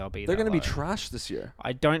believe they'll be They're that low. They're going to be trash this year.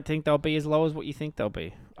 I don't think they'll be as low as what you think they'll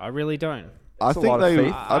be. I really don't. I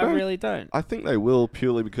really don't. I think they will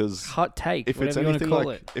purely because hot take. If it's whatever you want to anything call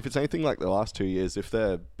like it. if it's anything like the last 2 years, if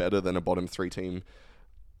they're better than a bottom 3 team,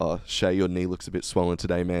 Shea, your knee looks a bit swollen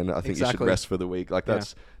today, man. I think you should rest for the week. Like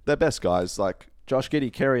that's their best guys. Like Josh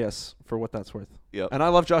Giddey, carry us for what that's worth. Yep. And I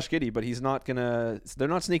love Josh Giddey, but he's not gonna. They're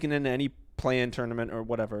not sneaking into any play-in tournament or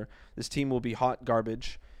whatever. This team will be hot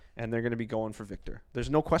garbage, and they're gonna be going for Victor. There's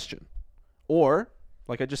no question. Or,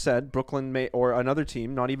 like I just said, Brooklyn may, or another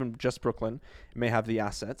team, not even just Brooklyn, may have the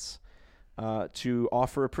assets to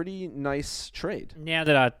offer a pretty nice trade. Now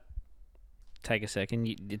that I take a second,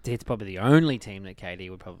 it's probably the only team that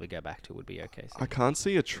KD would probably go back to would be OKC. I can't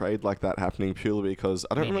see a trade like that happening purely because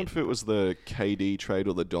I don't remember if it was the KD trade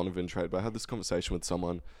or the Donovan trade, but I had this conversation with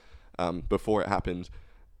someone before it happened.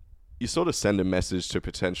 you sort of send a message to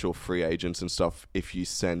potential free agents and stuff if you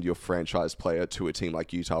send your franchise player to a team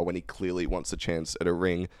like Utah when he clearly wants a chance at a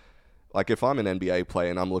ring. Like, if I'm an NBA player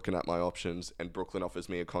and I'm looking at my options and Brooklyn offers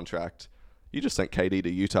me a contract, you just sent KD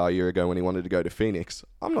to Utah a year ago when he wanted to go to Phoenix.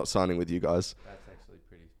 I'm not signing with you guys. That's actually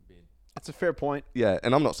pretty big. That's a fair point. Yeah,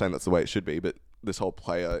 and I'm not saying that's the way it should be, but this whole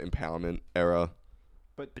player empowerment era,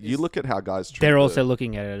 But you look at how guys treat They're also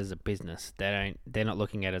looking at it as a business. They're not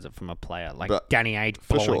looking at it as from a player. Like But Danny Ainge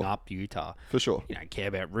for blowing sure. up Utah. for sure. You don't care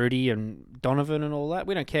about Rudy and Donovan and all that.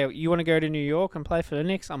 We don't care. You want to go to New York and play for the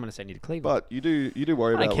Knicks? I'm going to send you to Cleveland. But you do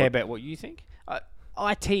worry I don't about care about what you think.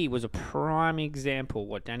 IT was a prime example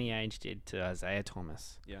what Danny Ainge did to Isaiah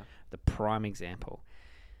Thomas. Yeah. The prime example.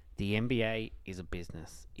 The NBA is a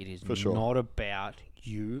business. It is For sure. not about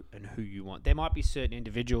you and who you want. There might be certain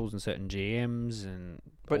individuals and certain GMs and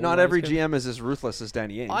But all not those every guys. GM is as ruthless as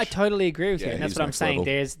Danny Ainge. I totally agree with you. Yeah, And that's he's what I'm next saying.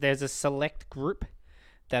 level. There's a select group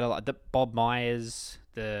that are like the Bob Myers,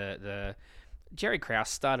 the Jerry Krause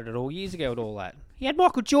started it all years ago with all that. He had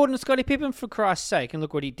Michael Jordan and Scottie Pippen for Christ's sake, and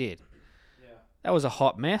look what he did. Yeah. That was a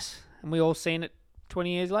hot mess, and we all seen it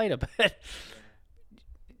 20 years later. But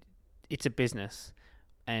it's a business,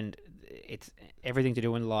 and it's everything to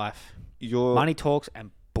do in life. Money talks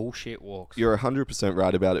and bullshit walks. You're 100%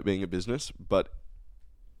 right about it being a business, but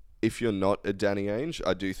if you're not a Danny Ainge,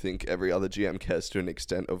 I do think every other GM cares to an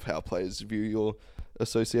extent of how players view your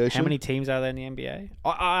association. How many teams are there in the NBA?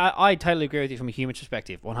 I totally agree with you from a human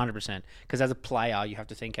perspective, 100%. Because as a player, you have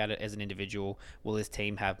to think at it as an individual. Will this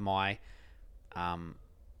team have my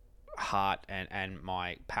heart and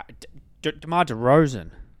my... DeMar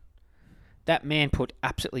DeRozan, that man put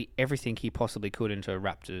absolutely everything he possibly could into a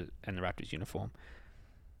Raptor and the Raptors uniform.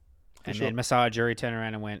 And sure. then Masai Ujiri turned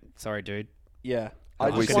around and went, sorry, dude. Yeah.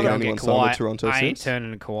 Have I we just seen want anyone get sign with Kawhi. Toronto I ain't since?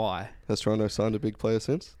 turning to Kawhi. Has Toronto signed a big player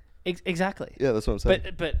since? Exactly. Yeah, that's what I'm saying.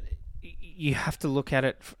 But you have to look at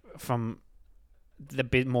it from the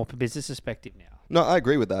bit more business perspective now. No, I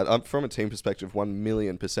agree with that. I'm from a team perspective,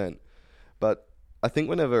 1,000,000%. But I think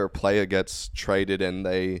whenever a player gets traded and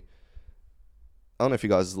I don't know if you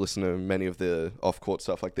guys listen to many of the off-court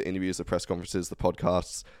stuff, like the interviews, the press conferences, the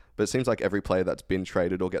podcasts, but it seems like every player that's been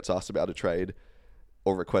traded or gets asked about a trade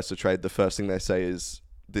or requests a trade, the first thing they say is,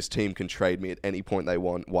 this team can trade me at any point they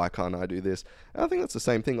want. Why can't I do this? And I think that's the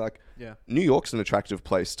same thing. Like, Yeah. New York's an attractive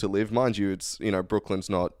place to live. Mind you, it's, Brooklyn's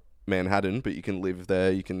not Manhattan, but you can live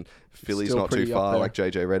there. Philly's Still not too pretty up far, there. like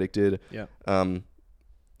JJ Redick did. Yeah.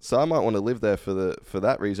 So I might want to live there for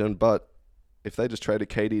that reason. But if they just traded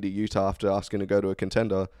KD to Utah after asking to go to a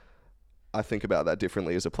contender, I think about that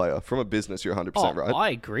differently as a player. From a business, you're 100% right. I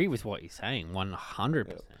agree with what you're saying,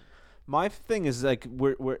 100%. My thing is like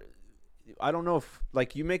we're I don't know if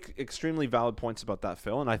like you make extremely valid points about that,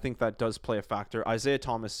 Phil, and I think that does play a factor. Isaiah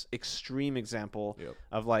Thomas, extreme example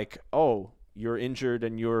of like, oh, you're injured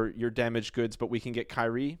and you're damaged goods, but we can get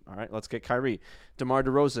Kyrie. All right, let's get Kyrie. DeMar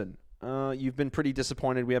DeRozan, you've been pretty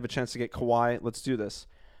disappointed. We have a chance to get Kawhi. Let's do this.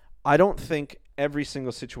 I don't think every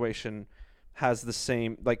single situation has the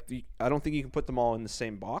same, I don't think you can put them all in the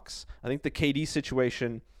same box. I think the KD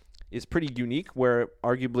situation is pretty unique, where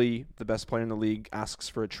arguably the best player in the league asks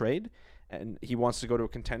for a trade and he wants to go to a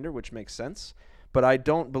contender, which makes sense. But I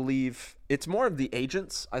don't believe it's more of the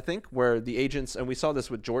agents, I think, where the agents, and we saw this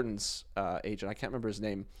with Jordan's agent, I can't remember his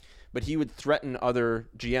name, but he would threaten other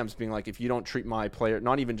GMs being like, if you don't treat my player,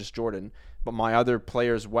 not even just Jordan, but my other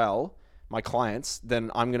players well, my clients, then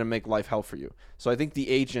I'm going to make life hell for you. So I think the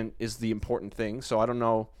agent is the important thing. So I don't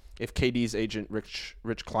know if KD's agent, Rich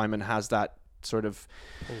Kleiman, has that sort of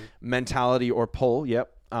mentality or pull.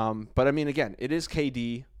 Yep. But I mean, again, it is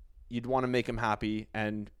KD. You'd want to make him happy,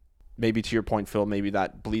 and maybe to your point, Phil, maybe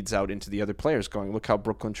that bleeds out into the other players going, look how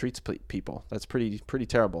Brooklyn treats people. That's pretty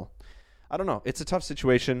terrible. I don't know. It's a tough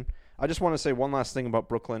situation. I just want to say one last thing about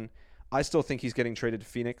Brooklyn. I still think he's getting traded to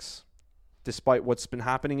Phoenix, despite what's been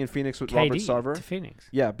happening in Phoenix with Robert Sarver. to Phoenix.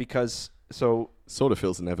 Yeah, because Sort of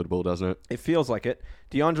feels inevitable, doesn't it? it feels like it.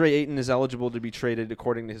 DeAndre Ayton is eligible to be traded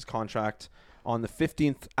according to his contract on the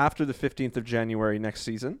 15th, after the 15th of January next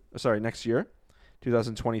year,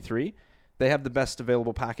 2023. They have the best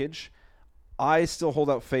available package. I still hold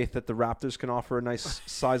out faith that the Raptors can offer a nice,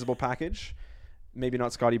 sizable package. Maybe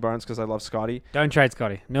not Scotty Barnes, because I love Scotty. Don't trade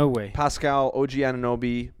Scotty. No way. Pascal, OG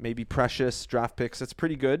Anunoby, maybe Precious, draft picks. That's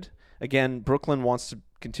pretty good. Again, Brooklyn wants to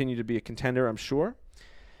continue to be a contender, I'm sure.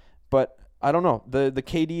 But I don't know. The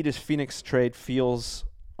KD to Phoenix trade feels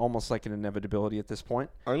almost like an inevitability at this point.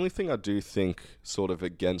 Only thing I do think sort of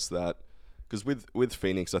against that, because with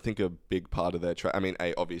Phoenix, I think a big part of their trade, I mean,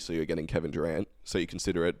 obviously you're getting Kevin Durant, so you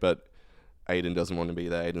consider it, but Aiden doesn't want to be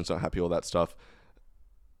there. Aiden's not happy, all that stuff.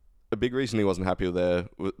 a big reason he wasn't happy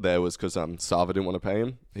there was because Sava didn't want to pay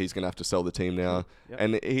him. He's going to have to sell the team now. Yep.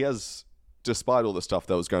 And he has, despite all the stuff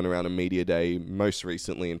that was going around in media day, most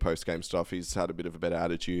recently in post-game stuff, he's had a bit of a better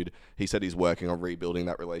attitude. He said he's working on rebuilding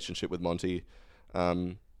that relationship with Monty.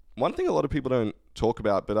 One thing a lot of people don't talk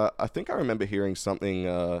about, but I think I remember hearing something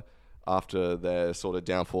after their sort of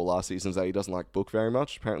downfall last season, is that he doesn't like Book very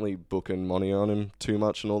much. Apparently Book and Monty on him too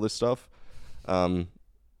much and all this stuff.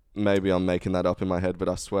 Maybe I'm making that up in my head, but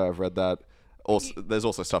I swear I've read that. Also, there's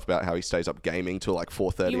also stuff about how he stays up gaming till like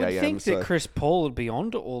 4:30 a.m. You would think that Chris Paul would be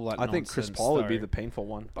onto all that I think Chris Paul would be the painful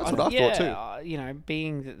one. That's what I thought too. You know,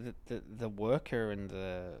 being the worker and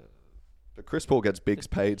the... But Chris Paul gets bigs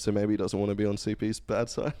paid, so maybe he doesn't want to be on CP's bad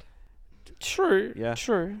side. True. Yeah.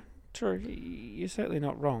 True. You're certainly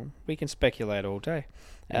not wrong. We can speculate all day.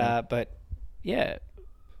 Yeah. But, yeah...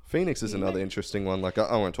 Phoenix is another interesting one. Like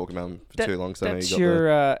I won't talk about him for too long. Because I know you got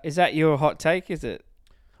your, is that your hot take? Is it?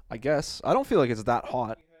 I guess. I don't feel like it's that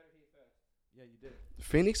hot. Yeah, you did.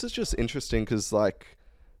 Phoenix is just interesting because like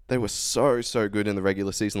they were so good in the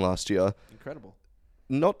regular season last year. Incredible.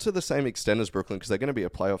 Not to the same extent as Brooklyn because they're going to be a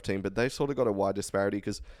playoff team, but they've sort of got a wide disparity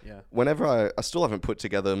because whenever I still haven't put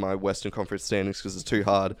together my Western Conference standings because it's too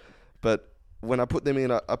hard, but when I put them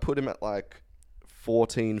in, I put them at like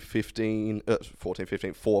 14, 15,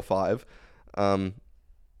 4-5.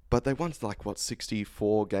 But they won like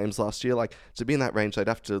 64 games last year. Like to be in that range, they'd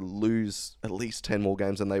have to lose at least 10 more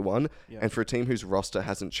games than they won. Yeah. And for a team whose roster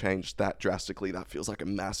hasn't changed that drastically, that feels like a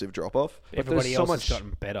massive drop off. But everybody else has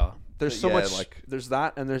gotten better. There's so much. Like, there's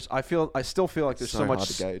that, and I still feel like there's so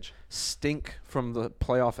much stink from the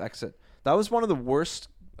playoff exit. That was one of the worst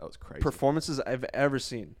performances I've ever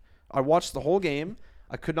seen. I watched the whole game.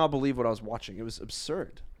 I could not believe what I was watching. It was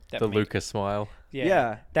absurd. The Lucas smile.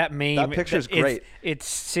 Yeah. That meme. That picture's great. It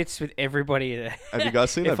sits with everybody. Have you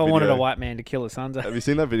guys seen that video? video? If I wanted a white man to kill his sons. Have you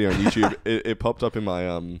seen that video on YouTube? It popped up in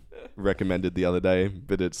my recommended the other day,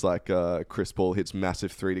 but it's like Chris Paul hits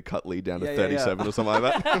massive 3 to cut lead down to 37 or something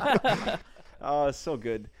like that. Oh, it's so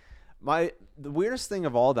good. The weirdest thing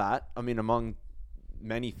of all that, I mean, among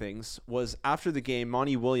many things, was after the game,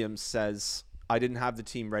 Monty Williams says, I didn't have the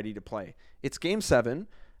team ready to play. It's game 7.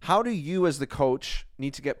 How do you as the coach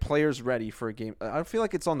need to get players ready for a game? I feel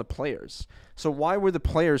like it's on the players. So why were the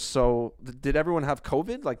players did everyone have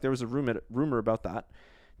COVID? Like there was a rumor about that.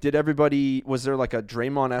 Was there like a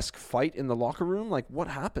Draymond-esque fight in the locker room? Like what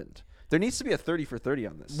happened? There needs to be a 30 for 30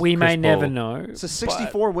 on this. We may never know. It's a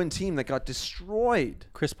 64-win team that got destroyed.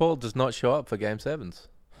 Chris Paul does not show up for game 7s.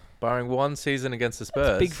 Barring one season against the Spurs.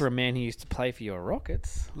 That's big for a man who used to play for your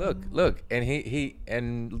Rockets. Look, and he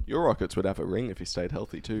your Rockets would have a ring if he stayed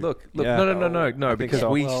healthy too. Look. Yeah. No, because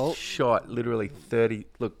we shot literally 30.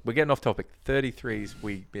 Look, we're getting off topic. 33s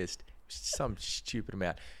we missed, some stupid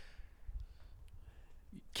amount.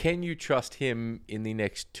 Can you trust him in the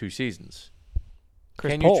next 2 seasons?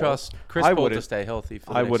 Can you trust Chris Paul to stay healthy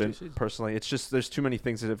for the next 2 seasons? I wouldn't personally. It's just there's too many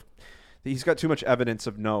things he's got too much evidence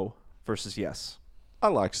of no versus yes. I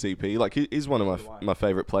like CP. Like he's one of my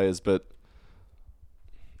favorite players, but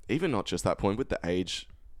even not just that point with the age,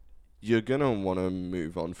 you're gonna want to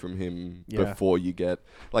move on from him before you get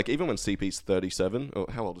like even when CP's 37. Or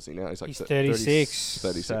how old is he now? He's like 36,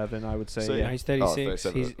 37, I would say. So, he's 36.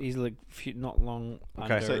 37. He's like not long.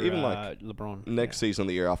 Okay, under, so even like LeBron next season,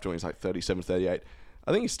 the year after, when he's like 37, 38.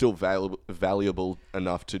 I think he's still valuable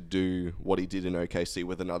enough to do what he did in OKC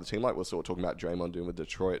with another team, like we're sort of talking about Draymond doing with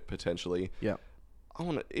Detroit potentially. Yeah. I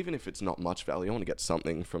want to, even if it's not much value, I want to get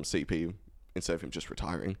something from CP instead of him just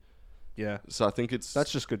retiring. Yeah. So I think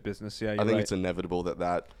that's just good business. Yeah, I think it's inevitable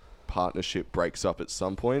that partnership breaks up at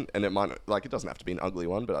some point, and it might it doesn't have to be an ugly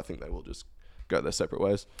one, but I think they will just go their separate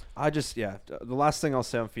ways. The last thing I'll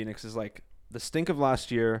say on Phoenix is like the stink of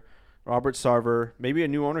last year. Robert Sarver, maybe a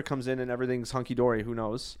new owner comes in and everything's hunky dory. Who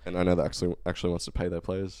knows? And I know that actually wants to pay their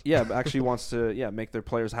players. Yeah, but actually wants to make their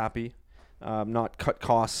players happy, not cut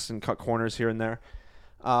costs and cut corners here and there.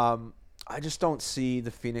 I just don't see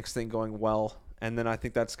the Phoenix thing going well. And then I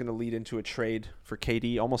think that's going to lead into a trade for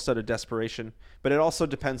KD, almost out of desperation. But it also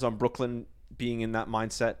depends on Brooklyn being in that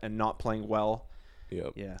mindset and not playing well.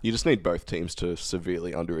 Yep. Yeah. You just need both teams to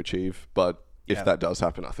severely underachieve. But if that does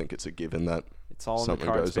happen, I think it's a given that it's all in the something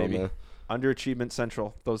cards, goes on baby. there. Underachievement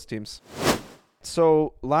central, those teams.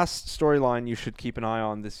 So last storyline you should keep an eye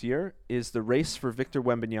on this year is the race for Victor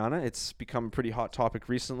Wembanyama. It's become a pretty hot topic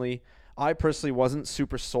recently. I personally wasn't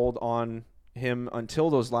super sold on him until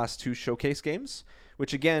those last 2 showcase games,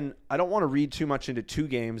 which again, I don't want to read too much into 2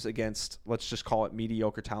 games against, let's just call it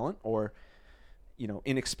mediocre talent or,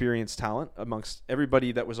 inexperienced talent amongst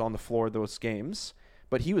everybody that was on the floor those games.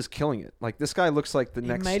 but he was killing it. Like, this guy looks like the He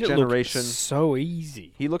next made it generation. look so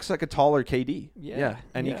easy. He looks like a taller KD. Yeah,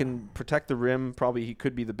 And he yeah. can protect the rim. Probably he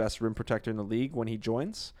could be the best rim protector in the league when he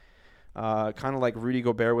joins. Kind of like Rudy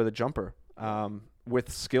Gobert with a jumper,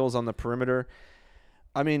 with skills on the perimeter.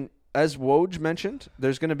 I mean, as Woj mentioned,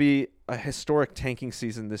 there's going to be a historic tanking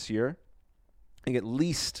season this year. I think at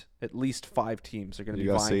least 5 teams are going to be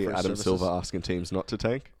You guys vying see for Adam services. Silver asking teams not to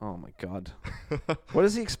tank? Oh my God, what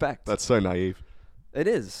does he expect? That's so naive. It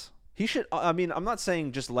is. He should. I mean, I'm not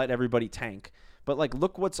saying just let everybody tank, but like,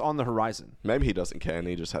 look what's on the horizon. Maybe he doesn't care and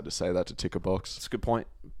he just had to say that to tick a box. That's a good point.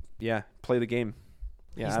 Yeah, play the game.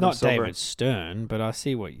 Yeah, He's Adam not Silver. David Stern, but I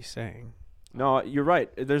see what you're saying. No, you're right.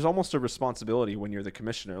 There's almost a responsibility when you're the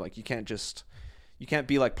commissioner. Like, you can't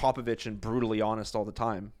be like Popovich and brutally honest all the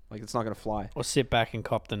time. Like, it's not going to fly. Or sit back and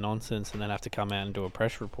cop the nonsense and then have to come out and do a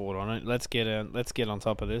press report on it. Let's get on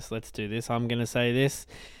top of this. Let's do this. I'm going to say this.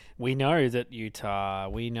 We know that Utah.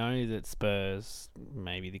 We know that Spurs.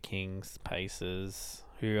 Maybe the Kings, Pacers.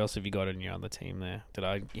 Who else have you got in your other team there? Did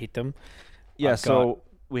I hit them? Yeah, I've so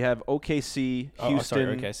we have OKC,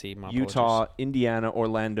 Houston, OKC, my Utah, apologies. Indiana,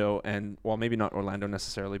 Orlando, and, well, maybe not Orlando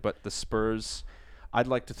necessarily, but the Spurs. I'd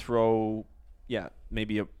like to throw,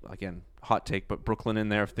 maybe again, hot take, but Brooklyn in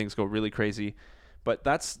there if things go really crazy. But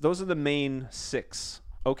those are the main 6: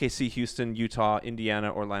 OKC, Houston, Utah,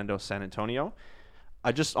 Indiana, Orlando, San Antonio.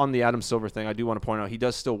 On the Adam Silver thing, I do want to point out he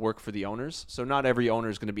does still work for the owners, so not every owner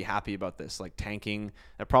is going to be happy about this. Like, tanking,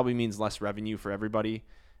 that probably means less revenue for everybody,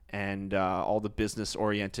 and all the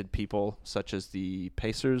business-oriented people, such as the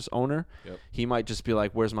Pacers owner, he might just be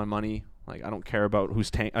like, "Where's my money? Like, I don't care about who's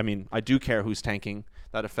tank. I mean, I do care who's tanking.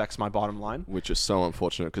 That affects my bottom line." Which is so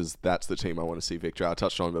unfortunate because that's the team I want to see Victor. I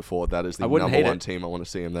touched on it before. That is the I wouldn't number hate one it. team I want to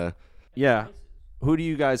see him there. Yeah. Who do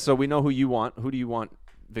you guys? So we know who you want. Who do you want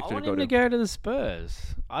Victor I want to go him to? to go to the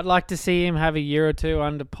Spurs. I'd like to see him have a year or two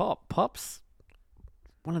under Pop. Pop's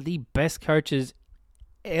one of the best coaches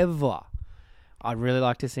ever. I'd really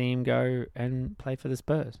like to see him go and play for the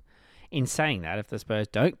Spurs. In saying that, if the Spurs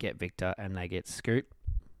don't get Victor and they get Scoot,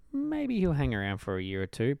 maybe he'll hang around for a year or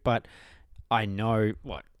two. But I know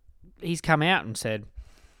what he's come out and said.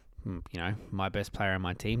 My best player on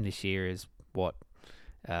my team this year is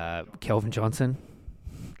Kelvin Johnson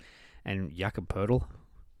and Jakob Poeltl.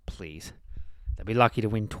 Please, they'll be lucky to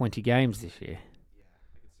win 20 games this year. Yeah,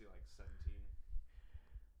 I could see like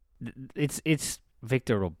 17. It's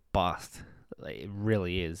Victor or bust. It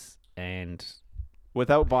really is. And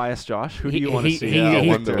Without bias, Josh, who do you want to see? I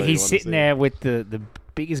wonder who you he's wanna sitting see. there with the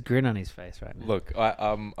biggest grin on his face right now. Look,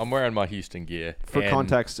 I'm wearing my Houston gear. For and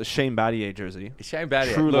context, a Shane Battier jersey. Shane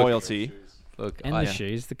Battier. True look, loyalty. Look, And the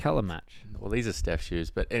shoes, the color match. Well, these are Steph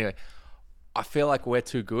shoes, but anyway, I feel like we're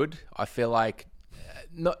too good. I feel like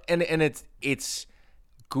it's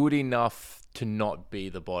good enough to not be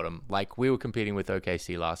the bottom. Like, we were competing with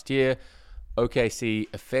OKC last year. OKC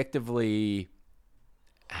effectively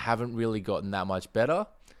haven't really gotten that much better.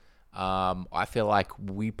 I feel like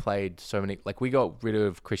we played so many. Like, we got rid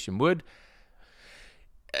of Christian Wood.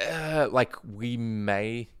 Like, we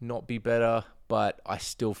may not be better, but I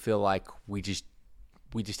still feel like we just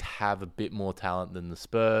have a bit more talent than the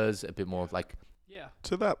Spurs. A bit more like. Yeah.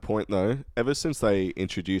 To that point, though, ever since they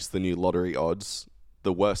introduced the new lottery odds,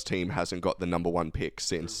 the worst team hasn't got the number 1 pick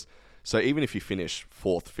since. So even if you finish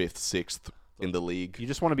 4th, 5th, 6th in the league, You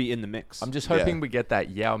just want to be in the mix. I'm just hoping we get that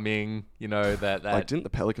Yao Ming. That. like, didn't the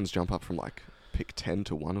Pelicans jump up from like pick 10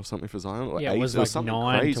 to 1 or something for Zion? Or Yeah, 8? it was There like something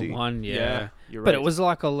 9 crazy. to 1. Yeah. you're But right. it was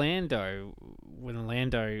like Orlando. When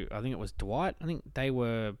Orlando, I think it was Dwight. I think they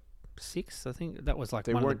were 6th. I think that was like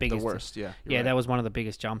They one of the weren't biggest. worst. Yeah. you're Yeah, right. that was one of the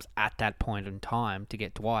biggest jumps at that point in time to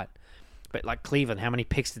get Dwight. But like Cleveland, how many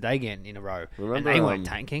picks did they get in a row? Remember, and they weren't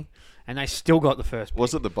tanking, and they still got the first pick.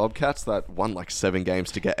 Was it the Bobcats that won like 7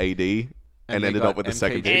 games to get AD and they ended got up with the MKG.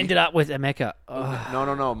 second pick? Ended up with Emeka.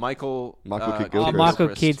 No. Michael Kidd-Gilchrist. Michael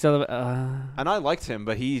Gilchrist. Kidd. And I liked him,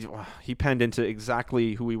 but he penned into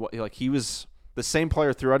exactly who he was. Like, he was the same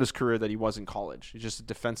player throughout his career that he was in college. He's just a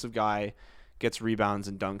defensive guy, gets rebounds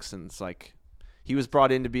and dunks, and it's like he was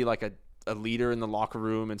brought in to be like a leader in the locker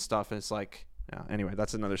room and stuff. And it's like, anyway,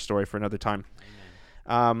 that's another story for another time.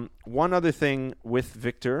 One other thing with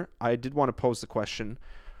Victor, I did want to pose the question: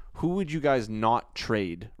 who would you guys not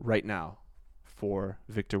trade right now for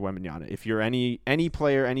Victor Wembanyama? If you're any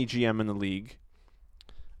player, any GM in the league,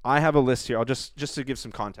 I have a list here. I'll just to give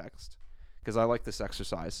some context, because I like this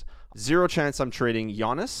exercise. 0 chance I'm trading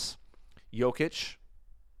Giannis, Jokic,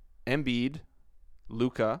 Embiid,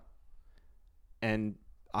 Luka, and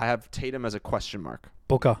I have Tatum as a question mark.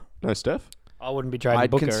 Booker. No, Steph? I wouldn't be trading I'd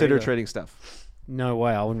Booker consider either. trading Steph. No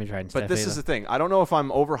way, I wouldn't be trading But Steph this either. is the thing. I don't know if I'm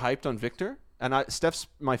overhyped on Victor. And Steph's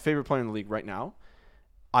my favorite player in the league right now.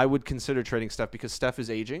 I would consider trading Steph because Steph is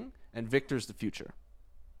aging and Victor's the future.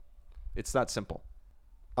 It's that simple.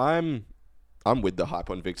 I'm with the hype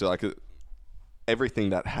on Victor. Like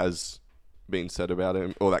everything that has been said about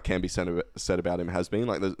him, or that can be said about him, has been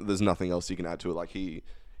like there's nothing else you can add to it. Like he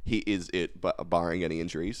is it, but barring any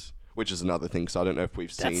injuries, which is another thing. So I don't know if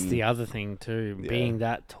we've seen. That's the other thing too. Yeah. Being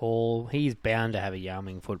that tall, he's bound to have a Yao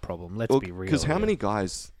Ming foot problem. Let's be real. Because how many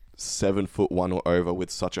guys 7'1" or over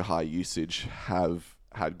with such a high usage have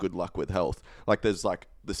had good luck with health? Like there's like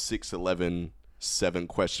the 6'11", 7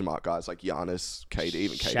 question mark guys like Giannis, KD,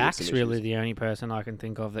 even KD. Shaq's really the only person I can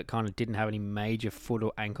think of that kind of didn't have any major foot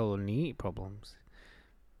or ankle or knee problems.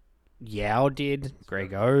 Yao did,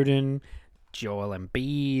 Greg Oden, Joel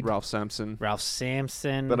Embiid, Ralph Sampson.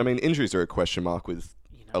 But I mean, injuries are a question mark with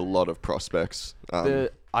a lot of prospects.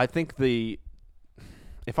 I think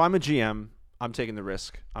if I'm a GM, I'm taking the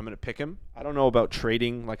risk. I'm going to pick him. I don't know about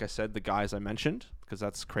trading, like I said, the guys I mentioned, because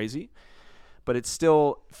that's crazy. But it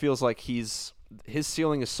still feels like his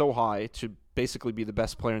ceiling is so high to basically be the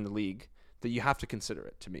best player in the league that you have to consider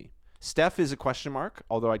it, to me. Steph is a question mark,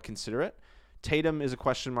 although I'd consider it. Tatum is a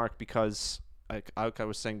question mark because, like I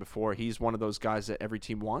was saying before, he's one of those guys that every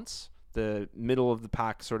team wants. The middle of the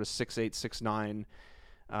pack, sort of 6'8",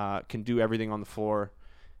 6'9", can do everything on the floor,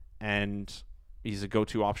 and he's a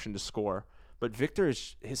go-to option to score. But Victor,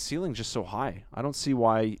 his ceiling just so high. I don't see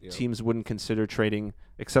why teams wouldn't consider trading,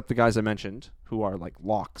 except the guys I mentioned, who are like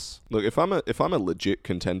locks. Look, if I'm a legit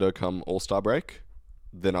contender come All-Star break,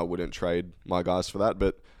 then I wouldn't trade my guys for that.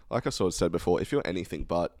 But like I sort of said before, if you're anything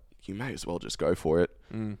but, you may as well just go for it.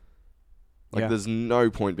 There's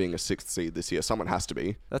no point being a 6th seed this year. Someone has to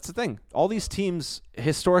be. That's the thing. All these teams,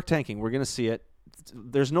 historic tanking, we're going to see it.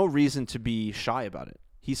 There's no reason to be shy about it.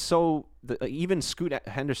 He's even Scoot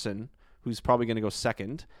Henderson, who's probably going to go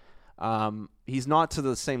second, he's not to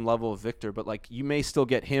the same level of Victor, but like you may still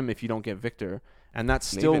get him if you don't get Victor, and that's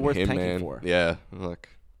still worth tanking for. Yeah, look.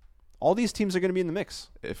 All these teams are going to be in the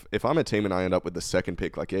mix. If I'm a team and I end up with the 2nd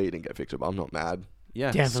pick, like, you didn't get Victor, but I'm not mad.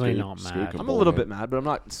 Yeah, definitely not mad. I'm a little bit mad, but I'm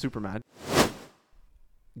not super mad.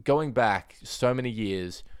 Going back so many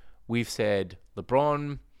years, we've said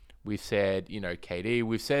LeBron, we've said, KD,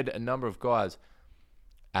 we've said a number of guys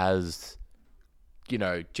as,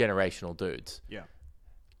 generational dudes. Yeah.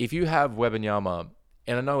 If you have Wembanyama,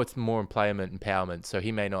 and I know it's more empowerment, so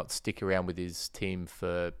he may not stick around with his team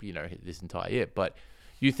for, this entire year, but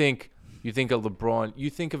you think of LeBron, you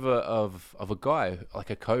think of a guy like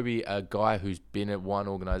a Kobe, a guy who's been at one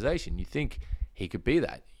organization. You think he could be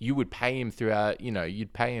that. You would pay him throughout,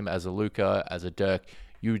 you'd pay him as a Luka, as a Dirk.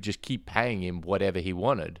 You would just keep paying him whatever he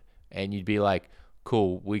wanted. And you'd be like,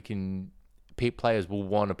 cool, players will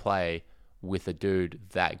want to play with a dude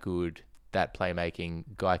that good, that playmaking,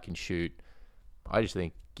 guy can shoot. I just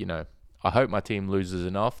think, I hope my team loses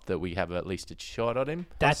enough that we have at least a shot at him.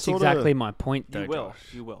 That's exactly my point, though.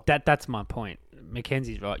 You will. That's my point.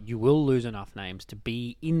 Mackenzie's right. You will lose enough names to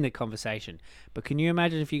be in the conversation. But can you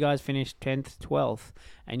imagine if you guys finish 10th, 12th,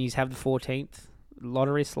 and you have the 14th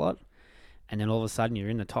lottery slot, and then all of a sudden you're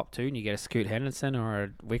in the top 2 and you get a Scoot Henderson or a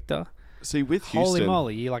Victor? See, with Houston... Holy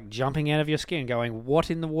moly, you're like jumping out of your skin going,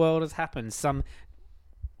 what in the world has happened? Some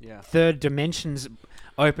Yeah. third dimensions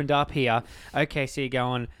opened up here. OKC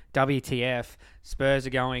going WTF. Spurs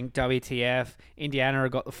are going WTF. Indiana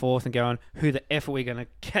have got the fourth and going, who the F are we going to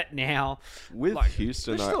get now? With Like,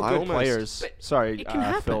 Houston, They're still I good almost... players. Sorry, it can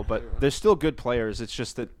happen. Phil, but they're still good players. It's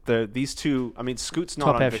just that these two, I mean, Scoot's not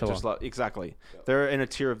Top on echelon. Victor's level. Exactly. They're in a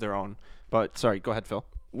tier of their own. But sorry, go ahead, Phil.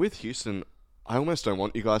 With Houston, I almost don't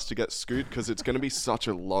want you guys to get Scoot because it's going to be such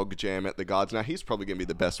a log jam at the guards. Now, he's probably going to be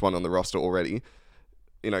the best one on the roster already,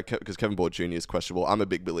 because Kevin Board Jr. is questionable. I'm a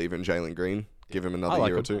big believer in Jalen Green. Give him another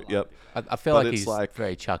year or two. Yep. I feel But like it's he's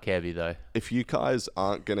very Chuck heavy, though. If you guys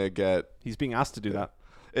aren't going to get... He's being asked to do that.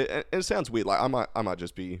 It sounds weird. Like I might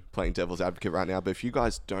just be playing devil's advocate right now, but if you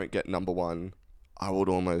guys don't get number one, I would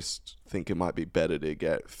almost think it might be better to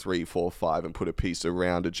get 3, 4, 5 and put a piece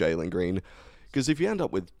around a Jalen Green. Because if you end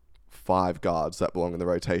up with 5 guards that belong in the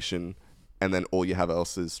rotation, and then all you have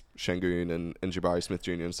else is Şengün and Jabari Smith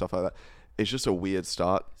Jr. and stuff like that, it's just a weird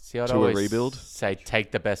start See, I'd to a always rebuild. say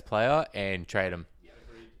take the best player and trade him.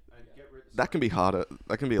 That can be harder.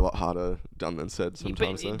 That can be a lot harder done than said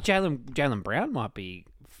sometimes. But Jaylen Brown might be,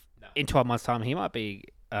 in 12 months' time, he might be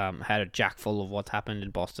had a jack full of what's happened in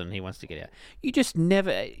Boston. He wants to get out. You just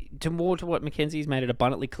never, to what Mackenzie's made it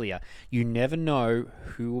abundantly clear, you never know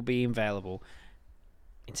who will be available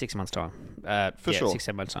in 6 months' time. For sure.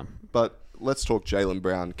 6-7 months' time. But let's talk Jaylen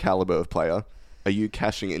Brown caliber of player. Are you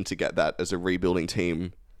cashing in to get that as a rebuilding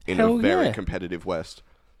team in Hell a very yeah. competitive West?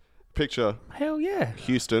 Picture Hell yeah.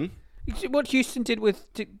 Houston. What Houston did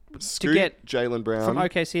with to Scoot get Jaylen Brown. from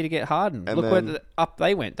OKC to get Harden. And Look where then- up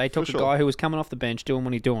they went. They took For a sure. guy who was coming off the bench doing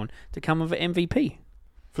what he's doing to come with an MVP.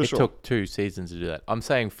 For it sure. took 2 seasons to do that. I'm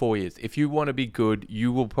saying 4 years. If you want to be good,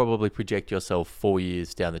 you will probably project yourself 4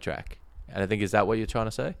 years down the track. And I think, is that what you're trying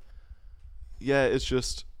to say? Yeah, it's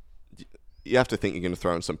just you have to think you're going to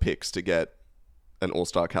throw in some picks to get an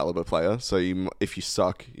all-star caliber player. So if you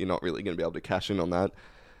suck, you're not really going to be able to cash in on that.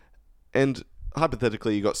 And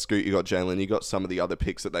hypothetically, you got Scoot, you got Jalen, you got some of the other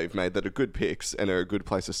picks that they've made that are good picks and are a good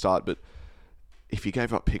place to start. But if you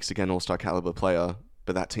gave up picks to get an all-star caliber player,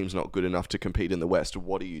 but that team's not good enough to compete in the West,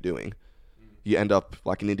 what are you doing? You end up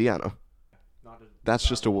like in Indiana. That's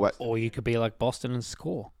just a way. Or you could be like Boston and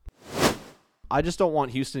score. I just don't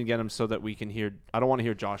want Houston to get him so that we can hear. I don't want to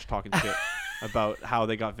hear Josh talking shit about how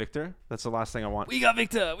they got Victor. That's the last thing I want. We got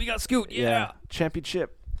Victor. We got Scoot. Yeah.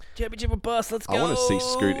 Championship. Championship or bust. Let's go. I want to see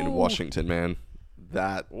Scoot in Washington, man.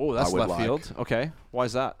 That Oh, that's I would left like. field. Okay, why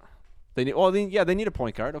is that? They need. Well, they need a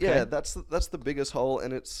point guard. Okay, Yeah, that's the biggest hole,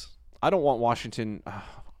 and it's. I don't want Washington.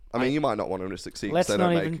 I mean, you might not want them to succeed because Let's they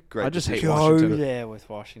don't not make even- great I just hate decisions. Go Washington. there with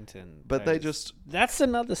Washington. But they just That's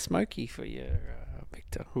another smoky for you,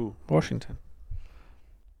 Victor. Who? Washington.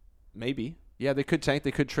 Maybe. Yeah, they could tank.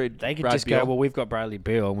 They could trade. They could Brad just Beal. go, well, we've got Bradley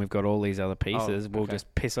Beal and we've got all these other pieces. We'll okay.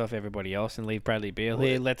 just piss off everybody else and leave Bradley Beal Well,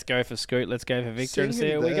 here. Let's go for Scoot. Let's go for Victor and seeing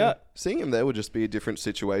see him what we there- got. Seeing him there would just be a different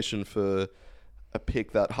situation for a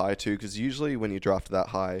pick that high too, because usually when you draft that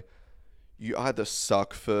high, you either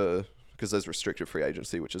suck for because there's restricted free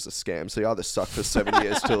agency, which is a scam. So you either suck for 7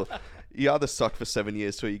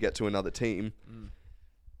 years till you get to another team.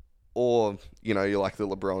 Or, you're like the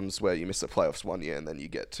LeBrons where you miss the playoffs 1 year and then you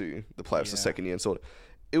get to the playoffs the second year and sort of.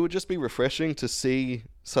 It would just be refreshing to see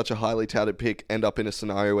such a highly touted pick end up in a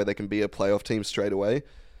scenario where they can be a playoff team straight away.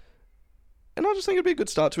 And I just think it'd be a good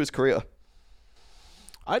start to his career.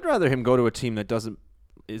 I'd rather him go to a team that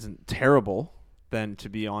isn't terrible than to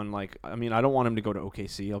be on I don't want him to go to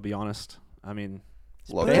OKC. I'll be honest. I mean,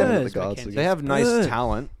 Lock Spurs, down in the Mackenzie. guards they again. have nice Spurs.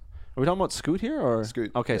 talent. Are we talking about Scoot here or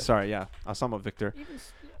Scoot, Okay, yeah. sorry. Yeah, I was talking about Victor.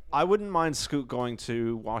 I wouldn't mind Scoot going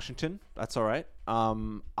to Washington. That's all right.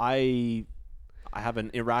 I have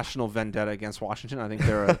an irrational vendetta against Washington. I think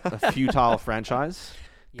they're a futile franchise.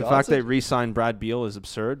 The fact they re-signed Brad Beal is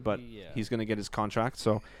absurd, but he's going to get his contract.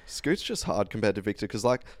 So Scoot's just hard compared to Victor because,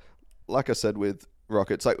 like I said with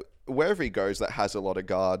Rockets, wherever he goes that has a lot of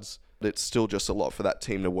guards, it's still just a lot for that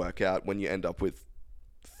team to work out when you end up with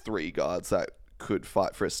 3 guards that could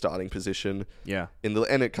fight for a starting position. yeah, And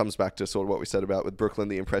it comes back to sort of what we said about with Brooklyn,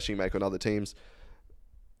 the impression you make on other teams.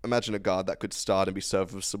 Imagine a guard that could start and be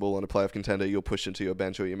serviceable on a playoff contender. You'll push into your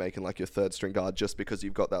bench or you're making your third string guard just because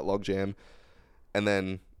you've got that logjam. And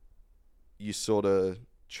then you sort of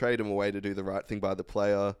trade him away to do the right thing by the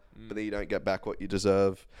player, but then you don't get back what you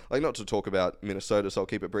deserve. Not to talk about Minnesota, so I'll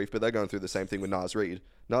keep it brief, but they're going through the same thing with Naz Reid.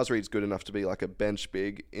 Naz Reid's good enough to be a bench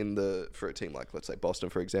big for a team like, let's say, Boston,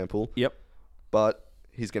 for example. Yep. But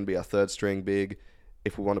he's going to be our third string big.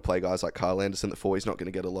 If we want to play guys like Kyle Anderson at 4, he's not going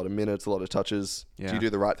to get a lot of minutes, a lot of touches. Yeah. Do you do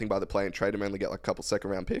the right thing by the play and trade him and only get a couple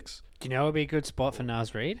second-round picks? Do you know it would be a good spot for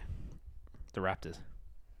Naz Reid? The Raptors.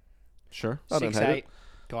 sure. I don't hate 6'8",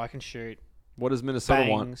 guy can shoot. What does Minnesota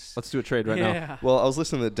want? Bangs. Let's do a trade right now. Well, I was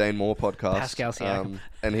listening to the Dane Moore podcast. Pascal Siakam.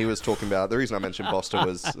 And he was talking about, the reason I mentioned Boston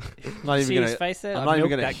was, Not even See gonna. his face there? I'm I've not even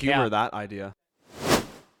milked going to that humor cow. that idea.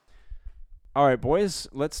 All right, boys.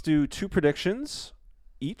 Let's do 2 predictions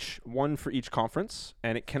each, one for each conference,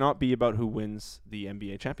 and it cannot be about who wins the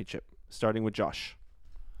NBA championship. Starting with Josh.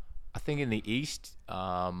 I think in the East,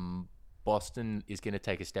 Boston is going to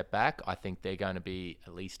take a step back. I think they're going to be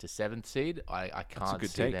at least a 7th seed. I can't good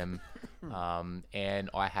see take. them. And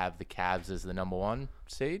I have the Cavs as the number 1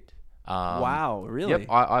 seed. Wow, really? Yep,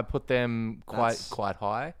 I put them That's- quite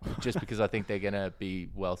high just because I think they're going to be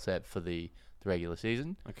well set for the regular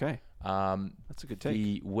season. Okay, that's a good take.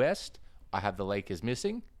 The West, I have the Lakers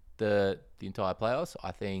missing the entire playoffs.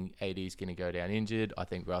 I think AD is going to go down injured. I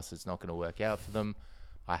think Russ is not going to work out for them.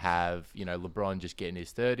 I have, LeBron just getting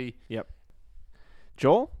his 30. Yep.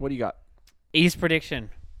 Joel, what do you got? East prediction.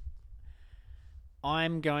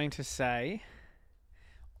 I'm going to say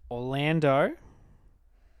Orlando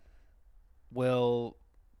will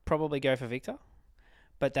probably go for Victor,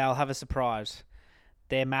 but they'll have a surprise.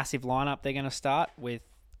 Their massive lineup they're going to start with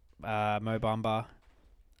Mo Bamba,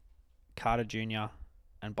 Carter Jr.,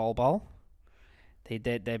 and Bol Bol.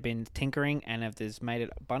 They've been tinkering and have just made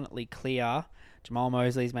it abundantly clear. Jamal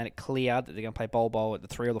Mosley's made it clear that they're going to play Bol Bol at the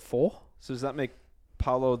 3 or the 4. So does that make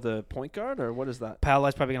Paolo the point guard, or what is that?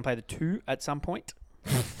 Paolo's probably going to play the 2 at some point.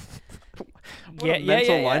 What a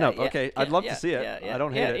mental lineup. Okay, I'd love to see it. I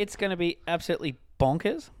don't hate it. It's going to be absolutely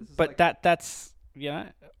bonkers. But that's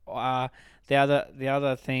the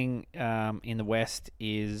other thing in the West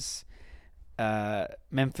is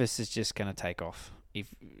Memphis is just going to take off. If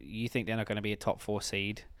you think they're not going to be a top 4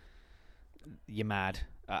 seed, you're mad.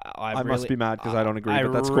 I must be mad because I don't agree,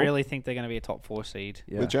 but that's cool. I really think they're going to be a top 4 seed.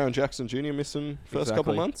 Yeah. With Jaren Jackson Jr. missing first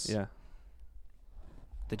couple months? Yeah.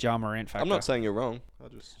 The Ja Morant factor. I'm not saying you're wrong. I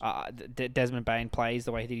just Desmond Bane plays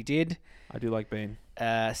the way that he did. I do like Bane.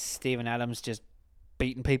 Steven Adams just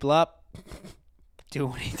beating people up.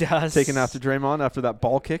 Doing what he does. Taking after Draymond after that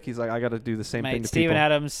ball kick. He's like, I got to do the same thing to Steven people.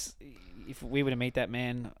 Adams, if we were to meet that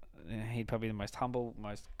man, he'd probably be the most humble,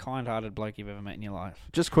 most kind-hearted bloke you've ever met in your life.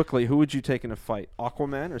 Just quickly, who would you take in a fight?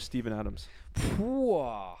 Aquaman or Steven Adams?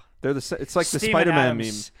 They're it's like the Spider-Man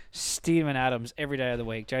meme. Steven Adams every day of the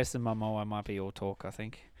week. Jason Momoa might be all talk, I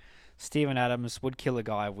think. Steven Adams would kill a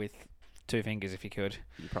guy with 2 fingers if he could.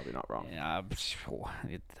 You're probably not wrong.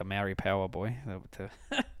 The Maori power boy. Yeah,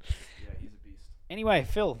 he's a beast. Anyway,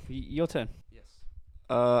 Phil, your turn. Yes.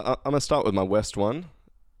 I'm going to start with my West one.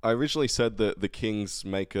 I originally said that the Kings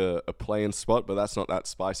make a play-in spot, but that's not that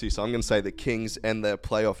spicy. So I'm going to say the Kings end their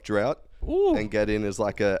playoff drought and get in as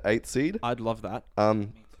like a 8th seed. I'd love that.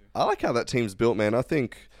 I like how that team's built, man. I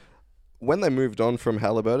think when they moved on from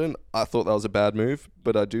Halliburton, I thought that was a bad move,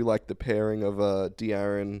 but I do like the pairing of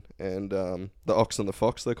De'Aaron and the Ox and the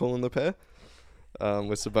Fox, they're calling the pair,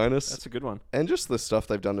 with Sabonis. That's a good one. And just the stuff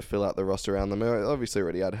they've done to fill out the roster around them. They obviously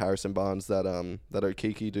already had Harrison Barnes, that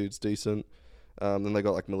Okiki dude's decent. Then they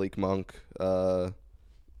got like Malik Monk,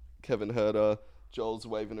 Kevin Herter, Joel's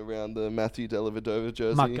waving around the Matthew Dellavedova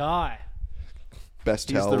jersey. My guy.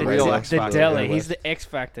 Best He's towel. the racer. real X Factor. The Deli. He's the X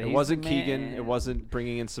Factor. It He's wasn't the Keegan. man. It wasn't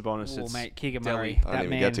bringing in Sabonis. Oh, It's mate, Keegan Deli. Murray. I didn't That even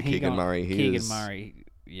man, get to he Keegan got- Murray. Keegan Murray,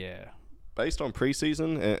 yeah. Based on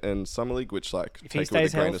preseason and Summer League, which If he take it with a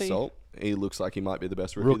stays grain healthy- of salt, he looks like he might be the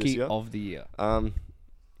best rookie this Rookie year. of the year. I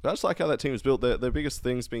just like how that team's built. Their biggest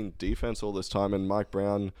thing's been defense all this time. And Mike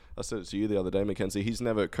Brown, I said it to you the other day, Mackenzie, he's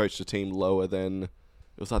never coached a team lower than,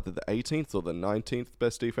 it was either the 18th or the 19th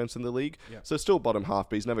best defense in the league. Yeah. So still bottom half,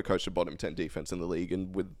 but he's never coached a bottom 10 defense in the league.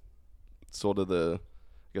 And with sort of the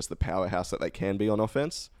powerhouse that they can be on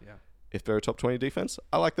offense, if they're a top 20 defense,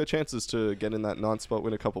 I like their chances to get in that 9th spot,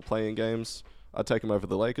 win a couple play-in games. I'd take them over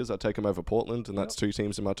the Lakers. I'd take them over Portland. And that's 2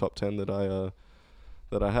 teams in my top 10 that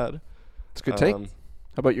I had. It's a good take.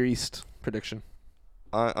 How about your East prediction?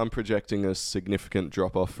 I'm projecting a significant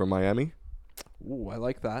drop-off from Miami. Ooh, I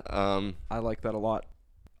like that. I like that a lot.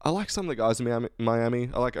 I like some of the guys in Miami.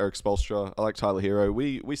 I like Eric Spoelstra. I like Tyler Hero.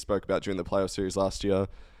 We spoke about during the playoff series last year.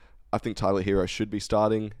 I think Tyler Hero should be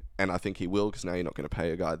starting, and I think he will, because now you're not going to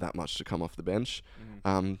pay a guy that much to come off the bench.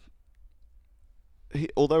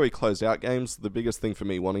 Although he closed out games, the biggest thing for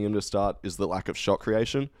me wanting him to start is the lack of shot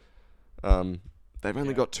creation. They've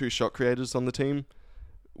only got 2 shot creators on the team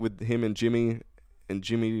with him and Jimmy. And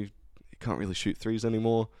Jimmy, he can't really shoot threes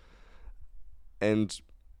anymore. And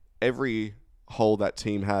every hole that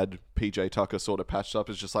team had, PJ Tucker sort of patched up.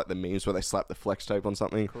 It's just like the memes where they slap the flex tape on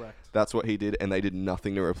something. Correct. That's what he did, and they did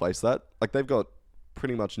nothing to replace that. Like, they've got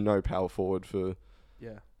pretty much no power forward for...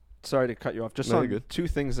 Yeah. Sorry to cut you off. Just No, on you're good. 2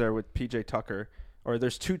 things there with PJ Tucker. Or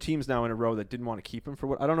there's 2 teams now in a row that didn't want to keep him for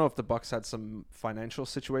what I don't know if the Bucks had some financial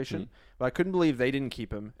situation, but I couldn't believe they didn't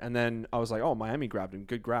keep him. And then I was like, oh, Miami grabbed him.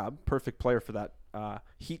 Good grab. Perfect player for that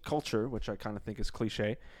Heat culture, which I kind of think is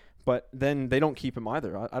cliche. But then they don't keep him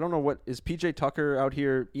either. I don't know what is PJ Tucker out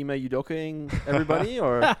here Ime Udokaing everybody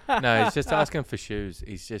or No, he's just asking for shoes.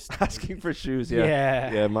 He's just asking for shoes.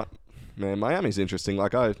 Yeah. Yeah, man, Miami's interesting.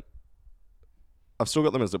 Like, I've still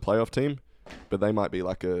got them as a playoff team, but they might be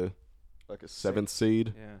like a 7th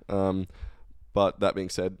seed. Yeah. But that being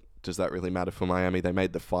said, does that really matter for Miami? They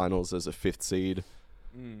made the finals as a 5th seed.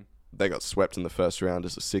 They got swept in the first round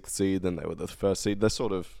as a 6th seed. Then they were the 1st seed. They're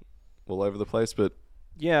sort of all over the place, but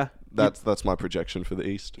yeah, that's my projection for the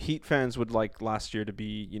East. Heat fans would like last year to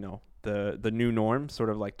be, the new norm, sort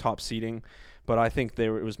of like top seeding. But I think it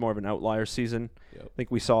was more of an outlier season. Yep. I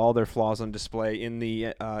think we saw all their flaws on display in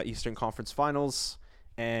the Eastern Conference Finals.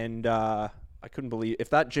 And I couldn't believe if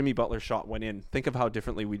that Jimmy Butler shot went in. Think of how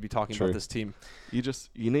differently we'd be talking about this team.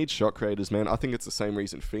 You need shot creators, man. I think it's the same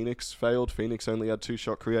reason Phoenix failed. Phoenix only had 2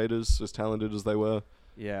 shot creators, as talented as they were.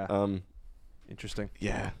 Yeah. Interesting.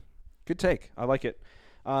 Yeah. Good take. I like it.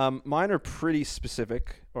 Mine are pretty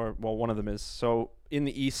specific, one of them is. So in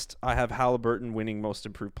the East, I have Halliburton winning Most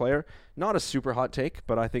Improved Player. Not a super hot take,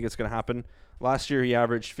 but I think it's going to happen. Last year, he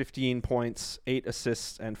averaged 15 points, 8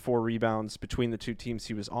 assists, and 4 rebounds between the 2 teams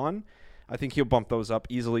he was on. I think he'll bump those up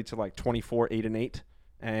easily to like 24, 8, and 8,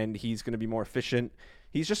 and he's going to be more efficient.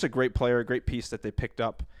 he's just a great player, a great piece that they picked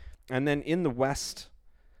up. And then in the West,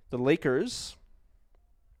 the Lakers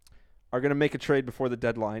are going to make a trade before the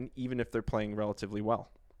deadline, even if they're playing relatively well.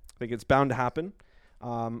 I think it's bound to happen.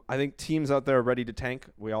 I think teams out there are ready to tank.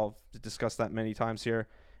 We all discussed that many times here.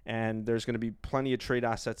 And there's going to be plenty of trade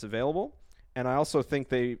assets available. And I also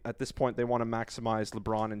think at this point, they want to maximize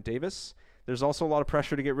LeBron and Davis. There's also a lot of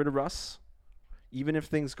pressure to get rid of Russ. Even if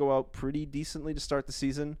things go out pretty decently to start the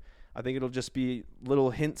season, I think it'll just be little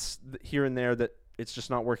hints here and there that it's just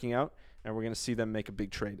not working out. And we're going to see them make a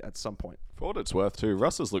big trade at some point. For what it's worth, too,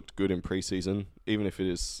 Russ has looked good in preseason, even if it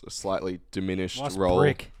is a slightly diminished Nice role.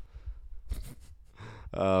 brick.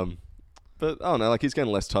 But I don't know, like he's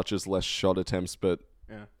getting less touches, less shot attempts, but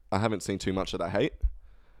Yeah. I haven't seen too much that I hate.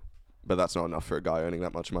 But that's not enough for a guy earning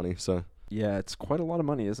that much money. So Yeah, it's quite a lot of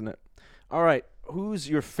money, isn't it? All right. Who's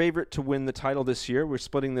your favorite to win the title this year? We're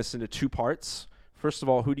splitting this into 2 parts. First of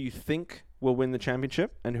all, who do you think will win the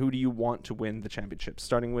championship? And who do you want to win the championship?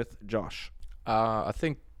 Starting with Josh. I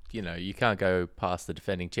think, you can't go past the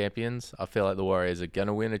defending champions. I feel like the Warriors are going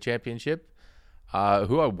to win a championship.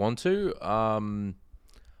 Who I want to,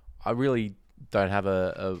 I really don't have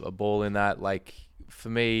a ball in that. Like, for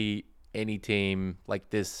me, any team like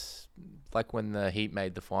this, like when the Heat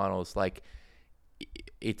made the finals, like,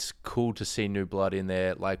 it's cool to see new blood in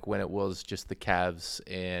there. Like when it was just the Cavs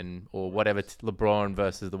or whatever, LeBron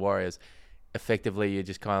versus the Warriors, effectively you're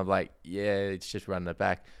just kind of like, yeah, it's just running it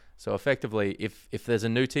back. So effectively, if there's a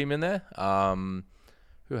new team in there,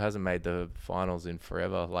 who hasn't made the finals in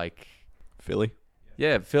forever? Like Philly.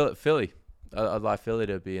 Yeah, Philly. I'd like Philly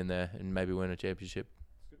to be in there and maybe win a championship.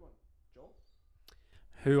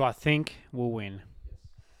 Who I think will win.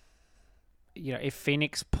 If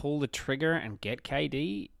Phoenix pull the trigger and get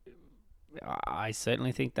KD, I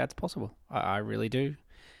certainly think that's possible. I really do.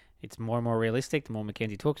 It's more and more realistic the more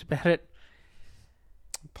Mackenzie talks about it.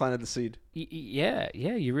 Planted the seed. Yeah,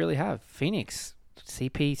 you really have. Phoenix,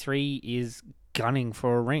 CP3 is gunning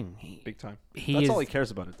for a ring. Big time. That's all he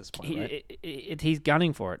cares about at this point, right? He's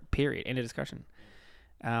gunning for it, period. End of discussion.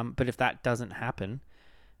 But if that doesn't happen,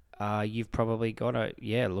 you've probably got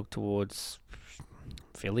to, look towards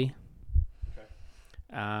Philly.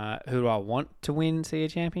 Who do I want to win a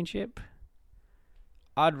championship?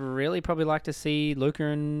 I'd really probably like to see Luka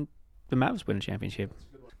and the Mavs win a championship.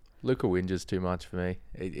 Luka whinges too much for me.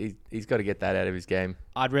 He's got to get that out of his game.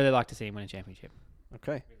 I'd really like to see him win a championship.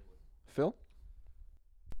 Okay. Phil?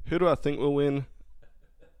 Who do I think will win?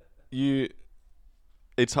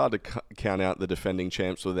 It's hard to count out the defending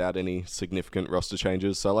champs without any significant roster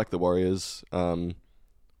changes. So I like the Warriors,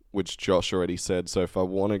 which Josh already said. So if I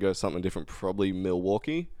want to go something different, probably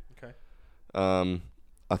Milwaukee. Okay.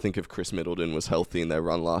 I think if Chris Middleton was healthy in their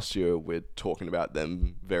run last year, we're talking about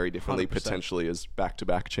them very differently, 100%. Potentially as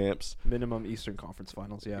back-to-back champs. Minimum Eastern Conference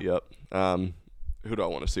Finals, yeah. Yep. Who do I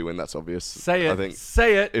want to see win? That's obvious. Say it. I think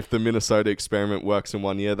Say it. if the Minnesota experiment works in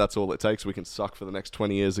 1 year, that's all it takes. We can suck for the next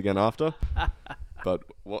 20 years again after. But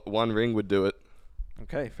one ring would do it.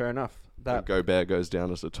 Okay, fair enough. That Gobert goes down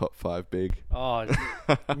as a top 5 big. Oh,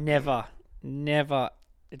 never.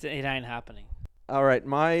 It ain't happening. All right,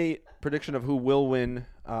 my prediction of who will win,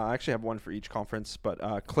 I actually have one for each conference,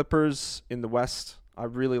 but Clippers in the West. I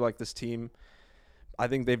really like this team. I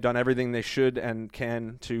think they've done everything they should and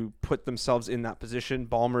can to put themselves in that position.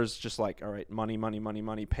 Ballmer's just like, all right,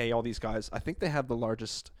 money, pay all these guys. I think they have the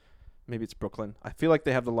largest, maybe it's Brooklyn. I feel like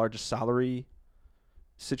they have the largest salary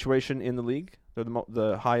situation in the league. They're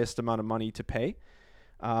the highest amount of money to pay.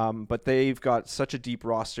 But they've got such a deep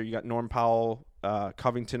roster. You got Norm Powell,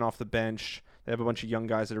 Covington off the bench. They have a bunch of young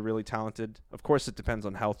guys that are really talented. Of course, it depends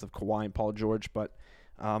on health of Kawhi and Paul George, but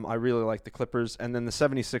I really like the Clippers. And then the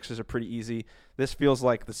 76ers are pretty easy. This feels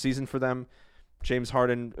like the season for them. James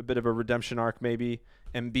Harden, a bit of a redemption arc maybe.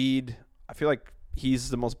 Embiid, I feel like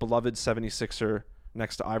he's the most beloved 76er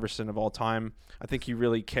next to Iverson of all time. I think he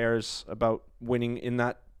really cares about winning in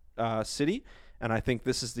that city. And I think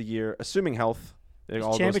this is the year, assuming health, it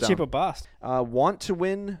all championship goes down. or bust. Want to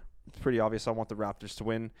win? It's pretty obvious I want the Raptors to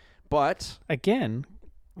win. But Again,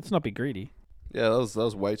 let's not be greedy. Yeah, that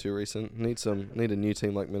was way too recent. Need a new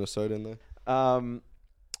team like Minnesota in there.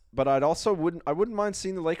 but I wouldn't mind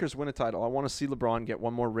seeing the Lakers win a title. I want to see LeBron get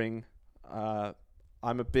one more ring.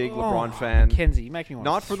 I'm a big LeBron fan. Kenzie, you make me want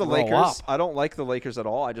Not to for the throw Lakers. up. I don't like the Lakers at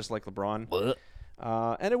all. I just like LeBron.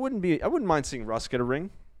 And I wouldn't mind seeing Russ get a ring.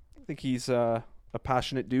 I think he's a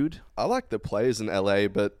passionate dude. I like the players in LA,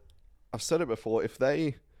 but I've said it before. If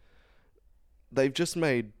they've just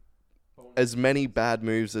made as many bad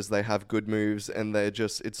moves as they have good moves, and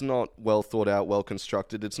it's not well thought out, well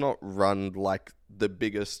constructed. It's not run like the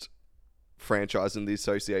biggest franchise in the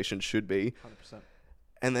association should be. 100%.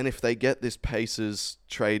 And then if they get this Pacers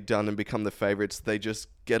trade done and become the favorites, they just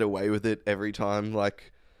get away with it every time.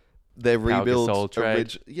 Like their rebuild, Gasol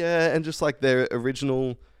trade. and just like their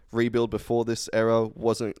original rebuild before this era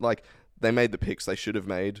wasn't like they made the picks they should have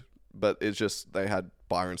made, but it's just they had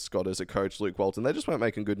Byron Scott as a coach, Luke Walton. They just weren't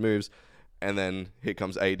making good moves. And then here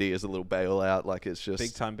comes AD as a little bailout. Like it's just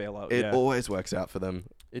Big time bailout. It always works out for them.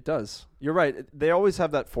 It does. You're right. They always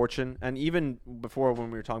have that fortune. And even before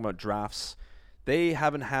when we were talking about drafts, they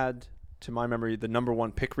haven't had, to my memory, the number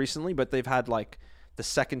 1 pick recently, but they've had like the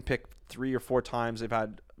second pick 3 or 4 times. They've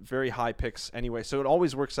had very high picks anyway. So it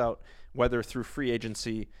always works out, whether through free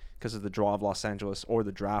agency because of the draw of Los Angeles or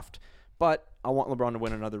the draft. But I want LeBron to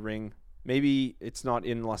win another ring. Maybe it's not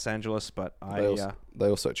in Los Angeles, but they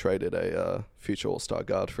also traded a future All-Star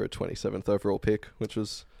guard for a 27th overall pick, which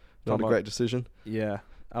was not a great decision. Yeah.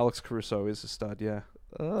 Alex Caruso is a stud, yeah.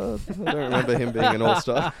 I don't remember him being an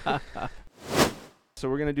All-Star. So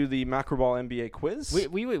we're going to do the Macroball NBA quiz.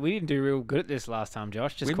 We didn't do real good at this last time,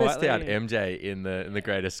 Josh. Just we quietly. missed out MJ in the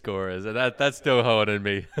greatest scorers, and that's still holding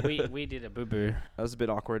me. we did a boo-boo. That was a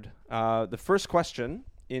bit awkward. The first question,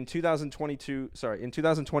 in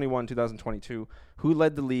 2021, 2022, who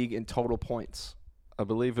led the league in total points? I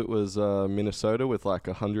believe it was Minnesota with like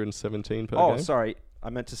 117 per game. Oh, sorry. I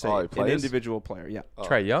meant to say an players? individual player, yeah.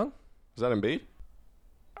 Trae Young? Was that Embiid?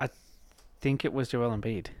 I think it was Joel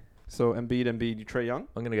Embiid. So Embiid, Trae Young.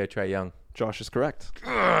 I'm going to go Trae Young. Josh is correct.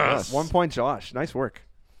 Yes. 1 point, Josh. Nice work.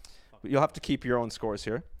 You'll have to keep your own scores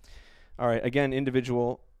here. All right, again,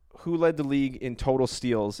 individual. Who led the league in total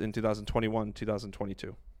steals in 2021,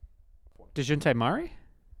 2022? DeJounte Murray?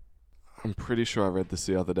 I'm pretty sure I read this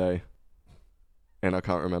the other day, and I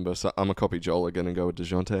can't remember. So I'm going to copy Joel again and go with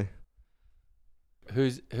DeJounte.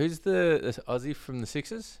 Who's the Aussie from the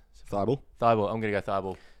Sixers? Thibault. Thibault. I'm going to go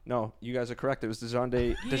Thibault. No, you guys are correct. It was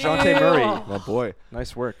DeJounte Murray. My boy.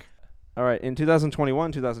 Nice work. All right, in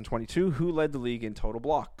 2021, 2022, who led the league in total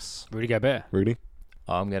blocks? Rudy Gobert. Rudy.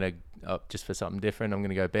 I'm going to, just for something different, I'm going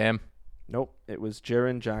to go Bam. Nope, it was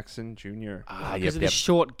Jaren Jackson Jr. Because of the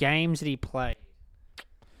short games that he played.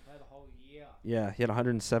 The whole year. Yeah, he had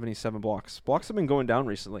 177 blocks. Blocks have been going down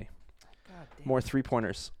recently. More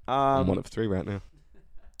 3-pointers. I'm 1 of 3 right now.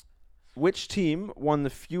 Which team won the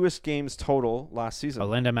fewest games total last season?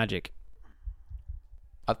 Orlando Magic.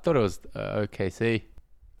 I thought it was OKC.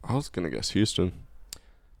 I was going to guess Houston. You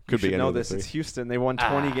Could be should any know of the this. 3. It's Houston. They won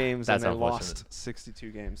 20 games and that's they unfortunate. lost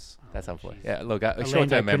 62 games. That's unfortunate. Yeah, look, Orlando short-term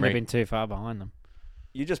couldn't have memory. been too far behind them.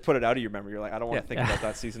 You just put it out of your memory. You're like, I don't want to Yeah. think about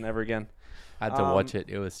that season ever again. I had to watch it.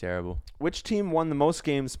 It was terrible. Which team won the most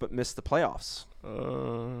games but missed the playoffs?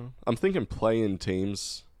 I'm thinking play-in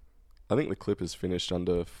teams. I think the Clippers finished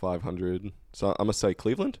under 500. So I'm going to say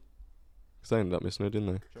Cleveland. Because they ended up missing it,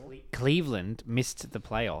 didn't they? Cleveland missed the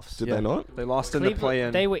playoffs. Did they not? They lost in the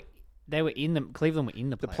play-in. They were in the Cleveland were in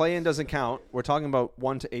the The playoffs. play-in doesn't count. We're talking about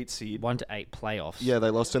 1 to 8 seed. 1 to 8 playoffs. Yeah, they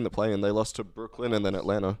lost in the play-in. They lost to Brooklyn and then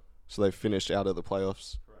Atlanta. So they finished out of the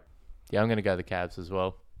playoffs. Yeah, I'm going to go the Cavs as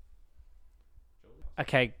well.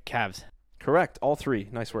 Okay, Cavs. Correct. All 3.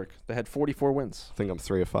 Nice work. They had 44 wins. I think I'm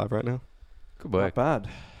 3 of 5 right now. Good Not work. bad.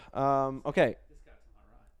 Okay.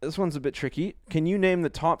 This one's a bit tricky. Can you name the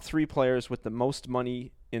top 3 players with the most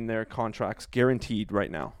money in their contracts guaranteed right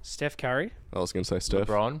now? Steph Curry. I was going to say Steph.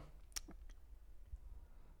 LeBron.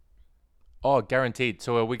 Oh, guaranteed.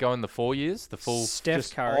 So are we going the 4 years? The full... Steph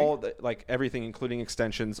Just Curry. all like everything, including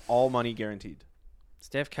extensions, all money guaranteed.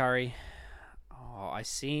 Steph Curry. Oh, I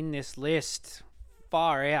seen this list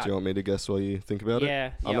far out. Do you want me to guess while you think about it?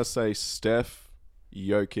 Yeah. I'm going to say Steph,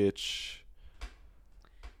 Jokic,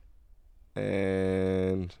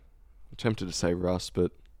 and I'm tempted to say Russ,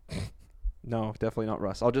 but No, definitely not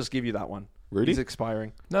Russ. I'll just give you that one. Rudy? He's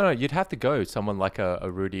expiring. No, you'd have to go someone like a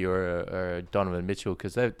Rudy or a Donovan Mitchell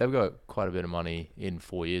because they've got quite a bit of money in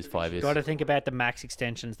 4 years, 5 years. Got to think about the max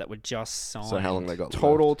extensions that were just signed. So how long they got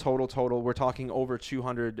Total. We're talking over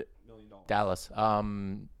 $200 million. Dallas.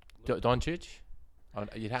 Doncic.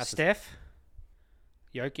 You'd have Steph,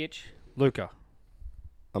 Jokic, Luka.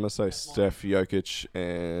 I'm going to say Steph, Jokic,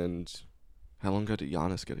 and how long ago did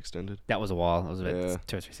Giannis get extended? That was a while. It was about Yeah.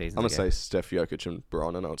 2 or 3 seasons I'm going ago. to say Steph, Jokic, and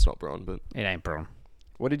Bron. I know it's not Bron, but It ain't Bron.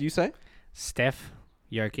 What did you say? Steph,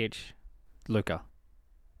 Jokic, Luka.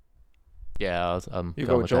 Yeah, You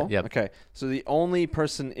go with Joel? Yep. Okay. So the only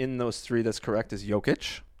person in those 3 that's correct is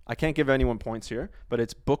Jokic. I can't give anyone points here, but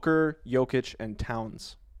it's Booker, Jokic, and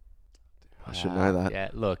Towns. I should know that. Yeah,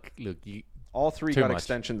 look, you All 3 Too got much.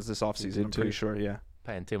 extensions this offseason, did I'm pretty too. sure, yeah.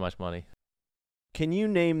 paying too much money. Can you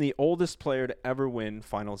name the oldest player to ever win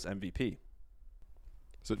Finals MVP?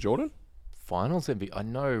 Is it Jordan? Finals MVP. I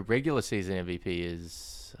know regular season MVP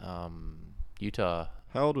is Utah.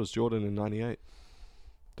 How old was Jordan in 98?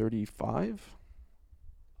 35?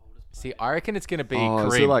 See, I reckon it's going to be Is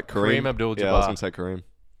Kareem. it like Kareem? Abdul-Jabbar. Yeah, I was going to say Kareem.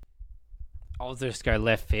 I'll just go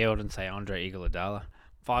left field and say Andre Iguodala.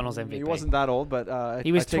 Finals MVP. He wasn't that old, but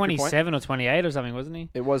He was I take your point. 27 or 28 or something, wasn't he?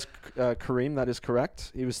 It was Kareem, that is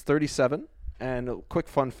correct. He was 37. And a quick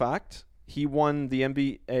fun fact, he won the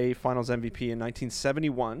NBA Finals MVP in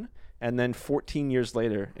 1971 and then 14 years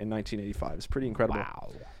later in 1985. It's pretty incredible.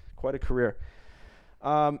 Wow. Quite a career.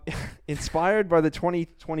 Inspired by the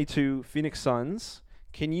 2022 Phoenix Suns,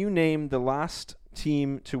 can you name the last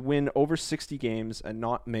team to win over 60 games and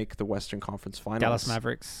not make the Western Conference Finals? Dallas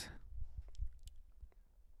Mavericks.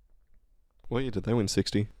 What year did they win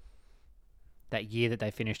 60? That year that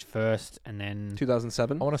they finished first, and then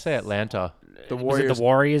 2007? I want to say Atlanta. The was it Warriors. the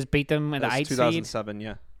Warriors beat them at the That's 8th seed. 2007,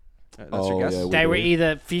 yeah. That's your guess? yeah, They were be.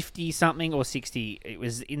 either 50 something or 60. It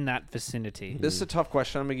was in that vicinity. This is a tough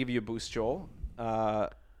question. I'm going to give you a boost, Joel.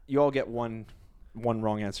 You all get one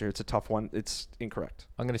wrong answer. It's a tough one. It's incorrect.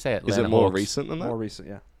 I'm going to say Atlanta Is it more Hawks. recent than that? More recent,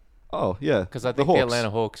 yeah. Oh, yeah. Because I The think the Hawks. Atlanta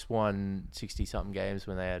Hawks won 60-something games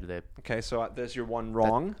when they had their... Okay, so there's your one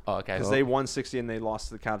wrong. Oh, okay. Because they won 60 and they lost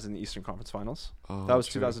to the Cavs in the Eastern Conference Finals. Oh, That was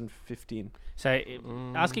true. 2015. So,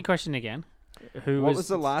 ask your question again. Who What was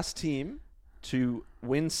the last team to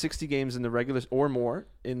win 60 games in the regular or more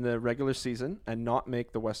in the regular season and not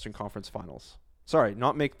make the Western Conference Finals? Sorry,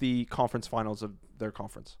 not make the conference finals of their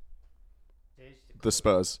conference. The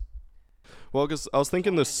Spurs. Well, because I was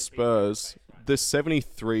thinking the Spurs, this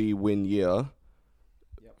 73 win year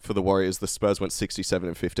for the Warriors, the Spurs went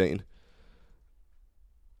 67-15. I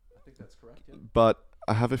think that's correct, yeah. But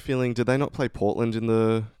I have a feeling, did they not play Portland in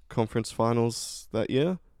the conference finals that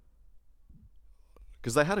year?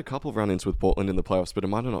 Because they had a couple of run-ins with Portland in the playoffs, but it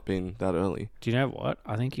might have not been that early. Do you know what?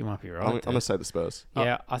 I think you might be right. I'm going to say the Spurs.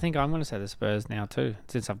 Yeah, I think I'm going to say the Spurs now too,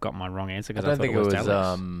 since I've got my wrong answer. I Because don't think it was...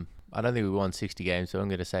 Dallas. I don't think we won 60 games, so I'm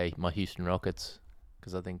going to say my Houston Rockets.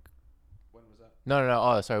 Because I think... When was that? No.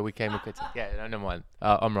 Oh, sorry. We came... Yeah, no, never mind.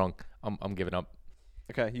 I'm wrong. I'm giving up.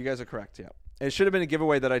 Okay, you guys are correct, yeah. It should have been a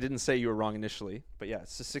giveaway that I didn't say you were wrong initially. But yeah,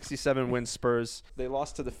 it's a 67-win Spurs. They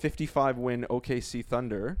lost to the 55-win OKC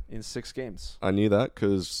Thunder in 6 games. I knew that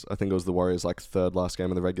because I think it was the Warriors' third last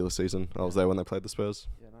game of the regular season. I was there when they played the Spurs.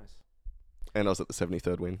 Yeah, nice. And I was at the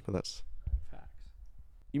 73rd win, but that's... Facts.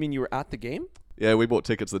 You mean you were at the game? Yeah, we bought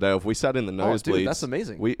tickets the day of. We sat in the Oh, nosebleeds. dude, that's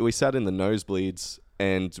amazing. We sat in the nosebleeds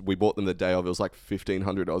and we bought them the day of. It was like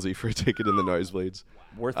 1,500 Aussie for a ticket in the nosebleeds.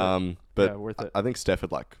 Worth it. But Yeah, worth it. I think Steph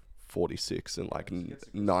had 46 and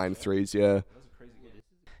 9 threes, yeah.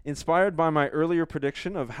 Inspired by my earlier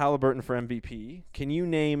prediction of Halliburton for MVP, can you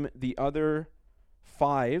name the other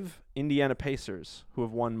 5 Indiana Pacers who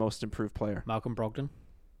have won Most Improved Player? Malcolm Brogdon.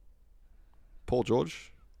 Paul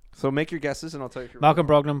George? So make your guesses and I'll tell you if you're Malcolm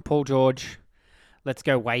Brogdon, Paul George. Let's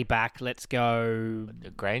go way back. Let's go...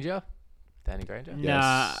 Granger? Danny Granger?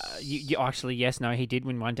 Nah, Yes. you actually, yes, no, he did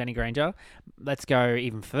win one, Danny Granger. Let's go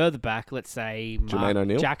even further back. Let's say Mark Jermaine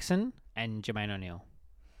O'Neal? Jackson and Jermaine O'Neal.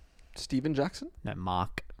 Steven Jackson? No,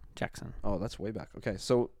 Mark Jackson. Oh, that's way back. Okay,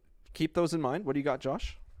 so keep those in mind. What do you got,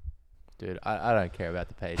 Josh? Dude, I don't care about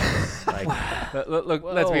the pages. Look,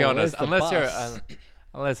 let's be honest.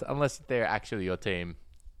 Unless they're actually your team,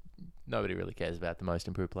 nobody really cares about the most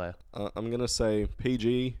improved player. I'm going to say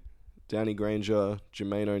PG, Danny Granger,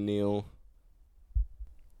 Jermaine O'Neal.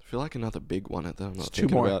 I feel like another big one at that. I'm not It's 2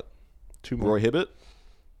 thinking more. about 2 more. Roy Hibbert.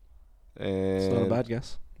 And It's not a bad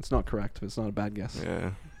guess. It's not correct, but it's not a bad guess.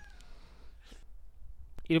 Yeah.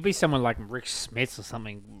 It'll be someone like Rick Smith or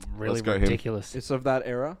something really Let's go him. ridiculous. It's of that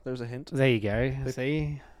era. There's a hint. There you go. They-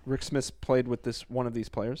 See? Rick Smith played with one of these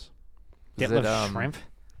players. Is Detlef it, Schrempf.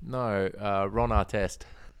 No, Ron Artest.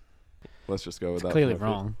 Let's just go with It's that. clearly for-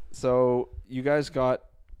 wrong. So you guys got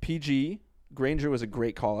PG. Granger was a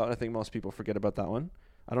great call out. I think most people forget about that one.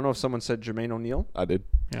 I don't know if someone said Jermaine O'Neal. I did.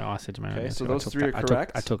 Yeah, I said Jermaine Okay, O'Neal so too. I those took 3 are that.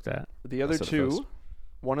 correct. I took that. The other said it 2, first.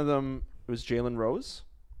 one of them was Jalen Rose.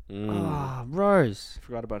 Ah, Rose.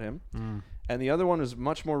 Forgot about him. Mm. And the other one was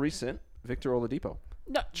much more recent, Victor Oladipo.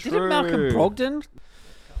 No, didn't Malcolm True. Brogdon?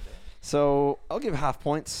 So I'll give half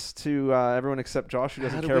points to everyone except Josh, who How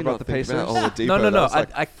doesn't did care we about not the think Pacers. about Oladipo? No. That was like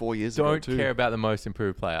I 4 years ago Don't too. care about the most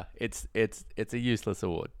improved player. It's a useless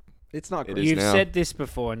award. It's not It great. is You've now. said this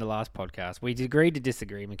before in the last podcast. We agreed to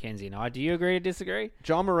disagree, Mackenzie and I. Do you agree to disagree?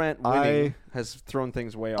 John Morant winning has thrown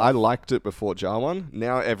things way off. I liked it before Jar won.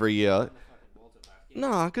 Now every year...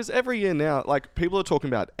 Nah, because every year now, people are talking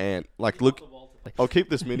about Ant. Look... I'll keep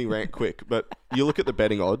this mini rant quick, but you look at the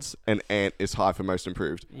betting odds, and Ant is high for most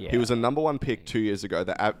improved. Yeah. He was a number 1 pick 2 years ago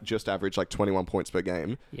that just averaged 21 points per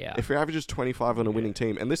game. Yeah. If he averages 25 on a winning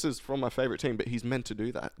team, and this is from my favorite team, but he's meant to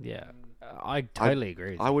do that. Yeah. I totally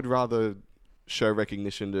agree. I would rather show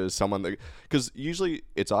recognition to someone that, because usually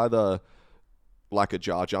it's either like a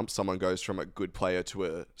jar jump, someone goes from a good player to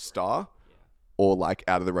a star, or like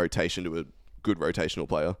out of the rotation to a good rotational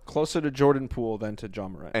player. Closer to Jordan Poole than to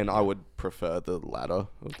John Morant. And I would prefer the latter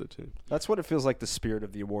of the two. That's what it feels like the spirit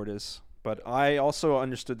of the award is. But I also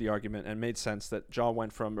understood the argument and made sense that Ja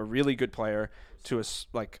went from a really good player to a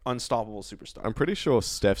unstoppable superstar. I'm pretty sure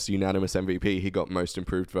Steph's unanimous MVP, he got most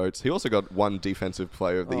improved votes. He also got one defensive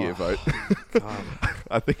player of the year vote.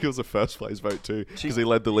 I think it was a first place vote too, because he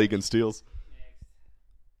led the league in steals.